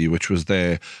Society, which was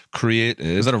there created.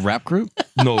 Is that a rap group?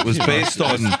 No, it was based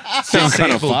on Sounds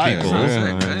kind of disabled fire.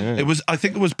 people. It was. I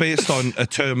think it was based on a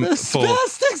term for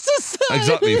Spastic Society.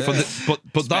 exactly. For the,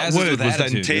 but that Spazzes word with was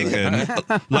then attitude.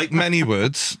 taken, like many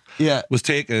words, Yeah. was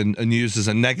taken and used as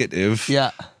a negative.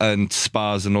 Yeah. And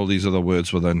spars and all these other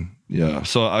words were then. Yeah.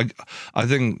 So I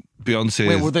think Beyonce.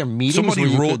 Wait, were there meetings Somebody where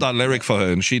you wrote could- that lyric for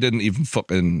her, and she didn't even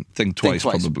fucking think twice.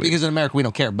 Probably. Because in America we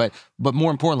don't care. But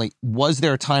more importantly, was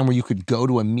there a time where you could go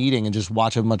to a meeting and just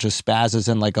watch a bunch of spazzes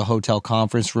in like a hotel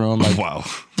conference room? Like, Wow.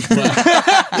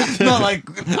 no, like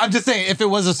I'm just saying, if it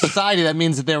was a society, that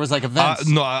means that there was like events.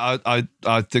 No, I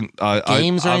think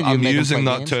Games, right? Do you I'm make them using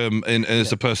play that term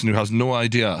as a person who has no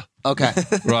idea. Okay,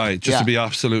 Right, just Yeah. to be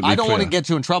absolutely I don't clear. want to get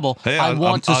you in trouble. Hey, I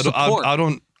want to support.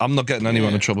 I'm not getting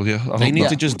anyone in trouble here. I They hope need not.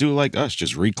 to just do like us,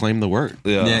 just reclaim the word.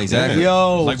 Yeah. Yeah, exactly.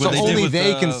 Yo, Like so what they did only with,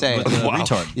 they can say it. with, Wow.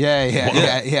 retard. Yeah.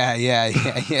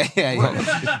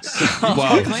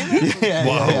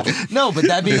 Wow. No, but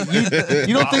that'd be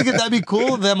you don't think that'd be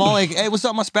cool? Them all like, hey, what's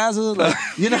up, my spazza? Like,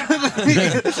 you know,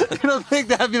 you don't think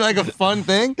that'd be like a fun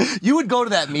thing? You would go to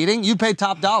that meeting. You'd pay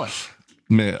top dollar.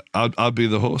 Mate, I'd be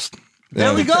the host.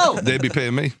 There we go. They'd be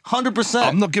paying me. 100%.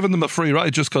 I'm not giving them a free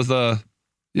ride just because they're,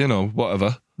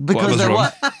 whatever. Because Whatever's they're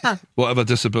wrong. what? Whatever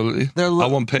disability. They're I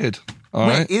want paid. All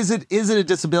Wait, right. is it a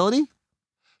disability?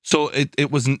 So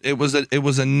it was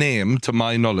a name, to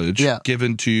my knowledge, Yeah.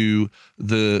 given to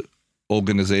the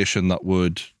organization that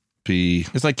would be.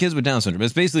 It's like kids with Down syndrome.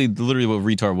 It's basically literally what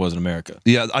retard was in America.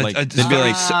 Yeah, Like, it's they'd be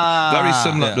very, like- very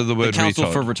similar Yeah. to the word Council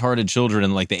retard. for Retarded Children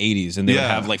in like the 80s, and they would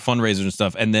Yeah. have like fundraisers and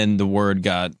stuff, and then the word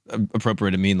got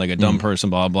appropriated to mean like a dumb person,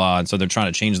 blah, blah, and so they're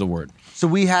trying to change the word. So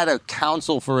we had a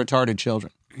council for retarded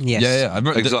children. Yes. Yeah. I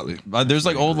remember Exactly. There's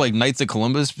like old like Knights of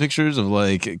Columbus pictures of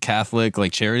like Catholic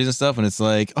like charities and stuff, and it's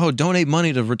like, oh, donate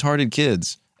money to retarded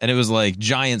kids, and it was like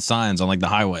giant signs on like the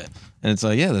highway, and it's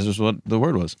like, yeah, this is what the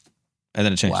word was, and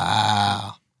then it changed.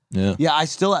 Wow. Yeah. Yeah,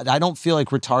 I don't feel like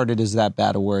retarded is that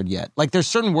bad a word yet. Like there's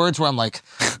certain words where I'm like,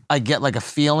 I get like a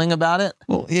feeling about it.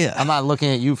 Well, yeah. I'm not looking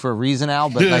at you for a reason, Al,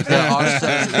 but like there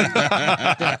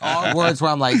are words where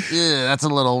I'm like, that's a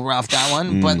little rough, that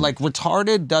one. But like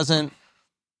retarded doesn't.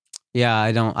 Yeah,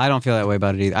 I don't feel that way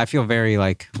about it either. I feel very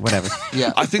like whatever.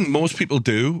 Yeah, I think most people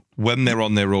do when they're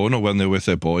on their own or when they're with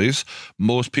their boys.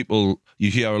 Most people,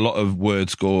 you hear a lot of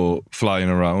words go flying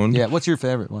around. yeah. What's your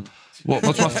favorite one?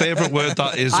 What's my favourite word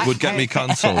that is would get me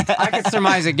cancelled? I could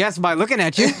surmise a guess by looking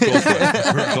at you. Go for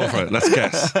it. Go for it. Let's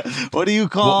guess. What do you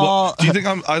call? Do you think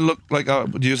I look like I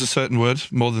would use a certain word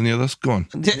more than the others? Go on.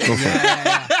 Go for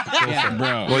it.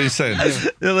 Bro. What are you saying?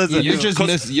 Listen,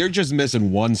 You're just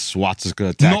missing one swastika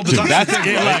attack. No, but that's the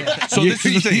thing. Like, so this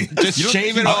is the thing. Just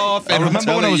shave it off. I and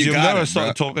remember when I tell was you younger, got I it,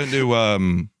 started bro. talking to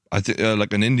I think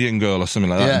like an Indian girl or something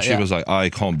like that, Yeah, and she was like,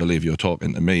 "I can't believe you're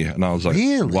talking to me," and I was like,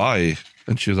 Really? "Why?"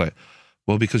 And she was like,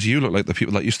 "Well, because you look like the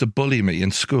people that used to bully me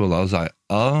in school." I was like,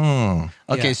 "Oh,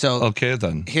 okay, Yeah. so okay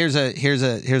then." here's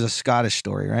a Scottish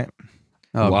story, right?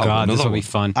 Oh Wow, God, this another will be one.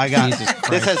 fun. I got this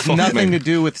has Fuck nothing me. to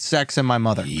do with sex and my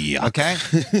mother. Yuck. Okay,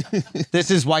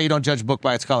 this is why you don't judge a book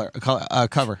by its cover. Color. Whoa.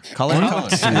 Color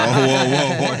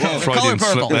Freudian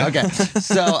purple. slip there. Okay,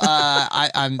 so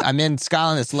I'm in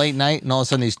Scotland. It's late night, and all of a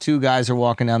sudden these two guys are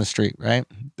walking down the street. Right,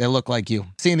 they look like you.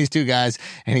 Seeing these two guys,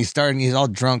 and he's all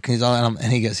drunk, and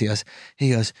he goes,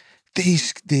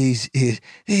 these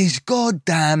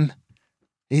goddamn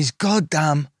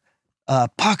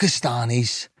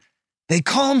Pakistanis. They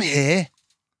come here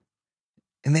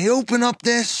and they open up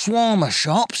their shawarma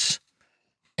shops,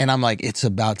 and I'm like, it's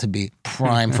about to be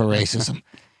prime for racism.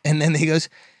 And then he goes,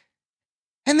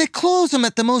 and they close them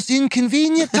at the most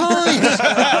inconvenient times. Oh,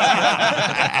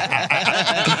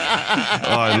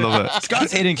 I love it.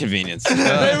 Scots hate inconvenience. They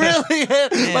really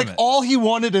like it. all he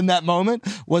wanted in that moment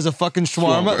was a fucking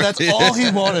shawarma. That's all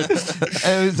he wanted.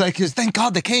 And it was like, thank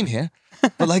God they came here.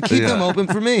 But like, keep them open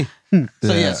for me.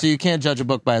 So you can't judge a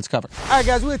book by its cover. All right,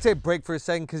 guys, we're gonna take a break for a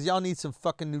second because y'all need some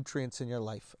fucking nutrients in your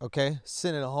life. Okay,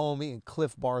 sitting at home eating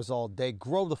Cliff Bars all day.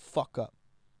 Grow the fuck up.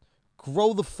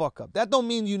 Grow the fuck up. That don't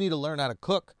mean you need to learn how to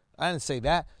cook. I didn't say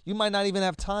that. You might not even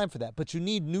have time for that, but you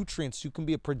need nutrients so you can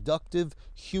be a productive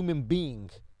human being.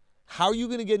 How are you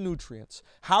going to get nutrients?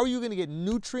 How are you going to get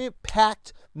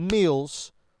nutrient-packed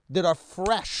meals that are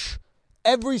fresh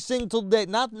every single day?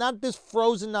 Not this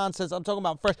frozen nonsense. I'm talking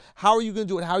about fresh. How are you going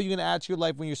to do it? How are you going to add to your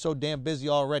life when you're so damn busy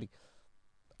already?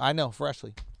 I know,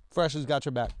 Freshly. Freshly's got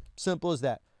your back. Simple as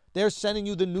that. They're sending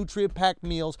you the nutrient-packed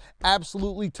meals,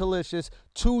 absolutely delicious,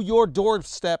 to your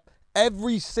doorstep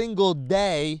every single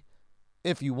day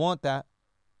if you want that.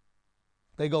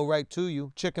 They go right to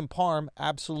you. Chicken parm,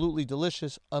 absolutely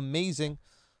delicious, amazing.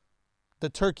 The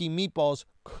turkey meatballs,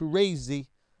 crazy.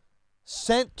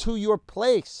 Sent to your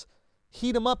place.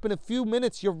 Heat them up in a few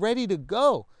minutes. You're ready to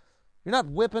go. You're not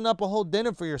whipping up a whole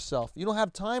dinner for yourself. You don't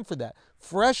have time for that.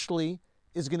 Freshly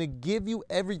is going to give you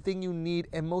everything you need,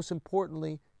 and most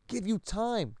importantly, give you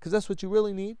time, because that's what you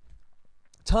really need.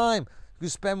 Time you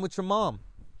spend with your mom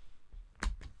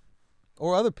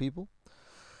or other people.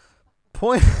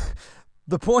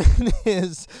 The point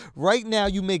is, right now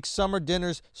you make summer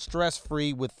dinners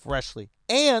stress-free with Freshly.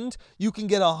 And you can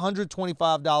get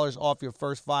 $125 off your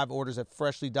first 5 orders at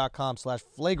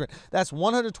freshly.com/flagrant. That's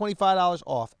 $125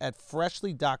 off at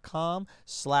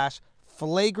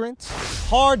freshly.com/flagrant.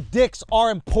 Hard dicks are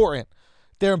important.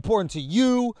 They're important to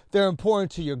you. They're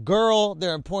important to your girl.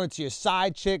 They're important to your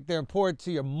side chick. They're important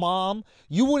to your mom.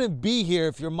 You wouldn't be here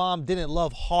if your mom didn't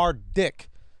love hard dick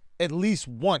at least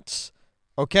once,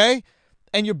 okay?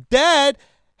 And your dad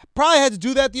probably had to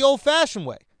do that the old-fashioned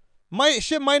way.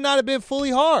 Shit might not have been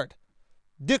fully hard.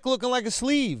 Dick looking like a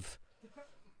sleeve.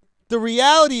 The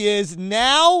reality is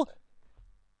now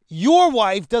your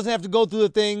wife doesn't have to go through the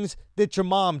things that your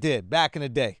mom did back in the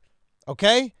day,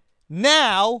 okay?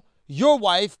 Now your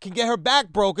wife can get her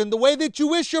back broken the way that you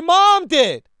wish your mom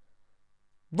did.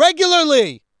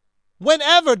 Regularly.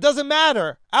 Whenever, doesn't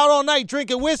matter. Out all night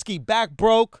drinking whiskey, back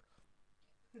broke.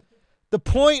 The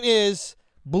point is,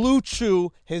 Blue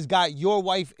Chew has got your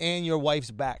wife and your wife's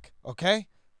back, okay?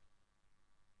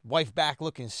 Wife back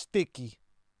looking sticky.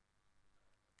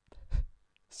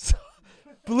 So,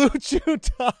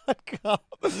 BlueChew.com.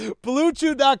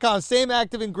 BlueChew.com. Same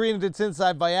active ingredient that's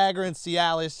inside Viagra and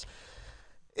Cialis.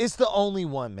 It's the only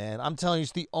one, man. I'm telling you,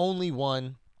 it's the only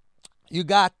one. You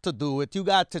got to do it. You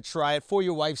got to try it for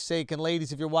your wife's sake. And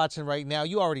ladies, if you're watching right now,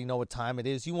 you already know what time it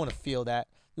is. You want to feel that.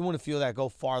 You want to feel that go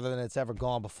farther than it's ever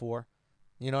gone before.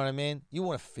 You know what I mean? You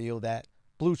want to feel that.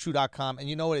 BlueChew.com. And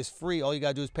you know what? It's free. All you got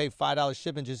to do is pay $5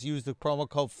 shipping. Just use the promo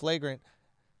code Flagrant.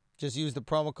 Just use the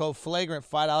promo code Flagrant.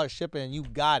 $5 shipping, and you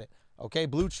got it. Okay?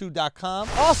 BlueChew.com.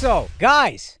 Also,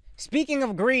 guys, speaking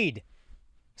of greed,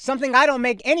 something I don't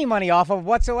make any money off of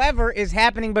whatsoever is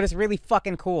happening, but it's really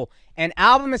fucking cool. An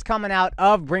album is coming out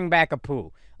of Bring Back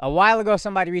Apu. A while ago,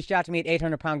 somebody reached out to me at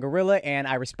 800 Pound Gorilla, and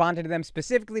I responded to them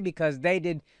specifically because they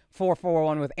did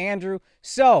 441 with Andrew.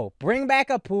 So, Bring Back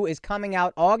Apu is coming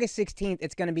out August 16th.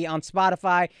 It's going to be on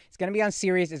Spotify. It's going to be on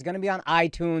Sirius. It's going to be on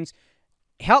iTunes.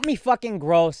 Help me fucking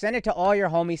grow. Send it to all your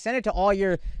homies. Send it to all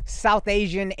your South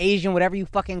Asian, whatever you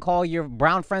fucking call your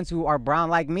brown friends who are brown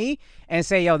like me, and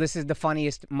say, yo, this is the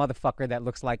funniest motherfucker that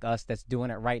looks like us that's doing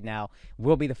it right now.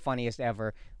 We'll be the funniest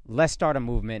ever. Let's start a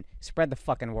movement. Spread the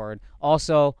fucking word.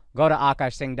 Also, go to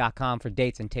akashsingh.com for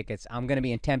dates and tickets. I'm going to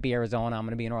be in Tempe, Arizona. I'm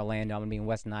going to be in Orlando. I'm going to be in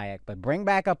West Nyack. But Bring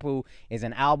Back Apu is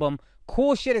an album.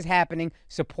 Cool shit is happening.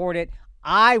 Support it.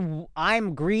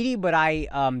 I'm greedy, but I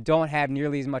don't have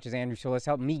nearly as much as Andrew, so let's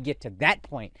help me get to that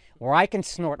point where I can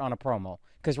snort on a promo.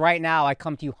 Because right now, I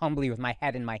come to you humbly with my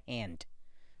head in my hand.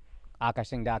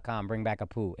 akashsingh.com, Bring Back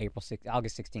Apu,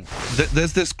 August 16th.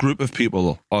 There's this group of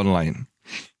people online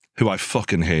who I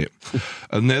fucking hate.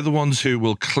 And they're the ones who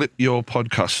will clip your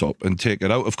podcast up and take it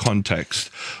out of context,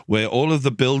 where all of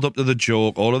the build up to the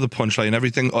joke, all of the punchline,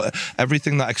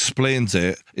 everything that explains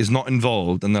it is not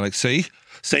involved. And they're like, see?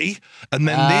 And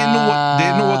then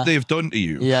they know what they've done to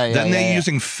you. Then they're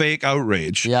using fake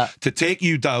outrage to take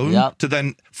you down to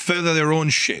then further their own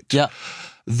shit.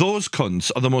 Those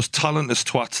cunts are the most talented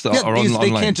twats that are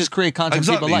online. They can't just create content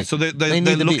people like. So they're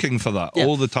looking for that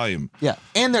all the time. Yeah,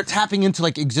 and they're tapping into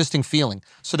like existing feeling.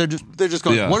 So they're just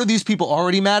going, what are these people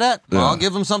already mad at? Well, I'll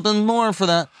give them something more for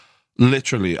that.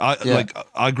 Literally,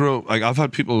 I grew up, like I've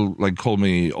had people like call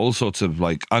me all sorts of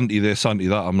like anti this, anti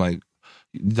that. I'm like,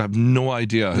 I have no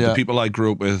idea the people I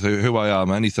grew up with, who I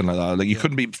am, anything like that. Like you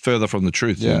couldn't be further from the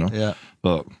truth, you know? Yeah.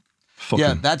 But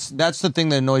fucking that's the thing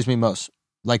that annoys me most.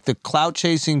 Like the cloud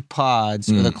chasing pods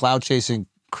or the cloud chasing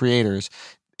creators,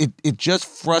 it just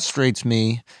frustrates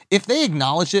me. If they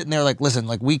acknowledge it and they're like, listen,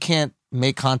 like we can't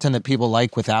make content that people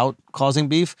like without causing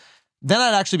beef, then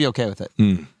I'd actually be okay with it.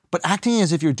 But acting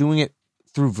as if you're doing it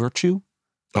through virtue.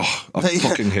 Oh, I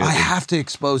fucking hate it. I have to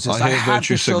expose this. I I have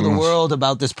to show signals. the world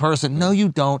about this person. No, you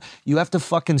don't. You have to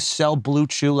fucking sell Blue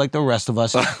Chew like the rest of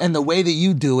us. And the way that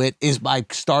you do it is by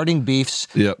starting beefs.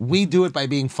 Yep. We do it by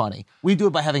being funny. We do it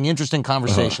by having interesting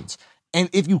conversations. And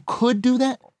if you could do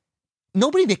that,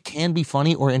 nobody that can be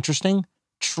funny or interesting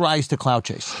tries to clout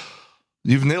chase.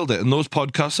 You've nailed it. And those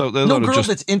podcasts out there No that are girl just...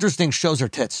 that's interesting shows her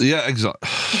tits. Yeah, exactly.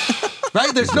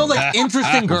 Right? There's no like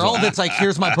interesting girl that's like,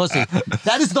 here's my pussy.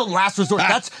 That is the last resort.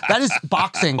 That is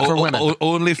boxing for women.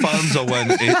 Only fans are when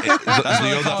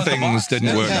the other things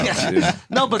didn't work out. Yeah.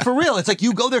 No, but for real, it's like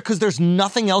you go there because there's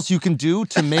nothing else you can do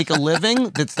to make a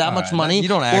living that's that much money you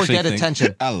don't or actually get think-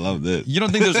 attention. I love this. You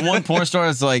don't think there's one porn star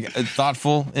that's like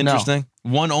thoughtful, interesting?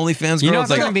 One OnlyFans girl? You know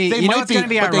it's what's like, gonna be? They You know might what's be, going to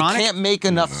be but ironic? they can't make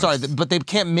enough. Sorry, but they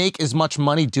can't make as much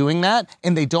money doing that,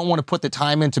 and they don't want to put the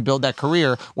time in to build that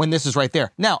career when this is right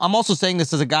there. Now, I'm also saying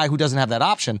this as a guy who doesn't have that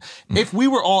option. If we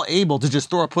were all able to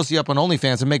just throw our pussy up on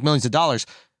OnlyFans and make millions of dollars,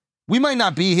 we might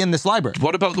not be in this library.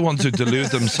 What about the ones who delude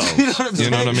themselves? You know what I'm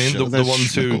saying? I mean? The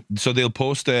ones who, so they'll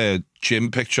post their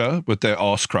gym picture with their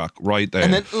arse crack right there.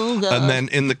 And then, ooh, God. And then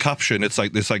in the caption, it's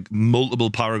like, there's like multiple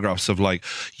paragraphs of like,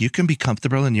 you can be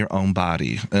comfortable in your own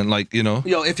body. And like, you know.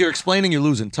 Yo, if you're explaining, you're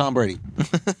losing. Tom Brady.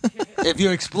 If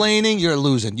you're explaining, you're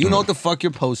losing. You know what the fuck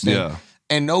you're posting. Yeah.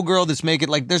 And no girl that's making,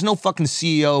 like, there's no fucking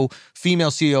female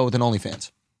CEO with an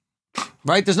OnlyFans.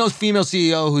 Right? There's no female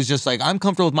CEO who's just like, I'm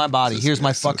comfortable with my body. Here's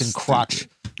my fucking crotch.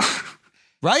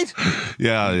 Right?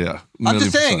 Yeah. I'm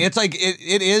just saying, 1,000,000%. it's like,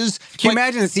 it is. Can you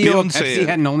imagine the CEO of Beyonce- Pepsi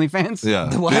had an OnlyFans?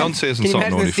 Yeah. What? Beyonce isn't Can you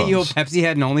starting imagine the CEO of OnlyFans. Pepsi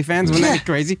had an OnlyFans? Wouldn't that be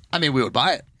crazy? I mean, we would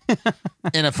buy it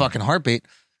in a fucking heartbeat.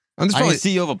 I'm just probably I-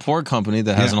 CEO of a porn company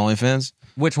that has an OnlyFans.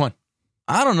 Which one?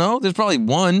 I don't know. There's probably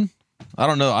one. I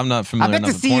don't know. I'm not I familiar bet the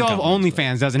enough with porn CEO of companies,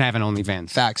 OnlyFans doesn't have an OnlyFans.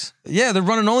 Facts. but- Yeah, they're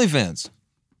running OnlyFans.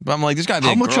 But I'm like, this guy.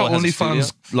 How much are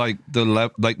OnlyFans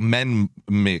like men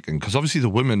making? Because obviously the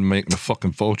women making a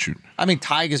fucking fortune. I mean,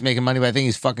 Tyga is making money, but I think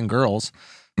he's fucking girls.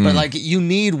 But like, you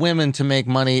need women to make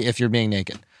money if you're being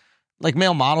naked. Like,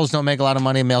 male models don't make a lot of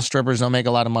money. Male strippers don't make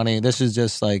a lot of money. This is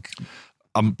just like,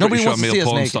 I'm Nobody pretty sure wants to see male us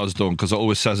porn naked. stars don't, because it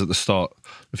always says at the start,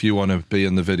 if you want to be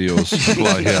in the videos,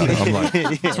 apply here. I'm like,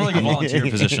 It's more like a volunteer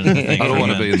position. I I don't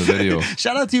want to be in the video.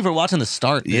 shout out to you for watching the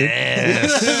start, dude.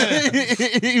 Yes.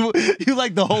 you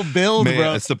like the whole build, Mate,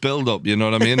 bro. it's the build up, you know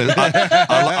what I mean?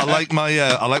 I like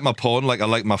my porn like I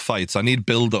like my fights. I need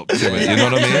build up to it, you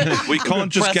know what I mean? We can't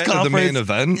just Press get to the main conference.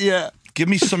 event. Yeah. Give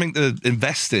me something to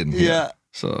invest in. here. Yeah.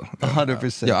 So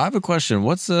 100%. Yeah, I have a question.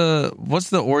 What's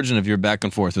the origin of your back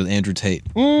and forth with Andrew Tate?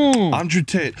 Andrew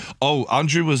Tate. Oh,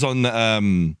 Andrew was on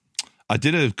I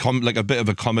did a bit of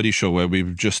a comedy show where we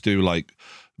would just do like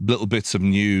little bits of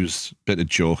news, bit of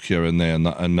joke here and there, and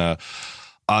that.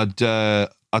 And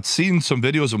I'd seen some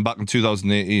videos of him back in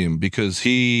 2018 because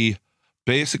he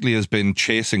basically has been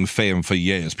chasing fame for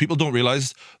years. People don't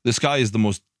realize this guy is the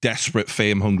most desperate,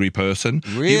 fame-hungry person.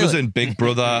 Really? He was in Big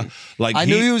Brother. Like I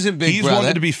knew he was in Big Brother. He's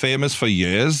wanted to be famous for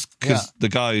years because the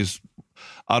guy's,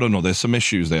 I don't know, there's some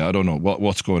issues there. I don't know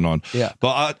what's going on. Yeah.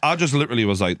 But I just literally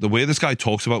was like, the way this guy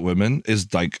talks about women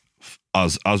is like,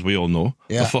 as we all know,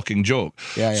 a fucking joke.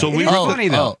 Yeah. So we It's were funny,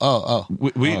 though.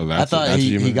 I thought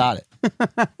he got it.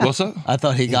 What's that? I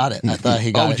thought he got it. I thought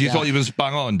he got it. You thought he was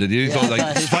bang on, did you? You thought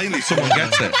like finally someone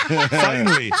gets it.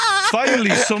 Finally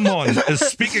someone is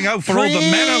speaking out for all the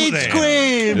men out there.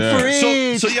 Queen,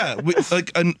 So yeah,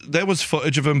 and there was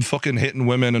footage of him fucking hitting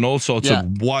women and all sorts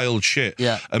of wild shit.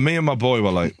 Yeah. And me and my boy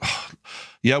were like,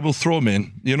 yeah, we'll throw him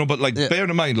in, but like, bear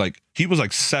in mind, like, he was like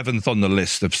 7th on the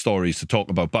list of stories to talk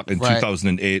about back in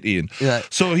 2018. Yeah.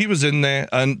 So he was in there,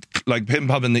 and like him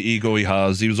having the ego he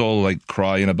has, he was all like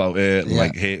crying about it,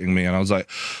 like hating me, and I was like,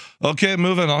 okay,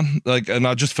 moving on. Like, and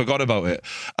I just forgot about it.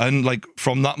 And like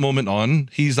from that moment on,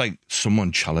 he's like,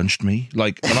 someone challenged me,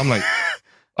 like, and I'm like,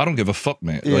 I don't give a fuck,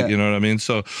 mate. Like, you know what I mean?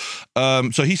 So,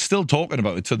 so he's still talking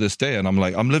about it to this day, and I'm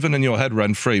like, I'm living in your head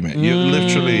rent free, mate. You're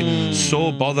literally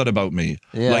so bothered about me.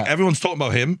 Yeah. Like everyone's talking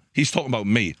about him, he's talking about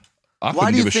me. I Why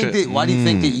couldn't do you give a think shit. that? Why do you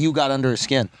think that you got under his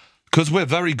skin? Because we're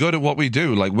very good at what we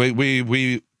do. Like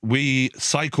we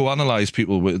psychoanalyze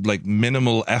people with like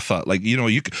minimal effort. Like,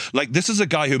 like this is a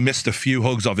guy who missed a few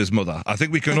hugs of his mother. I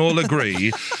think we can all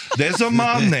agree there's a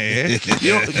man there.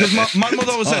 Because my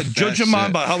mother always said, judge a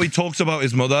man by how he talks about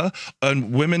his mother,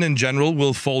 and women in general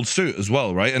will fall suit as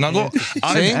well, right? And I thought,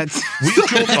 we've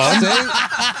joked on.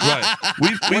 Right.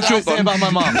 We've joked on about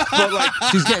my mom. But like,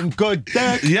 she's getting good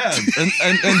dick. Yeah, and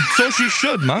so she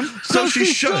should, man. So she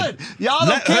should. Y'all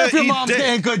don't care if your mom's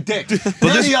getting good dick. But But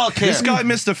none of y'all care. this guy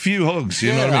missed a few hugs,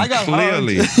 you know what I mean? I got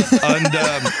clearly. And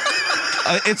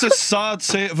it's a sad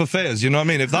state of affairs, you know what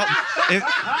I mean? If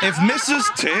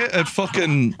Mrs. Tate had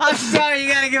fucking... I'm sorry, you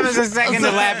gotta give us a second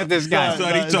to laugh at this guy.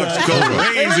 He talks They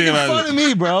crazy making about fun of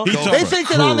me, bro. He They talks think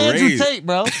that I'm Andrew crazy. Tate,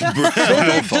 bro. They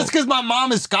think just because my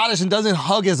mom is Scottish and doesn't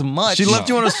hug as much. She left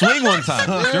you on a swing one time.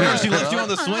 Do you remember she left you on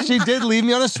the swing? She did leave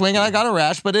me on a swing and I got a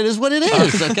rash, but it is what it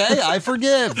is, okay? I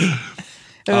forgive.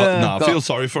 I feel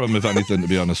sorry for him, if anything, to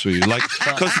be honest with you. Like,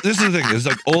 because this is the thing, is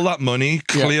like all that money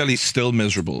clearly still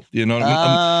miserable. You know what I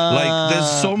mean? Like,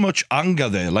 there's so much anger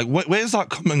there. Like, where's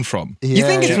that coming from? You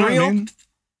think it's Do you know what I real? mean?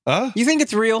 Huh? You think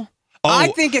it's real? I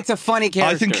think it's a funny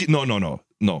character. I think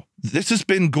no. This has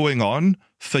been going on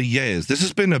for years. This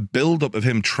has been a build-up of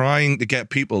him trying to get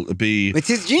people to be. It's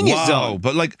his genius zone.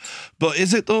 But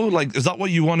is it though? Like, is that what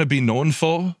you want to be known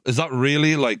for? Is that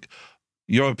really like?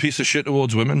 You're a piece of shit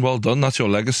towards women. Well done. That's your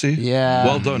legacy. Yeah.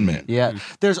 Well done, mate. Yeah.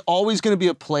 There's always going to be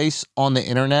a place on the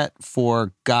internet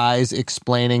for guys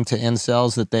explaining to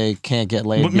incels that they can't get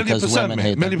laid But because women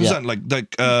hate them. %. Like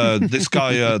this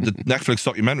guy, the Netflix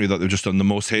documentary that they've just done, The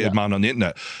Most Hated Man on the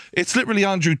Internet. It's literally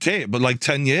Andrew Tate, but like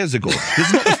 10 years ago. This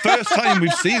is not the first time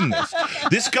we've seen this.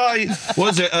 This guy,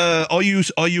 what is it,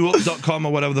 areyouup.com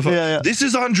or whatever the fuck. Yeah. This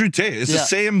is Andrew Tate. It's the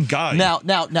same guy. Now,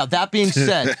 that being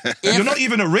said, You're not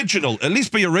even original. At least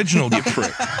be original, you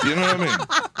prick. You know what I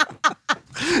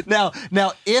mean?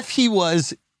 now, if he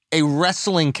was a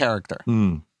wrestling character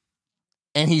and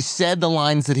he said the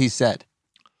lines that he said,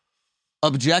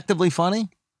 objectively funny?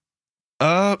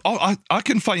 I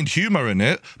can find humor in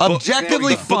it.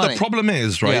 Objectively but funny. the problem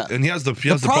is, right? Yeah. And he has the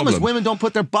The problem is women don't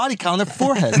put their body count on their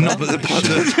forehead. No, but the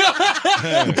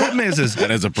problem is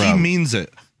That is a problem. he means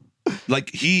it. Like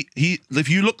he if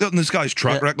you look at this guy's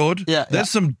track record,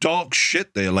 there's some dark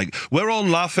shit there. Like, we're all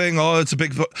laughing, oh, it's a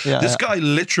big this guy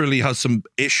literally has some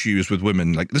issues with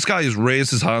women. Like, this guy has raised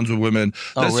his hands with women.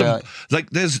 There's some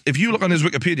if you look on his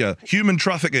Wikipedia, human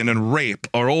trafficking and rape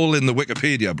are all in the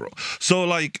Wikipedia, bro. So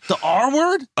like The R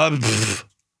word?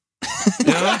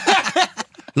 you know?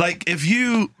 Like, if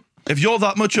you're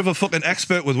that much of a fucking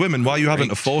expert with women, why are you having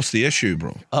to force the issue,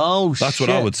 bro? Oh, That's what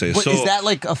I would say. But So- is that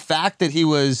like a fact that he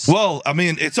was... Well, I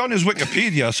mean, it's on his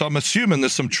Wikipedia, so I'm assuming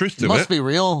there's some truth to it. Must be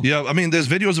real. Yeah, I mean, there's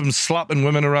videos of him slapping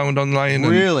women around online.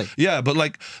 Really? Yeah, but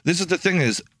like, this is the thing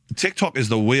is, TikTok is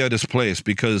the weirdest place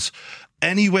because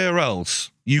anywhere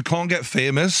else, you can't get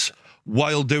famous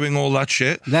while doing all that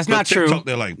shit. That's But not TikTok, true.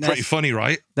 They're like, pretty funny,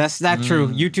 right? That's not true.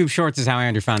 YouTube Shorts is how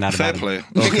Andrew found out Fair about play. it.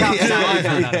 Okay.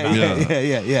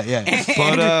 Yeah.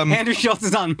 But, Andrew Schultz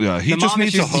is on. Yeah, he the just Mom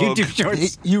needs a Issues hug. YouTube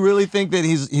Shorts. You really think that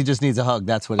he just needs a hug?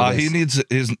 That's what it is. He needs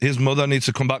his mother needs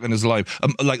to come back in his life.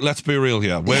 Like, let's be real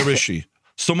here. Where is she?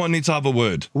 Someone needs to have a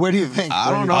word. Where do you think?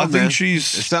 I don't know, I man. think It she's.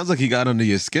 sounds like he got under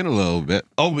your skin a little bit.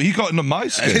 Oh, he got into my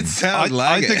skin. It sounds I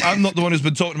like think it. I'm not the one who's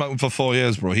been talking about him for 4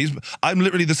 years, bro. I'm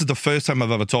literally. This is the first time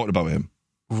I've ever talked about him.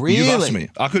 Really? You've asked me.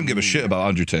 I couldn't give a shit about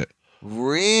Andrew Tate.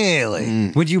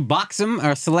 Really? Would you box him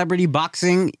or celebrity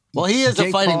boxing? Well, he has a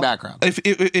Jake fighting Paul? background.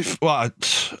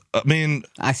 I mean,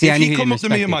 I see. I if knew he he come didn't up to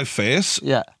me respect in it. my face,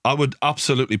 Yeah. I would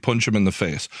absolutely punch him in the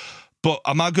face. But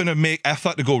am I going to make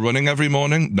effort to go running every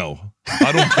morning? No,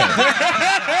 I don't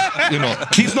care. You know,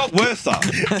 he's not worth that.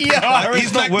 Yeah,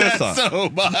 he's not worth that. so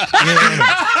much.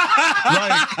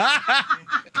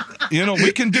 You know,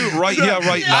 we can do it right here,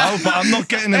 right now, but I'm not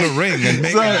getting in the ring and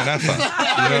making an effort. You know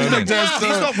what I mean?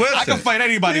 He's not worth I can it. fight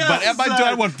anybody, but if I do,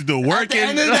 I want to do work. At the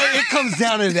end of the day, it comes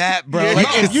down to that, bro. Like,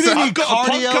 if you didn't I've need got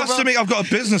a cardio, podcast bro, to make. I've got a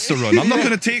business to run. I'm not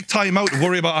going to take time out to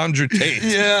worry about Andrew Tate.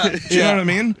 Yeah. Do you know what I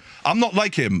mean? I'm not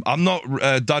like him. I'm not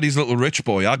daddy's little rich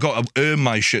boy. I got to earn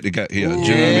my shit to get here. Do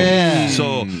you know what I mean?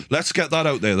 So let's get that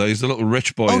out there. That he's a little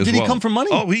rich boy. Oh, as did he well. come from money?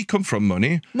 Oh, he come from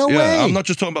money. No yeah, way. I'm not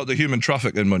just talking about the human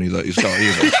trafficking money that he's got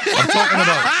either. I'm talking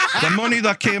about the money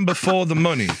that came before the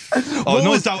money. Oh,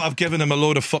 no doubt I've given him a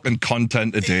load of fucking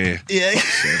content a day. Yeah.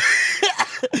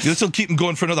 This will keep him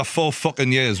going for another 4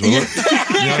 fucking years, will it? You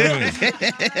know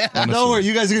what I mean? Don't worry,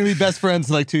 you guys are going to be best friends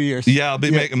in like 2 years. Yeah, I'll be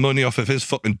making money off of his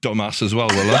fucking dumbass as well,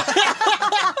 will I?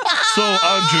 So,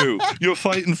 Andrew, you're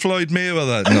fighting Floyd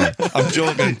Mayweather? No, I'm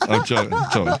joking.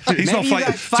 He's Maybe not you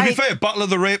fighting. guys To be fight- fair, Battle of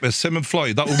the Rapists, him and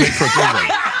Floyd, that will make for a good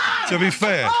one. To be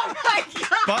fair.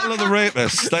 Battle of the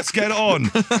Rapists, let's get it on.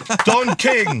 Don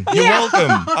King, you're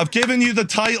welcome. I've given you the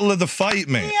title of the fight,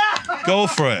 mate. Go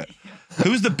for it.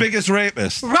 Who's the biggest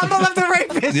rapist? Rumble of the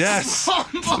Rapists. Yes.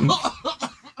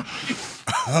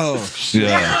 Oh, shit.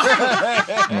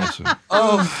 Yeah.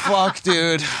 Oh, fuck,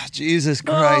 dude. Jesus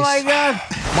Christ. Oh my God.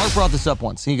 Mark brought this up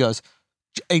once. He goes,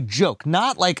 a joke,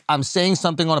 not like I'm saying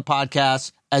something on a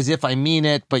podcast as if I mean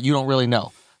it, but you don't really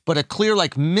know, but a clear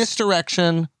like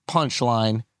misdirection,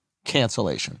 punchline,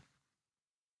 cancellation.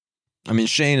 I mean,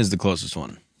 Shane is the closest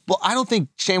one. Well, I don't think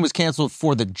Shane was canceled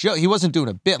for the joke. He wasn't doing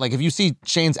a bit. Like, if you see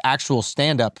Shane's actual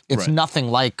stand-up, it's Right. nothing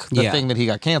like the Yeah. thing that he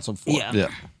got canceled for. Yeah. Yeah.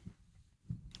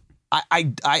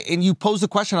 I and you pose the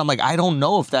question, I'm like, I don't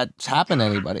know if that's happened to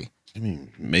anybody. I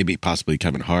mean, maybe possibly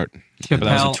Kevin Hart. But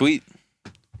that was a tweet.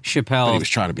 Chappelle. But he was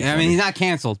trying to be I funny. mean, he's not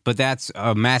canceled, but that's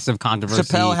a massive controversy.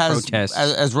 Chappelle has, protest.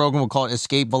 as Rogan would call it,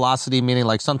 escape velocity, meaning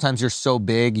like sometimes you're so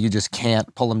big you just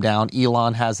can't pull him down.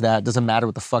 Elon has that. Doesn't matter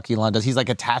what the fuck Elon does. He's like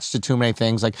attached to too many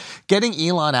things. Like getting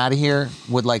Elon out of here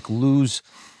would like lose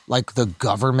like the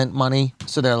government money.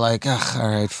 So they're like, ugh, all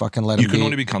right, fucking let him You can be.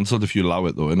 only be cancelled if you allow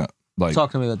it, though, innit? Like,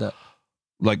 Talk to me about that.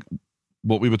 like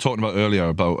what we were talking about earlier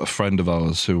about a friend of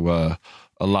ours who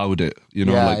allowed it. You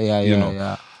know,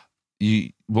 yeah.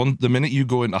 The minute you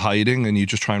go into hiding and you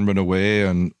just try and run away,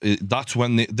 and that's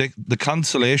when the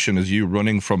cancellation is you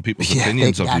running from people's Yeah,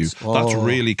 opinions of you. that's- That's oh.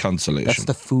 really cancellation. That's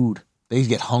the food. They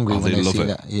get hungry when They they love see it.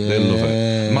 that. Yeah. They love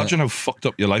it. Imagine how fucked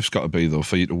up your life's got to be, though,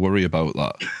 for you to worry about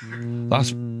that.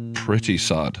 That's pretty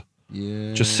sad.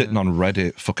 Yeah. Just sitting on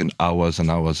Reddit, fucking hours and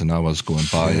hours and hours going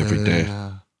by every day.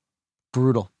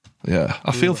 Brutal. Yeah,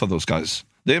 I feel for those guys.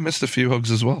 They missed a few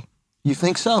hugs as well. You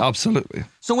think so? Absolutely.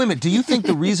 So wait a minute. Do you think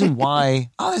the reason why?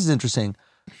 Oh, this is interesting.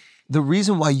 The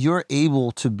reason why you're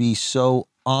able to be so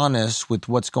honest with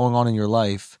what's going on in your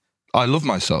life, I love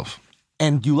myself.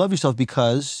 and you love yourself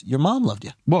because your mom loved you.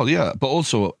 Well, yeah, but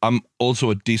also I'm also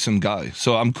a decent guy,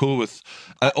 so I'm cool with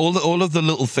all of the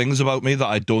little things about me that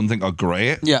I don't think are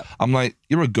great. Yeah. I'm like,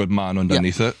 you're a good man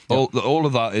underneath it. All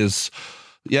of that is,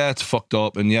 yeah, it's fucked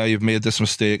up, and yeah, you've made this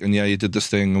mistake, and yeah, you did this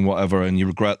thing and whatever, and you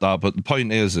regret that. But the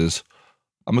point is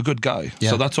I'm a good guy, Yeah.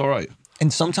 so that's all right.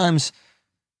 And sometimes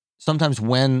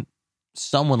when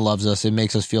someone loves us, it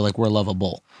makes us feel like we're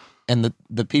lovable. And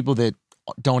the people that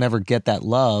don't ever get that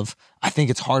love, I think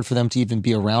it's hard for them to even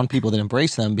be around people that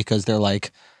embrace them because they're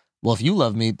like, well, if you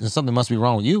love me, then something must be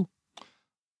wrong with you.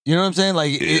 You know what I'm saying?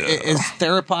 Like, as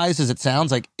therapized as it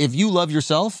sounds, like if you love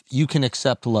yourself, you can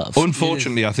accept love.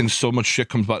 Unfortunately, I think so much shit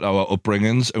comes back to our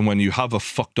upbringings, and when you have a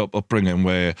fucked up upbringing,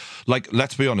 where, like,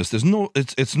 let's be honest, it's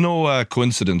no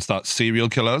coincidence that serial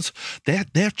killers,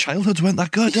 their childhoods weren't that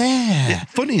good. Yeah.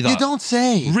 It's funny that You don't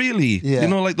say. Really, Yeah. you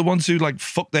know, like the ones who like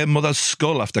fucked their mother's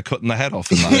skull after cutting the head off,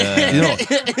 and that, you know,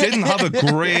 didn't have a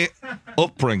great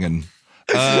upbringing.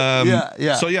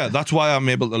 Yeah. So yeah, that's why I'm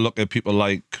able to look at people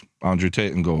like Andrew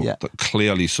Tate and go, Yeah. that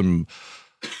clearly some.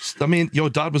 I mean, your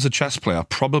dad was a chess player.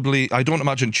 Probably, I don't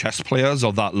imagine chess players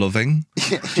are that loving.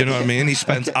 Do you know what I mean? He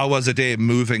spends hours a day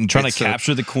moving, Trying to bits of-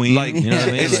 capture the queen. Like, you know what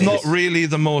I mean? it's not really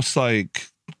the most like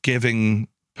giving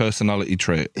personality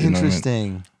trait. You know what I mean?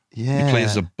 Interesting. Yeah. He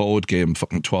plays a board game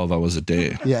fucking 12 hours a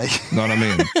day. Yeah. You know what I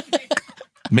mean?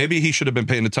 Maybe he should have been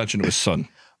paying attention to his son.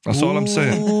 That's all I'm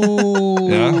saying.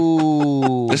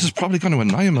 Ooh. This is probably going to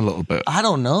annoy him a little bit. I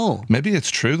don't know. Maybe it's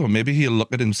true, though. Maybe he'll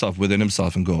look at himself within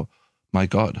himself and go, my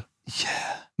God.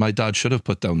 Yeah. My dad should have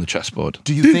put down the chessboard.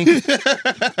 Do you think This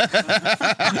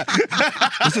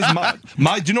is mad.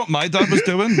 Do you know what my dad was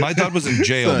doing? My dad was in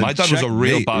jail. My dad was a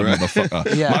real Checkmate, bad right?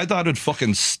 motherfucker. Yeah. My dad would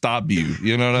fucking stab you.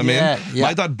 You know what I mean? Yeah, yeah.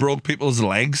 My dad broke people's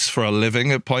legs for a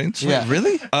living at points. Yeah.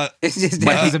 Really? His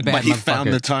dad was a bad But he motherfucker.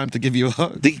 found the time to give you a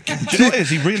hug. Do you know what it is?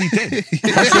 He really did.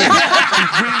 That's it.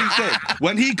 He really did.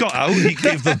 When he got out, he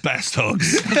gave the best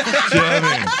hugs. Do you know what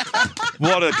I mean?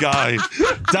 What a guy.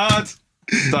 Dad,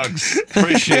 thanks.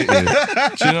 Appreciate you. Do you know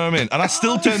what I mean? And I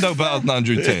still turned out better than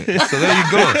Andrew Tate. So there you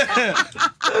go.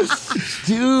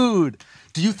 dude,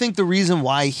 do you think the reason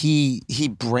why he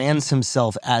brands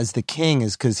himself as the king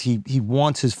is because he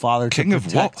wants his father King to of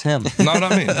protect what? him? Know what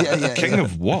I mean? yeah, King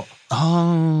of what?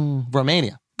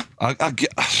 Romania. I get,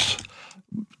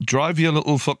 drive your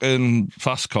little fucking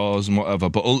fast cars and whatever,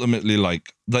 but ultimately,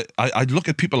 like, I look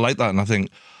at people like that and I think,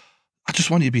 I just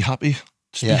want you to be happy.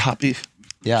 Just Yeah. be happy.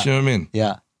 Yeah. Do you know what I mean?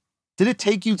 Yeah. Did it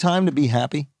take you time to be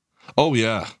happy? Oh,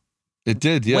 yeah. It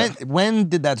did, yeah. When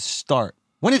did that start?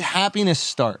 When did happiness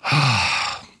start?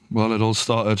 Well, it all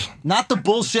started. Not the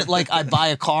bullshit like I buy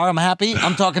a car, I'm happy.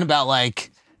 I'm talking about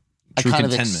like I True kind of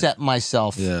contentment. accept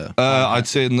myself. Yeah. I'd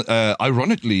say,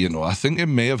 ironically, you know, I think it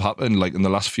may have happened like in the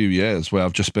last few years where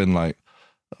I've just been like,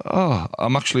 oh,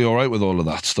 I'm actually all right with all of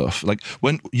that stuff. Like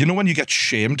when you get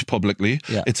shamed publicly,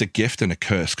 Yeah. it's a gift and a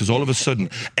curse because all of a sudden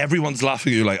everyone's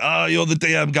laughing at you like, oh, you're the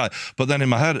DM guy. But then in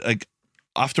my head, like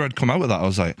after I'd come out with that, I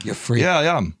was like, You're free. Yeah,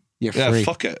 I am. You're Yeah, free.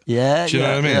 fuck it. Yeah, Do you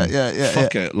know what I mean? yeah,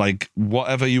 Fuck it. Like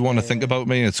whatever you want to think about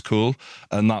me, it's cool.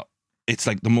 And that it's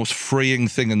like the most freeing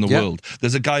thing in the Yeah. world.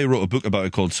 There's a guy who wrote a book about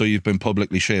it called So You've Been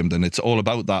Publicly Shamed, and it's all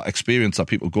about that experience that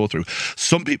people go through.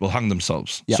 Some people hang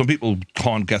themselves. Yeah. Some people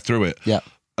can't get through it. Yeah.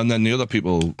 And then the other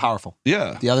people, Powerful.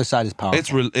 yeah. The other side is powerful.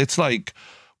 It's real. It's like,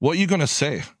 what are you going to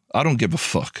say? I don't give a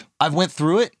fuck. I've went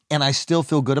through it and I still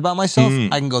feel good about myself.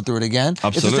 I can go through it again. It's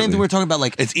the same Absolutely. thing we were talking about.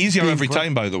 Like It's easier being every bro-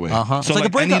 time, by the way. Uh-huh. So It's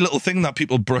like a like any breakup. little thing that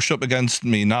people brush up against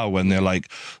me now when they're like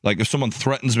if someone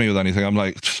threatens me with anything, I'm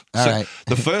like, All so right.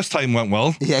 the first time went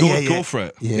well. Yeah, go, yeah, yeah. go for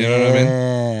it. Yeah. You know what I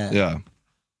mean?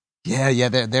 Yeah. Yeah.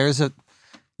 There's a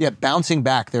bouncing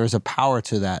back. There is a power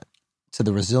to that, to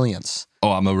the resilience.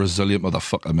 Oh, I'm a resilient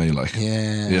motherfucker, me. Like,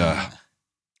 Yeah. yeah.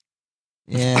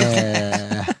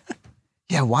 Yeah.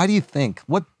 Yeah. Why do you think?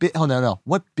 What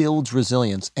builds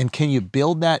resilience? And can you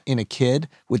build that in a kid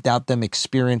without them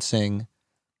experiencing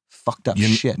fucked up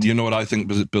shit? You know what I think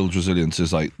builds resilience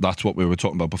is like that's what we were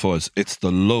talking about before. It's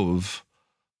the love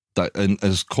that, and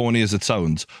as corny as it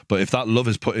sounds, but if that love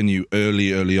is put in you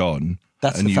early on,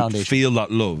 That's and the you foundation. feel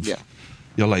that love, Yeah.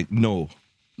 you're like, no,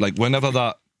 like whenever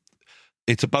that.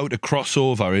 It's about to cross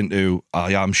over into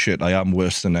I am shit, I am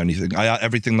worse than anything.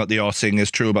 Everything that they are saying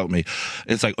is true about me.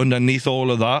 It's like underneath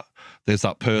all of that, there's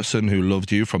that person who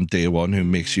loved you from day one who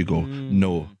makes you go,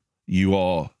 no, you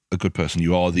are a good person.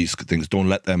 You are these things. Don't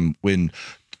let them win.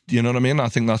 You know what I mean? I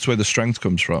think that's where the strength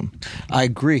comes from. I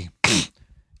agree.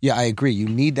 Yeah, I agree. You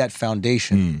need that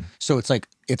foundation. So it's like,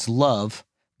 it's love,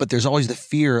 but there's always the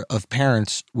fear of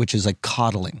parents, which is like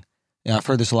coddling. Yeah, I've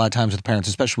heard this a lot of times with parents,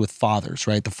 especially with fathers,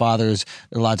 right? The fathers,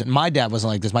 a lot of times, my dad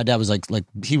wasn't like this. My dad was like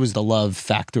he was the love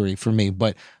factory for me.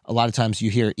 But a lot of times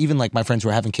you hear, even like my friends who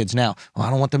are having kids now, well,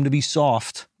 I don't want them to be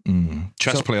soft.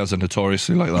 Chess players are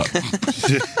notoriously like that.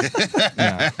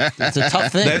 It's a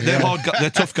tough thing. They're hard. They're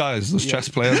tough guys. Those chess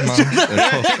players, man.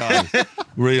 They're tough guys.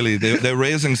 Really, they're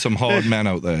raising some hard men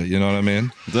out there. You know what I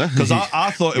mean? Because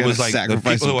I thought it You was gotta like the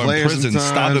sacrifice people who some are in players prison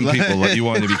sometimes. stabbing people that you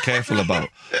want to be careful about.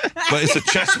 But it's the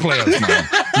chess players, man.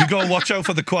 You gotta watch out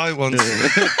for the quiet ones.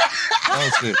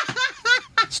 Honestly,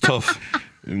 it's tough.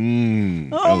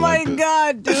 Oh my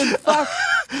god, dude! Fuck.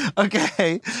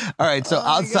 Okay. All right. So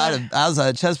outside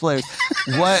of chess players,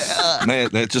 what?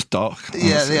 They're just dark.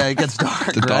 Yeah, it gets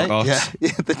dark. The dark right? arts.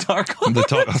 Yeah, the dark arts. The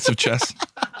dark arts of chess.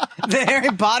 The Harry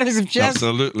Potters of chess.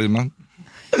 Absolutely, man.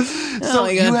 So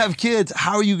my you God. have kids.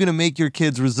 How are you going to make your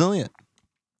kids resilient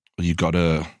You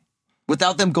gotta.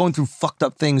 without them going through fucked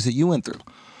up things that you went through?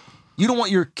 You don't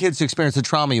want your kids to experience the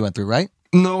trauma you went through, right?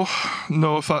 No.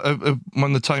 If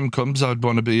when the time comes, I'd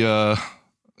want to be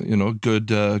good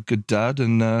dad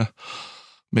and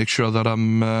make sure that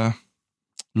I'm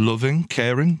loving,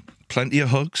 caring, plenty of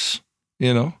hugs,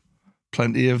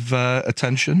 plenty of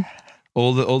attention,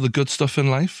 all the good stuff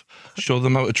in life. Show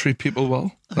them how to treat people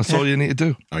well. That's all you need to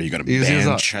do. Are you going to Easy as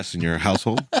ban that. chess in your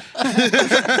household?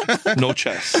 No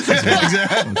chess.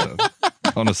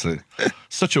 Honestly,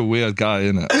 such a weird guy,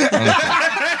 isn't it?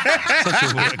 Honestly. Such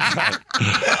a weird guy.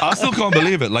 I still can't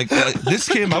believe it. Like this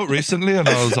came out recently, and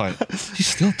I was like, he's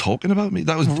still talking about me.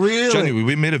 That was Really? genuinely.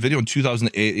 We made a video in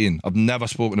 2018. I've never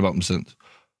spoken about him since.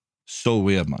 So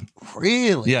weird, man.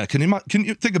 Really? Yeah, can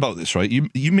you think about this, right?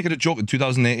 You making a joke in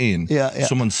 2018. Yeah.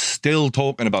 Someone's still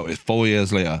talking about it 4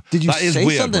 years later. Did you That is say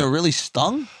weird, something bro. that really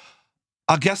stung?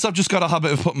 I guess I've just got a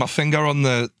habit of putting my finger on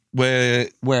the where.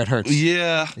 Where it hurts?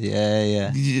 Yeah,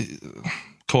 Yeah.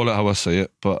 call it how I say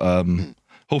it, but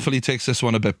hopefully he takes this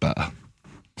one a bit better.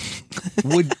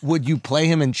 Would you play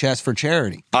him in chess for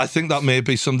charity? I think that may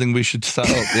be something we should set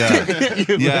up. Yeah,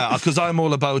 yeah, because I'm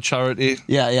all about charity.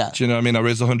 Yeah. Do you know what I mean? I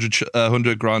raised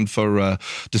 100 grand for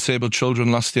disabled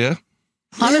children last year.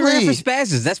 100 grand for Really?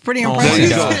 spazzes. That's pretty Oh impressive. my There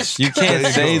you go. gosh. You can't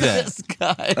say that. This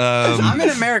guy. I'm in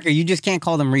America. You just can't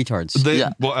call them retards.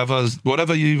 Yeah.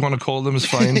 Whatever you want to call them is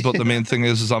fine, but the main thing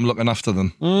is I'm looking after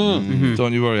them.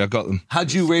 Don't you worry, I got them.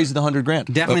 How'd you raise the 100 grand?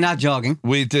 Definitely not jogging.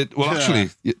 We did well. Actually,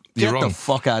 you're Get wrong. the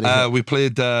fuck out of here. We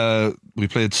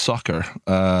played soccer.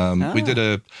 We did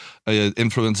a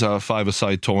influencer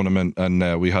 5-a-side tournament,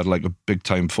 and we had like a big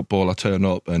time footballer turn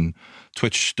up, and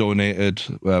Twitch donated.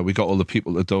 We got all the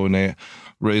people to donate.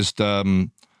 Raised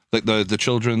like the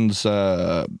children's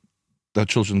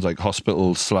like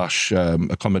hospital /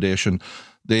 accommodation.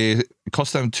 It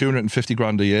cost them 250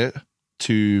 grand a year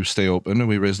to stay open, and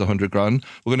we raised 100 grand.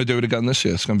 We're going to do it again this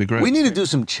year. It's going to be great. We need to do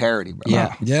some charity, bro.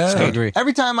 Yeah. I agree.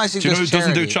 Every time I do you suggest know who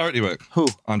doesn't do charity, charity work? Who?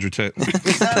 Andrew Tate.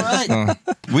 Is that right?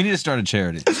 We need to start a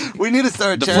charity. We need to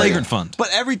start a The charity. Flagrant Fund. But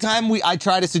every time I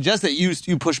try to suggest that,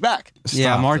 you push back.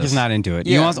 Yeah, Stop Mark this. is not into it.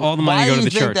 He wants all the money Why to go do to you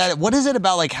the think church. that? What is it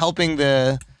about like helping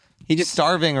the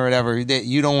starving or whatever that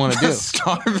you don't want to do?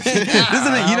 Starving. Isn't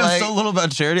it? You know like- so little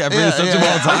about charity. I bring this up to him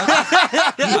all the time.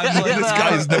 I'm like, This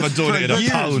guy's never donated a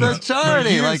years, pound. For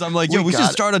charity, years, like I'm like, yo, we should got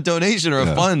it. start a donation or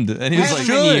a fund. And he was like,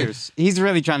 Hasn't been years. He's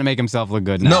really trying to make himself look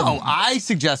good now. No, I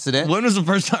suggested it, when was the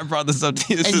first time I brought this up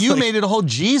to you? It's and just you like- made it a whole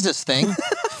Jesus thing.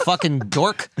 Fucking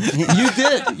dork. You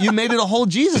did. You made it a whole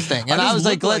Jesus thing, and I, just was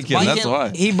like, look let's. him, why that's can't- why.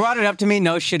 He brought it up to me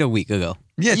no shit a week ago.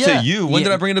 Yeah, Yeah. to you. When did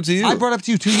Yeah. I bring it up to you? I brought up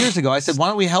to you 2 years ago. I said, why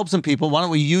don't we help some people? Why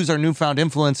don't we use our newfound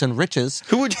influence and riches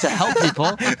to help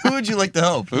people? Who would you like to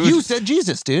help? Who would You said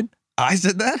Jesus, dude. I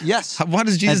said that? Yes. Why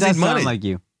does That Jesus does need money? sound like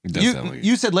you. It does sound like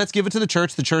You said, let's give it to the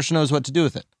church. The church knows what to do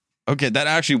with it. Okay, that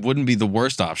actually wouldn't be the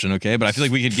worst option, okay? But I feel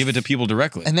like we could give it to people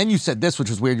directly. And then you said this, which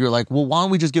was weird. You were like, well, why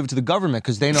don't we just give it to the government?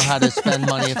 Because they know how to spend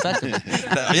money effectively.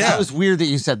 That was weird that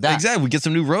you said that. Exactly. We get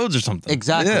some new roads or something.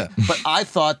 Exactly. Yeah. But I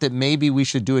thought that maybe we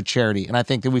should do a charity. And I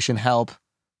think that we should help.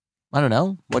 I don't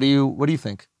know. What do you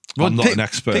think? I'm not an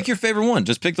expert. Pick your favorite one.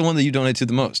 Just pick the one that you donate to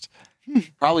the most.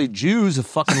 Probably Jews, a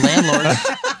fucking landlord.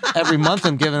 Every month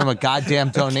I'm giving them a goddamn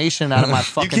donation out of my You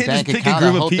fucking can't bank just pick account. a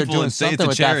I group hope of they're people doing and say it's something a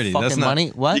with charity. that fucking That's not, money.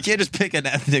 What? You can't just pick an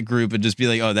ethnic group and just be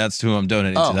like, oh, that's who I'm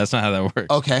donating Oh. to. That's not how that works.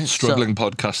 Okay. Struggling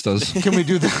podcasters So, can we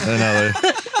do that? in LA.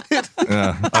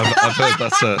 Yeah, I've heard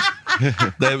that's it.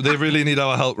 They really need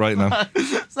our help right now.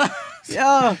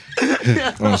 Yo,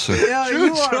 Honestly.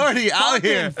 True shorty out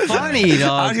here. funny,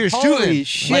 dog. Out here Holy shooting.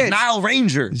 shit. Like Nile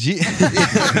Rangers. You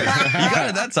got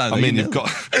it that time. I though. mean, You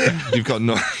you've know. got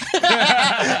no.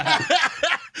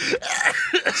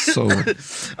 So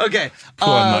Okay.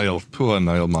 poor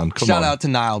Niall, man. Come Shout on. out to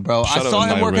Niall, bro. Shout I out saw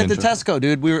to him Nile work at the Ranger. Tesco,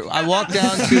 dude. I walked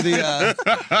down to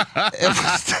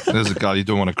the. There's a guy you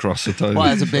don't want to cross the time. Well,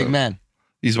 that's a big man.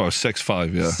 He's about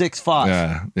 6'5", yeah.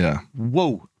 6'5". Yeah.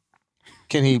 Whoa.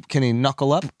 Can he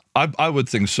knuckle up? I would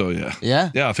think so, yeah. Yeah.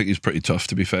 Yeah, I think he's pretty tough,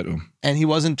 to be fair to him. And he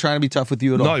wasn't trying to be tough with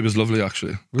you at all. No, he was lovely,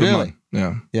 actually. Good Really?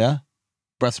 man. Yeah.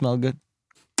 Breath smell good.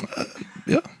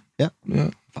 Yeah. Yeah.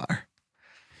 Fire.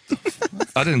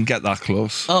 I didn't get that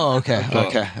close. Oh, okay. but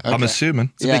Okay. I'm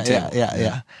assuming. It's a big table.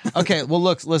 Yeah. Okay. Well,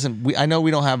 look, listen. I know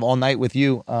we don't have all night with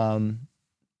you,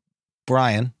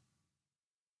 Brian.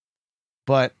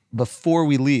 But before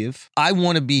we leave, I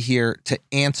want to be here to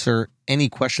answer any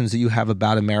questions that you have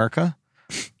about America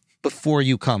before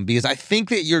you come, because I think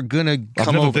that you're gonna I've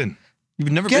come never over. been.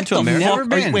 You've never Get been to the America? fuck- Never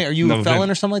been. Wait, are you Never a felon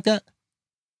been. or something like that?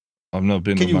 I've never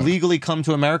been. Can to you America. legally come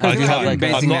to America? I Is it can't. like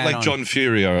basing I'm not that like on- John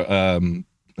Fury or oh, anything.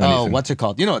 what's it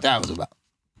called? You know what that was about?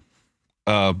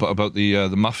 But about the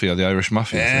mafia, the Irish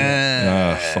mafia.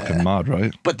 Yeah. Fucking mad,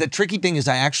 right? But the tricky thing is,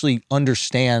 I actually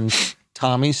understand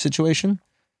Tommy's situation.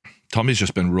 Tommy's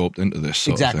just been roped into this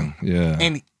sort Exactly. of thing. Yeah.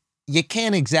 And you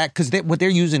can't because what they're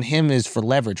using him is for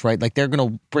leverage, right? Like they're going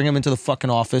to bring him into the fucking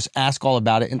office, ask all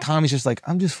about it. And Tommy's just like,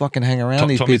 I'm just fucking hanging around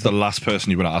these Tommy's people. the last person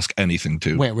you want to ask anything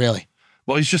to. Wait, really?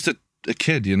 Well, he's just a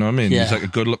kid, you know what I mean? Yeah. He's like a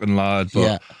good looking lad, but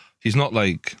Yeah. he's not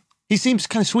like He seems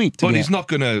kind of sweet. But he's not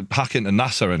going to hack into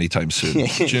NASA anytime soon.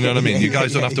 Do you know what I mean? You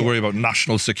guys don't have to worry about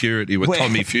national security with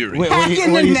Tommy Fury. What are you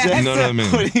saying? You know what I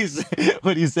mean?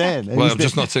 What are you saying? Well, I'm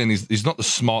just not saying he's not the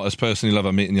smartest person you'll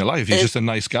ever meet in your life. He's just a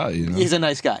nice guy. You know? He's a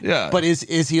nice guy. Yeah. But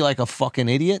is he like a fucking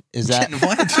idiot? Is that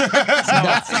What?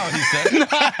 That's not what he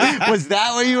said. was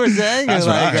that what you were saying? That's Or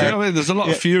like, right. Do you know what I mean? There's a lot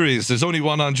of Furies. There's only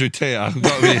one Andrew Tate. I've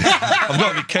got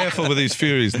to be careful with these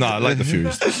Furies. No, I like the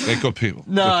Furies. They're good people.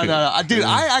 No, Good no, people.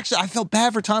 no, dude. I felt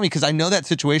bad for Tommy because I know that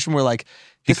situation where like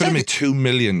He could have made $2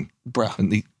 million, bro.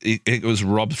 and it was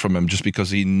robbed from him just because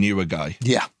he knew a guy.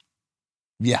 Yeah.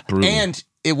 Brutal. And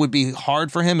it would be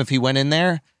hard for him if he went in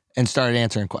there and started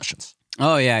answering questions.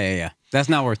 Oh yeah. That's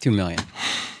not worth $2 million.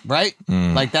 Right?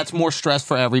 Like that's more stress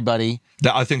for everybody.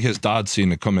 I think his dad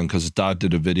seen it coming because his dad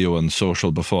did a video on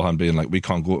social beforehand being like, we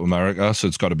can't go to America, so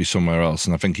it's got to be somewhere else.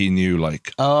 And I think he knew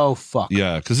like, Oh fuck.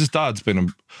 yeah, because his dad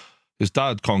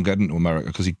can't get into America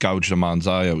because he gouged a man's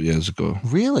eye out years ago.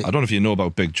 Really? I don't know if you know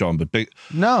about Big John, but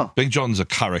No. Big John's a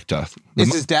character.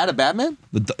 Is his dad a Batman?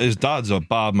 His dad's a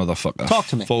bad motherfucker. Talk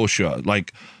to me. For sure.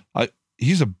 Like,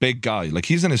 he's a big guy. Like,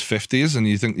 he's in his 50s, and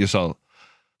you think to yourself,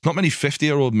 not many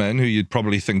 50-year-old men who you'd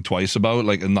probably think twice about,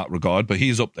 like, in that regard, but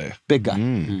he's up there. Big guy.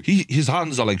 His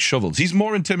hands are like shovels. He's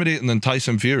more intimidating than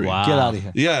Tyson Fury. Wow. Get out of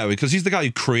here. Yeah, because he's the guy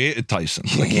who created Tyson.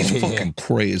 Like, he's fucking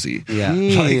crazy. Yeah. Like,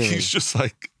 Really? he's just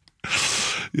like,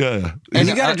 yeah. And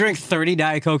you got to drink 30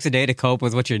 Diet Cokes a day to cope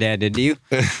with what your dad did to you.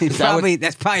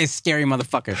 That's probably a scary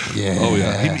motherfucker. Yeah. Oh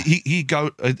yeah, he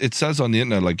it says on the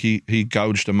internet like he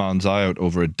gouged a man's eye out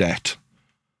over a debt.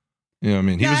 You know what I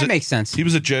mean? That makes sense. He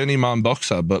was a journeyman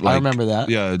boxer, but like I remember that.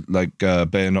 Yeah, like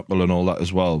bare knuckle and all that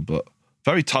as well. But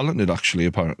very talented, actually.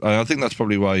 Apparently, I think that's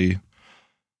probably why he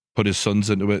put his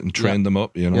sons into it and trained them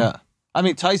up. You know? Yeah. I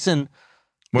mean Tyson.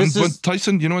 When This is-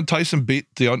 Tyson, when Tyson beat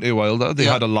Deontay Wilder, they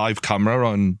had a live camera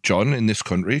on John in this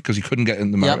country because he couldn't get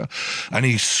into America. And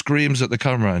he screams at the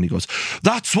camera and he goes,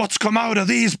 "That's what's come out of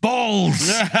these balls!"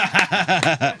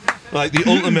 Like the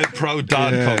ultimate proud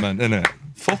dad comment, innit?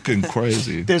 Fucking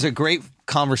crazy. There's a great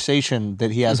conversation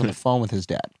that he has on the phone with his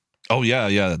dad. Oh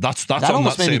yeah. That's That on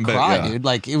almost that made same me bit. cry, Yeah. dude.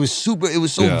 Like it was so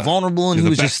Yeah. vulnerable, and You're he the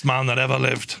was best just, man that ever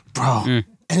lived. bro.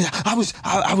 And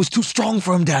I was too strong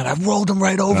for him, Dad. I rolled him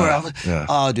right over. Yeah.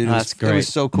 Oh, dude, That's it great. was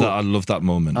so cool. I love that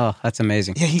moment. Oh, that's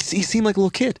amazing. Yeah, he seemed like a little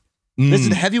kid. This is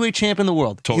the heavyweight champ in the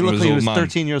world. Talking he to looked his like he old was man.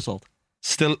 13 years old.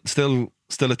 Still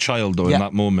a child though Yeah. in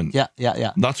that moment. Yeah.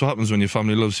 That's what happens when your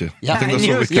family loves you. Yeah, I think that's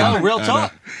what we yo, can. real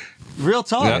talk. Real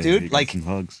talk, Yeah. You dude. got Like, some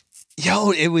hugs.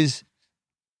 yo, it was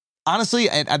honestly,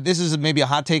 and this is maybe a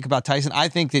hot take about Tyson. I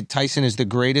think that Tyson is the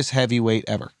greatest heavyweight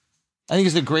ever. I think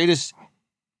he's the greatest,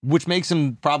 which makes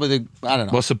him probably the, I don't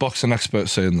know. What's the boxing expert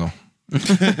saying though?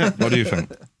 What do you think?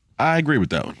 I agree with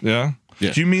that one. Yeah?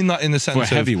 Yeah. Do you mean that in the sense For of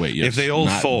heavyweight, yes. if they all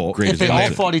Not fought great If they as all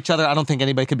Tyson. fought each other, I don't think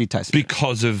anybody could beat Tyson.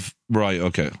 because of right?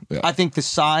 Okay, yeah. I think the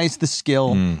size, the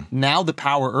skill, now the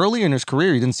power. Earlier in his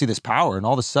career, he didn't see this power, and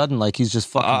all of a sudden, like he's just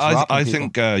fucking dropping I people.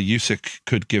 think Usyk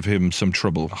could give him some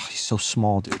trouble. Oh, he's so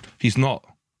small, dude. He's not.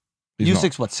 He's not.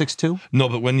 Usyk's what, 6'2"? No,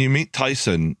 but when you meet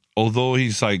Tyson, although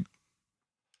he's like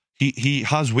he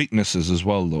has weaknesses as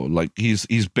well though. Like he's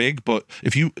big, but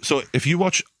if you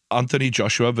watch Anthony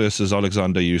Joshua versus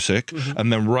Alexander Usyk,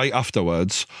 and then right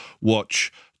afterwards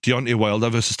watch Deontay Wilder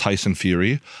versus Tyson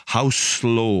Fury, how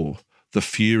slow the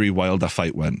Fury Wilder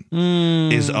fight went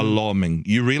is alarming.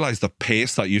 You realize the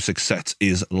pace that Usyk sets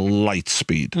is light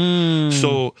speed.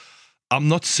 So I'm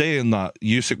not saying that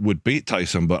Usyk would beat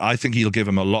Tyson, but I think he'll give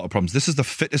him a lot of problems. This is the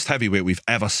fittest heavyweight we've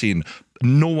ever seen.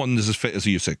 No one is as fit as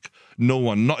Usyk. No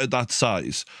one, not at that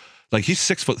size. Like he's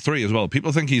 6'3" as well.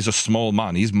 People think he's a small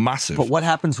man. He's massive. But what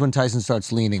happens when Tyson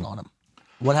starts leaning on him?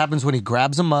 What happens when he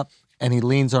grabs him up and he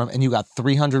leans on him, and you got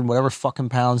 300 whatever fucking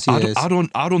pounds he is? I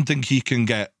don't think he can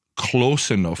get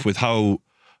close enough with how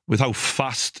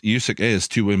fast Usyk is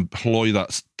to employ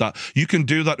that. You can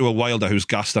do that to a Wilder who's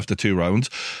gassed after 2 rounds.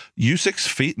 Usyk's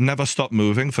feet never stop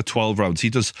moving for 12 rounds. He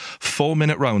does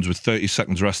 4-minute rounds with 30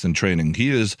 seconds rest in training. He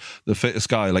is the fittest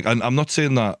guy. Like, and I'm not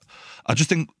saying that. I just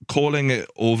think calling it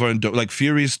over and like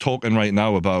Fury's talking right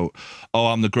now about, oh,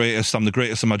 I'm the greatest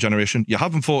of my generation. You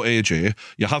haven't fought AJ.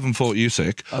 You haven't fought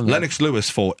Usyk. Lennox Lewis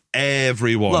fought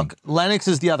everyone. Look, Lennox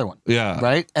is the other one. Yeah.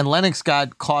 Right? And Lennox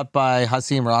got caught by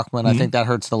Hasim Rahman. I think that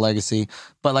hurts the legacy.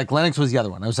 But like Lennox was the other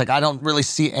one. I was like, I don't really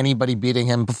see anybody beating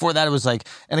him. Before that, it was like,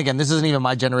 and again, this isn't even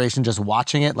my generation just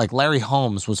watching it. Like Larry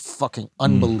Holmes was fucking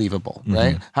unbelievable,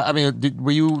 right? I mean,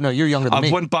 were you, no, you're younger than I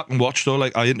me. went back and watched though.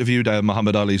 Like I interviewed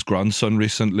Muhammad Ali's grandson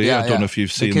recently. I don't know if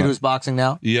you've seen the kid that. who's boxing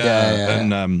now. Yeah,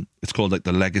 and it's called like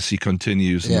The Legacy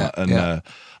Continues. And,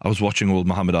 I was watching old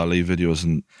Muhammad Ali videos,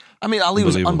 and I mean, Ali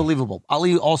was Unbelievable. unbelievable.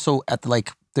 Ali also at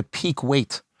like the peak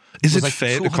weight. Is was it like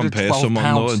fair to compare 212 someone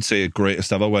though pounds. and say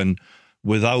greatest ever when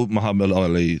without Muhammad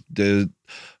Ali, the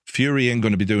Fury ain't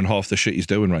going to be doing half the shit he's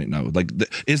doing right now? Like,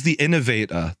 is the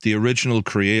innovator, the original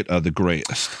creator, the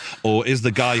greatest, or is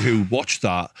the guy who watched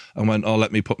that and went, "Oh,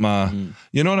 let me put my,"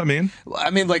 you know what I mean? I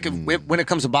mean, like when it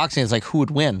comes to boxing, it's like who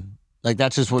would win? Like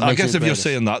that's just what I makes guess it if you're greatest.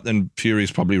 saying that, then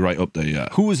Fury's probably right up there. Yeah.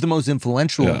 Who is the most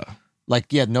influential? Yeah. Like,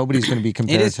 yeah, nobody's going to be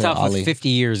compared It is to tough Ali. with 50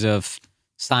 years of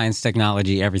science,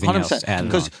 technology, everything else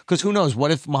added on. Because who knows? What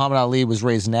if Muhammad Ali was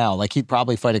raised now? Like he'd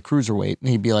probably fight at cruiserweight, and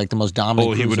he'd be like the most dominant.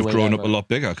 Or he would have cruiserweight grown up ever. a lot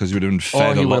bigger because he would have been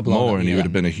fed he a would lot have blown more up, and he yeah. would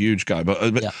have been a huge guy. But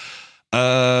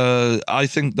I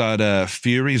think that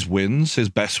Fury's wins, his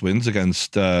best wins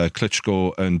against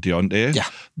Klitschko and Deontay, Yeah.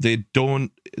 they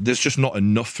don't, there's just not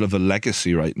enough of a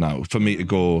legacy right now for me to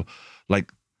go,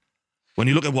 like, when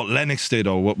you look at what Lennox did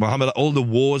or what all the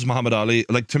wars Muhammad Ali,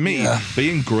 like to me,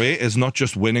 being great is not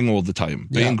just winning all the time.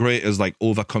 Being great is like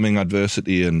overcoming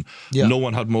adversity, and no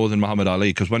one had more than Muhammad Ali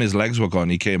because when his legs were gone,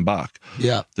 he came back.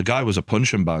 Yeah. The guy was a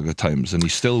punching bag at times and he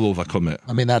still overcome it.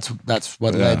 I mean, that's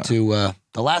what led to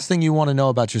the last thing you want to know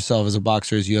about yourself as a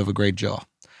boxer is you have a great jaw.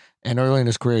 And early in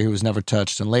his career, he was never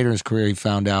touched, and later in his career, he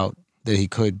found out that he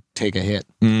could take a hit.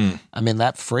 I mean,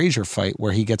 that Frazier fight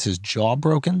where he gets his jaw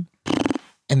broken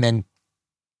and then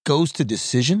goes to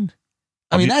decision.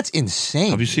 I mean, that's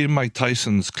insane. Have you seen Mike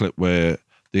Tyson's clip where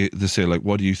they say, like,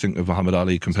 what do you think of Muhammad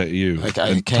Ali compared to you? Like, I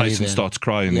and can't Tyson even- starts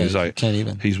crying. Yeah, He's like, can't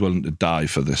even. he's willing to die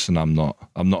for this, and I'm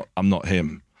not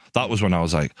him. That was when I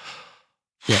was like,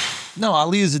 Yeah. No,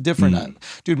 Ali is a different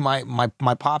dude.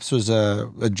 My pops was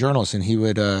a journalist, and he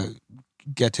would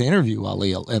get to interview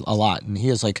Ali a lot, and he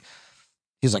has like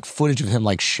footage of him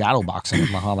like shadow boxing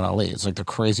with Muhammad Ali. It's like the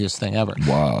craziest thing ever.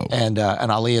 wow. And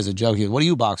Ali as a joke, he goes, "What do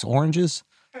you box? Oranges?"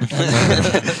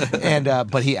 and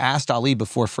but he asked Ali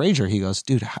before Frazier. He goes,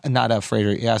 "Dude, not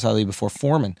Frazier." He asked Ali before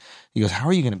Foreman. He goes, "How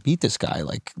are you going to beat this guy?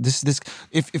 Like this?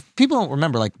 If people don't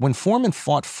remember, like when Foreman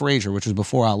fought Frazier, which was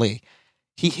before Ali,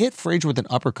 he hit Frazier with an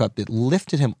uppercut that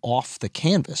lifted him off the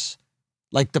canvas.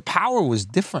 Like the power was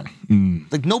different.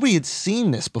 Like nobody had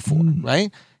seen this before,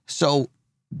 right? So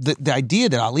the idea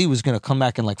that Ali was going to come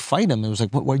back and like fight him, it was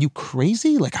like, what, are you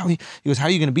crazy? Like he goes, "How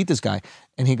are you going to beat this guy?"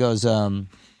 And he goes,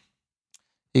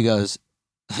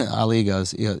 Ali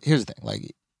goes, "Here's the thing,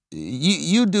 like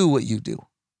you do what you do.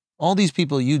 All these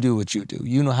people, you do what you do.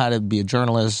 You know how to be a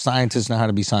journalist. Scientists know how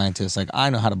to be scientists. Like I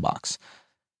know how to box.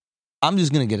 I'm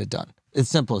just going to get it done. It's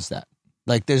simple as that.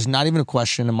 Like there's not even a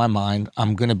question in my mind.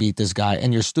 I'm going to beat this guy,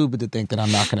 and you're stupid to think that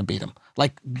I'm not going to beat him."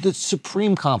 Like the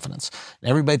supreme confidence.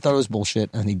 Everybody thought it was bullshit,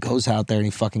 and he goes out there and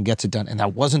he fucking gets it done. And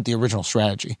that wasn't the original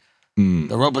strategy.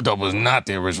 The rope-a-dope was not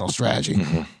the original strategy.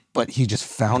 But he just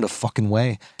found a fucking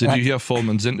way. Did you hear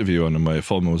Foreman's interview on him where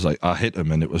Foreman was like, I hit him,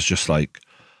 and it was just like,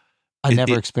 I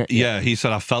never experienced. Yeah, he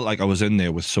said, I felt like I was in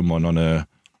there with someone on a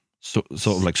sort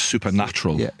of like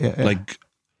supernatural. Yeah.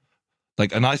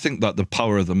 Like, and I think that the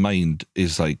power of the mind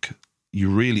is like, you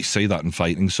really see that in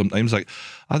fighting sometimes. Like,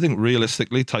 I think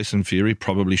realistically, Tyson Fury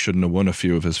probably shouldn't have won a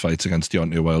few of his fights against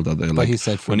Deontay Wilder there. Like, he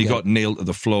said when he forget. got nailed to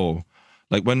the floor,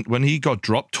 like when he got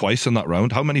dropped twice in that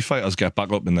round, how many fighters get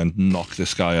back up and then knock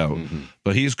this guy out?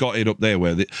 But he's got it up there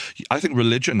where I think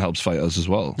religion helps fighters as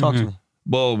well. Talk to me.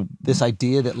 Well, This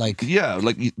idea that like yeah,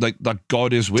 like that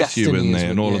God is with you Destiny in is there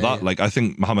and with- all of yeah, that. yeah. Like I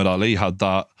think Muhammad Ali had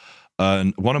that.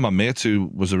 And one of my mates who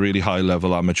was a really high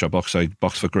level amateur boxer,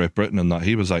 boxed for Great Britain, and that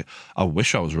he was like, I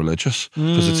wish I was religious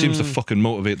because it seems to fucking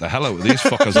motivate the hell out of these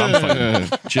fuckers I'm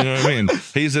fighting. Do you know what I mean?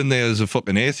 He's in there as a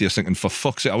fucking atheist thinking, for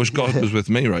fuck's sake, I wish God was with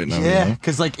me right now. yeah, You know?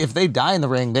 because like if they die in the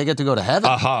ring, they get to go to heaven.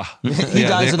 Aha. He Yeah,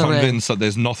 dies they're in the ring. convinced that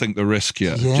there's nothing to risk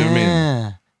yet. Yeah, Do you know what I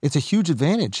mean? it's a huge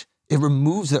advantage. It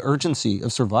removes the urgency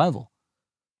of survival.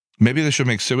 Maybe they should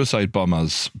make suicide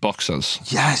bombers boxers.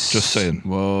 Yes, Just saying.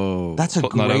 Whoa. That's a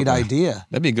Putting that out great there. idea.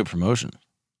 That'd be a good promotion.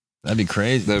 That'd be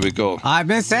crazy. There we go. I've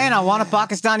been saying I want a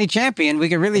Pakistani champion. We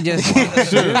could really just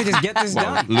get this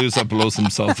done. Loser blows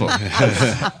himself up.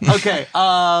 Okay,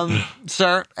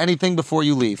 sir, anything before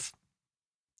you leave?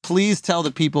 Please tell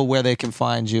the people where they can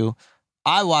find you.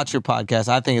 I watch your podcast.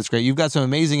 I think it's great. You've got some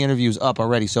amazing interviews up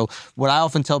already. So what I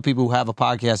often tell people who have a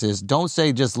podcast is don't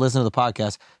say just listen to the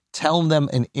podcast. Tell them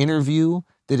an interview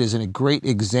that is a great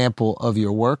example of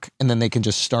your work, and then they can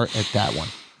just start at that one.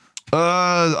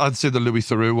 I'd say the Louis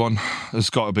Theroux one has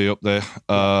got to be up there.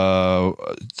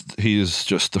 He is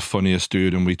just the funniest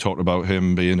dude, and we talked about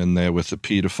him being in there with the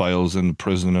pedophiles in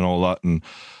prison and all that, and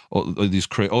all these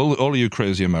all of you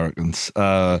crazy Americans.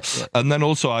 And then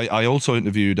also, I also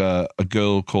interviewed a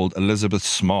girl called Elizabeth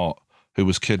Smart, who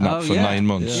was kidnapped for 9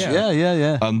 months.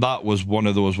 Yeah. And that was one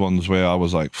of those ones where I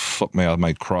was like, fuck me, I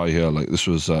might cry here. Like, this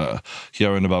was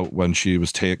hearing about when she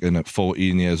was taken at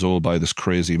 14 years old by this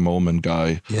crazy Mormon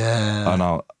guy. Yeah.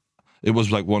 And it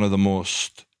was like one of the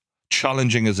most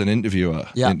challenging as an interviewer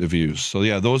interviews. So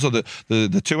yeah, those are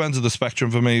the two ends of the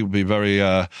spectrum for me. Would be very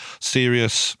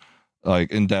serious,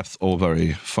 like in-depth, or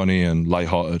very funny and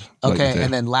lighthearted. Okay,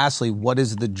 and then lastly, what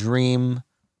is the dream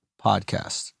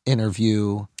podcast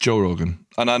interview? Joe Rogan.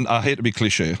 And I hate to be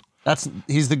cliche.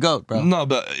 He's the GOAT, bro. No,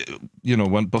 but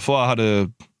before I had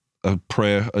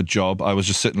a job, I was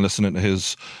just sitting listening to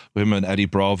him and Eddie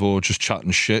Bravo just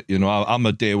chatting shit. I'm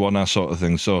a day one sort of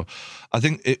thing. So I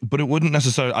think but it wouldn't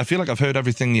necessarily, I feel like I've heard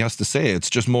everything he has to say. It's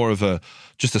just more of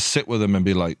just to sit with him and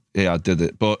be like, yeah, I did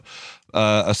it. But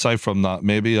aside from that,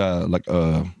 maybe like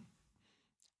a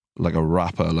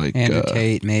rapper, like Andrew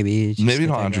Tate, maybe. Maybe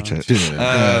not Andrew Tate.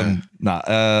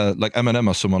 Like Eminem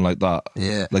or someone like that.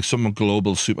 Yeah. Like some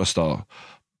global superstar.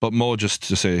 But more just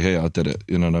to say, hey, I did it.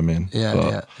 You know what I mean?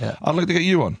 Yeah. I'd like to get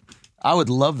you on. I would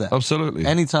love that. Absolutely.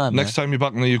 Anytime. Next time you're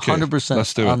back in the UK. 100%.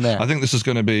 Let's do it. I'm there. I think this is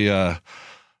going to be...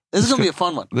 this is going to be a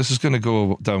fun one. This is going to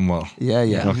go down well. Yeah.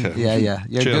 Okay. Yeah.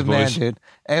 You're Cheers, a good man, boys. dude.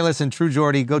 Hey, listen, True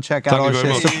Geordie, go check out Thank all you his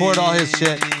very shit. much. Support all his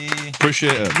shit.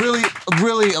 Appreciate it.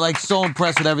 Really, like, so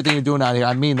impressed with everything you're doing out here.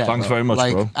 I mean that. Thanks bro. very much,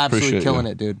 like, bro. Absolutely Appreciate killing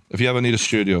you. it, dude. If you ever need a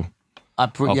studio, I'll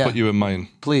put you in mine.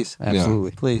 Please.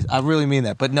 Absolutely. Please. I really mean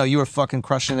that. But no, you were fucking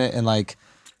crushing it. And like,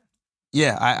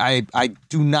 yeah, I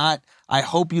do not, I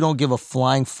hope you don't give a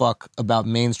flying fuck about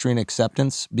mainstream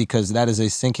acceptance, because that is a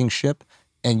sinking ship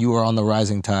and you are on the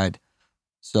rising tide.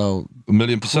 So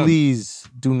 1,000,000%. please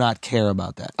do not care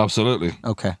about that. Absolutely.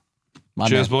 Okay. My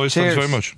Cheers, man. boys. Cheers. Thanks very much.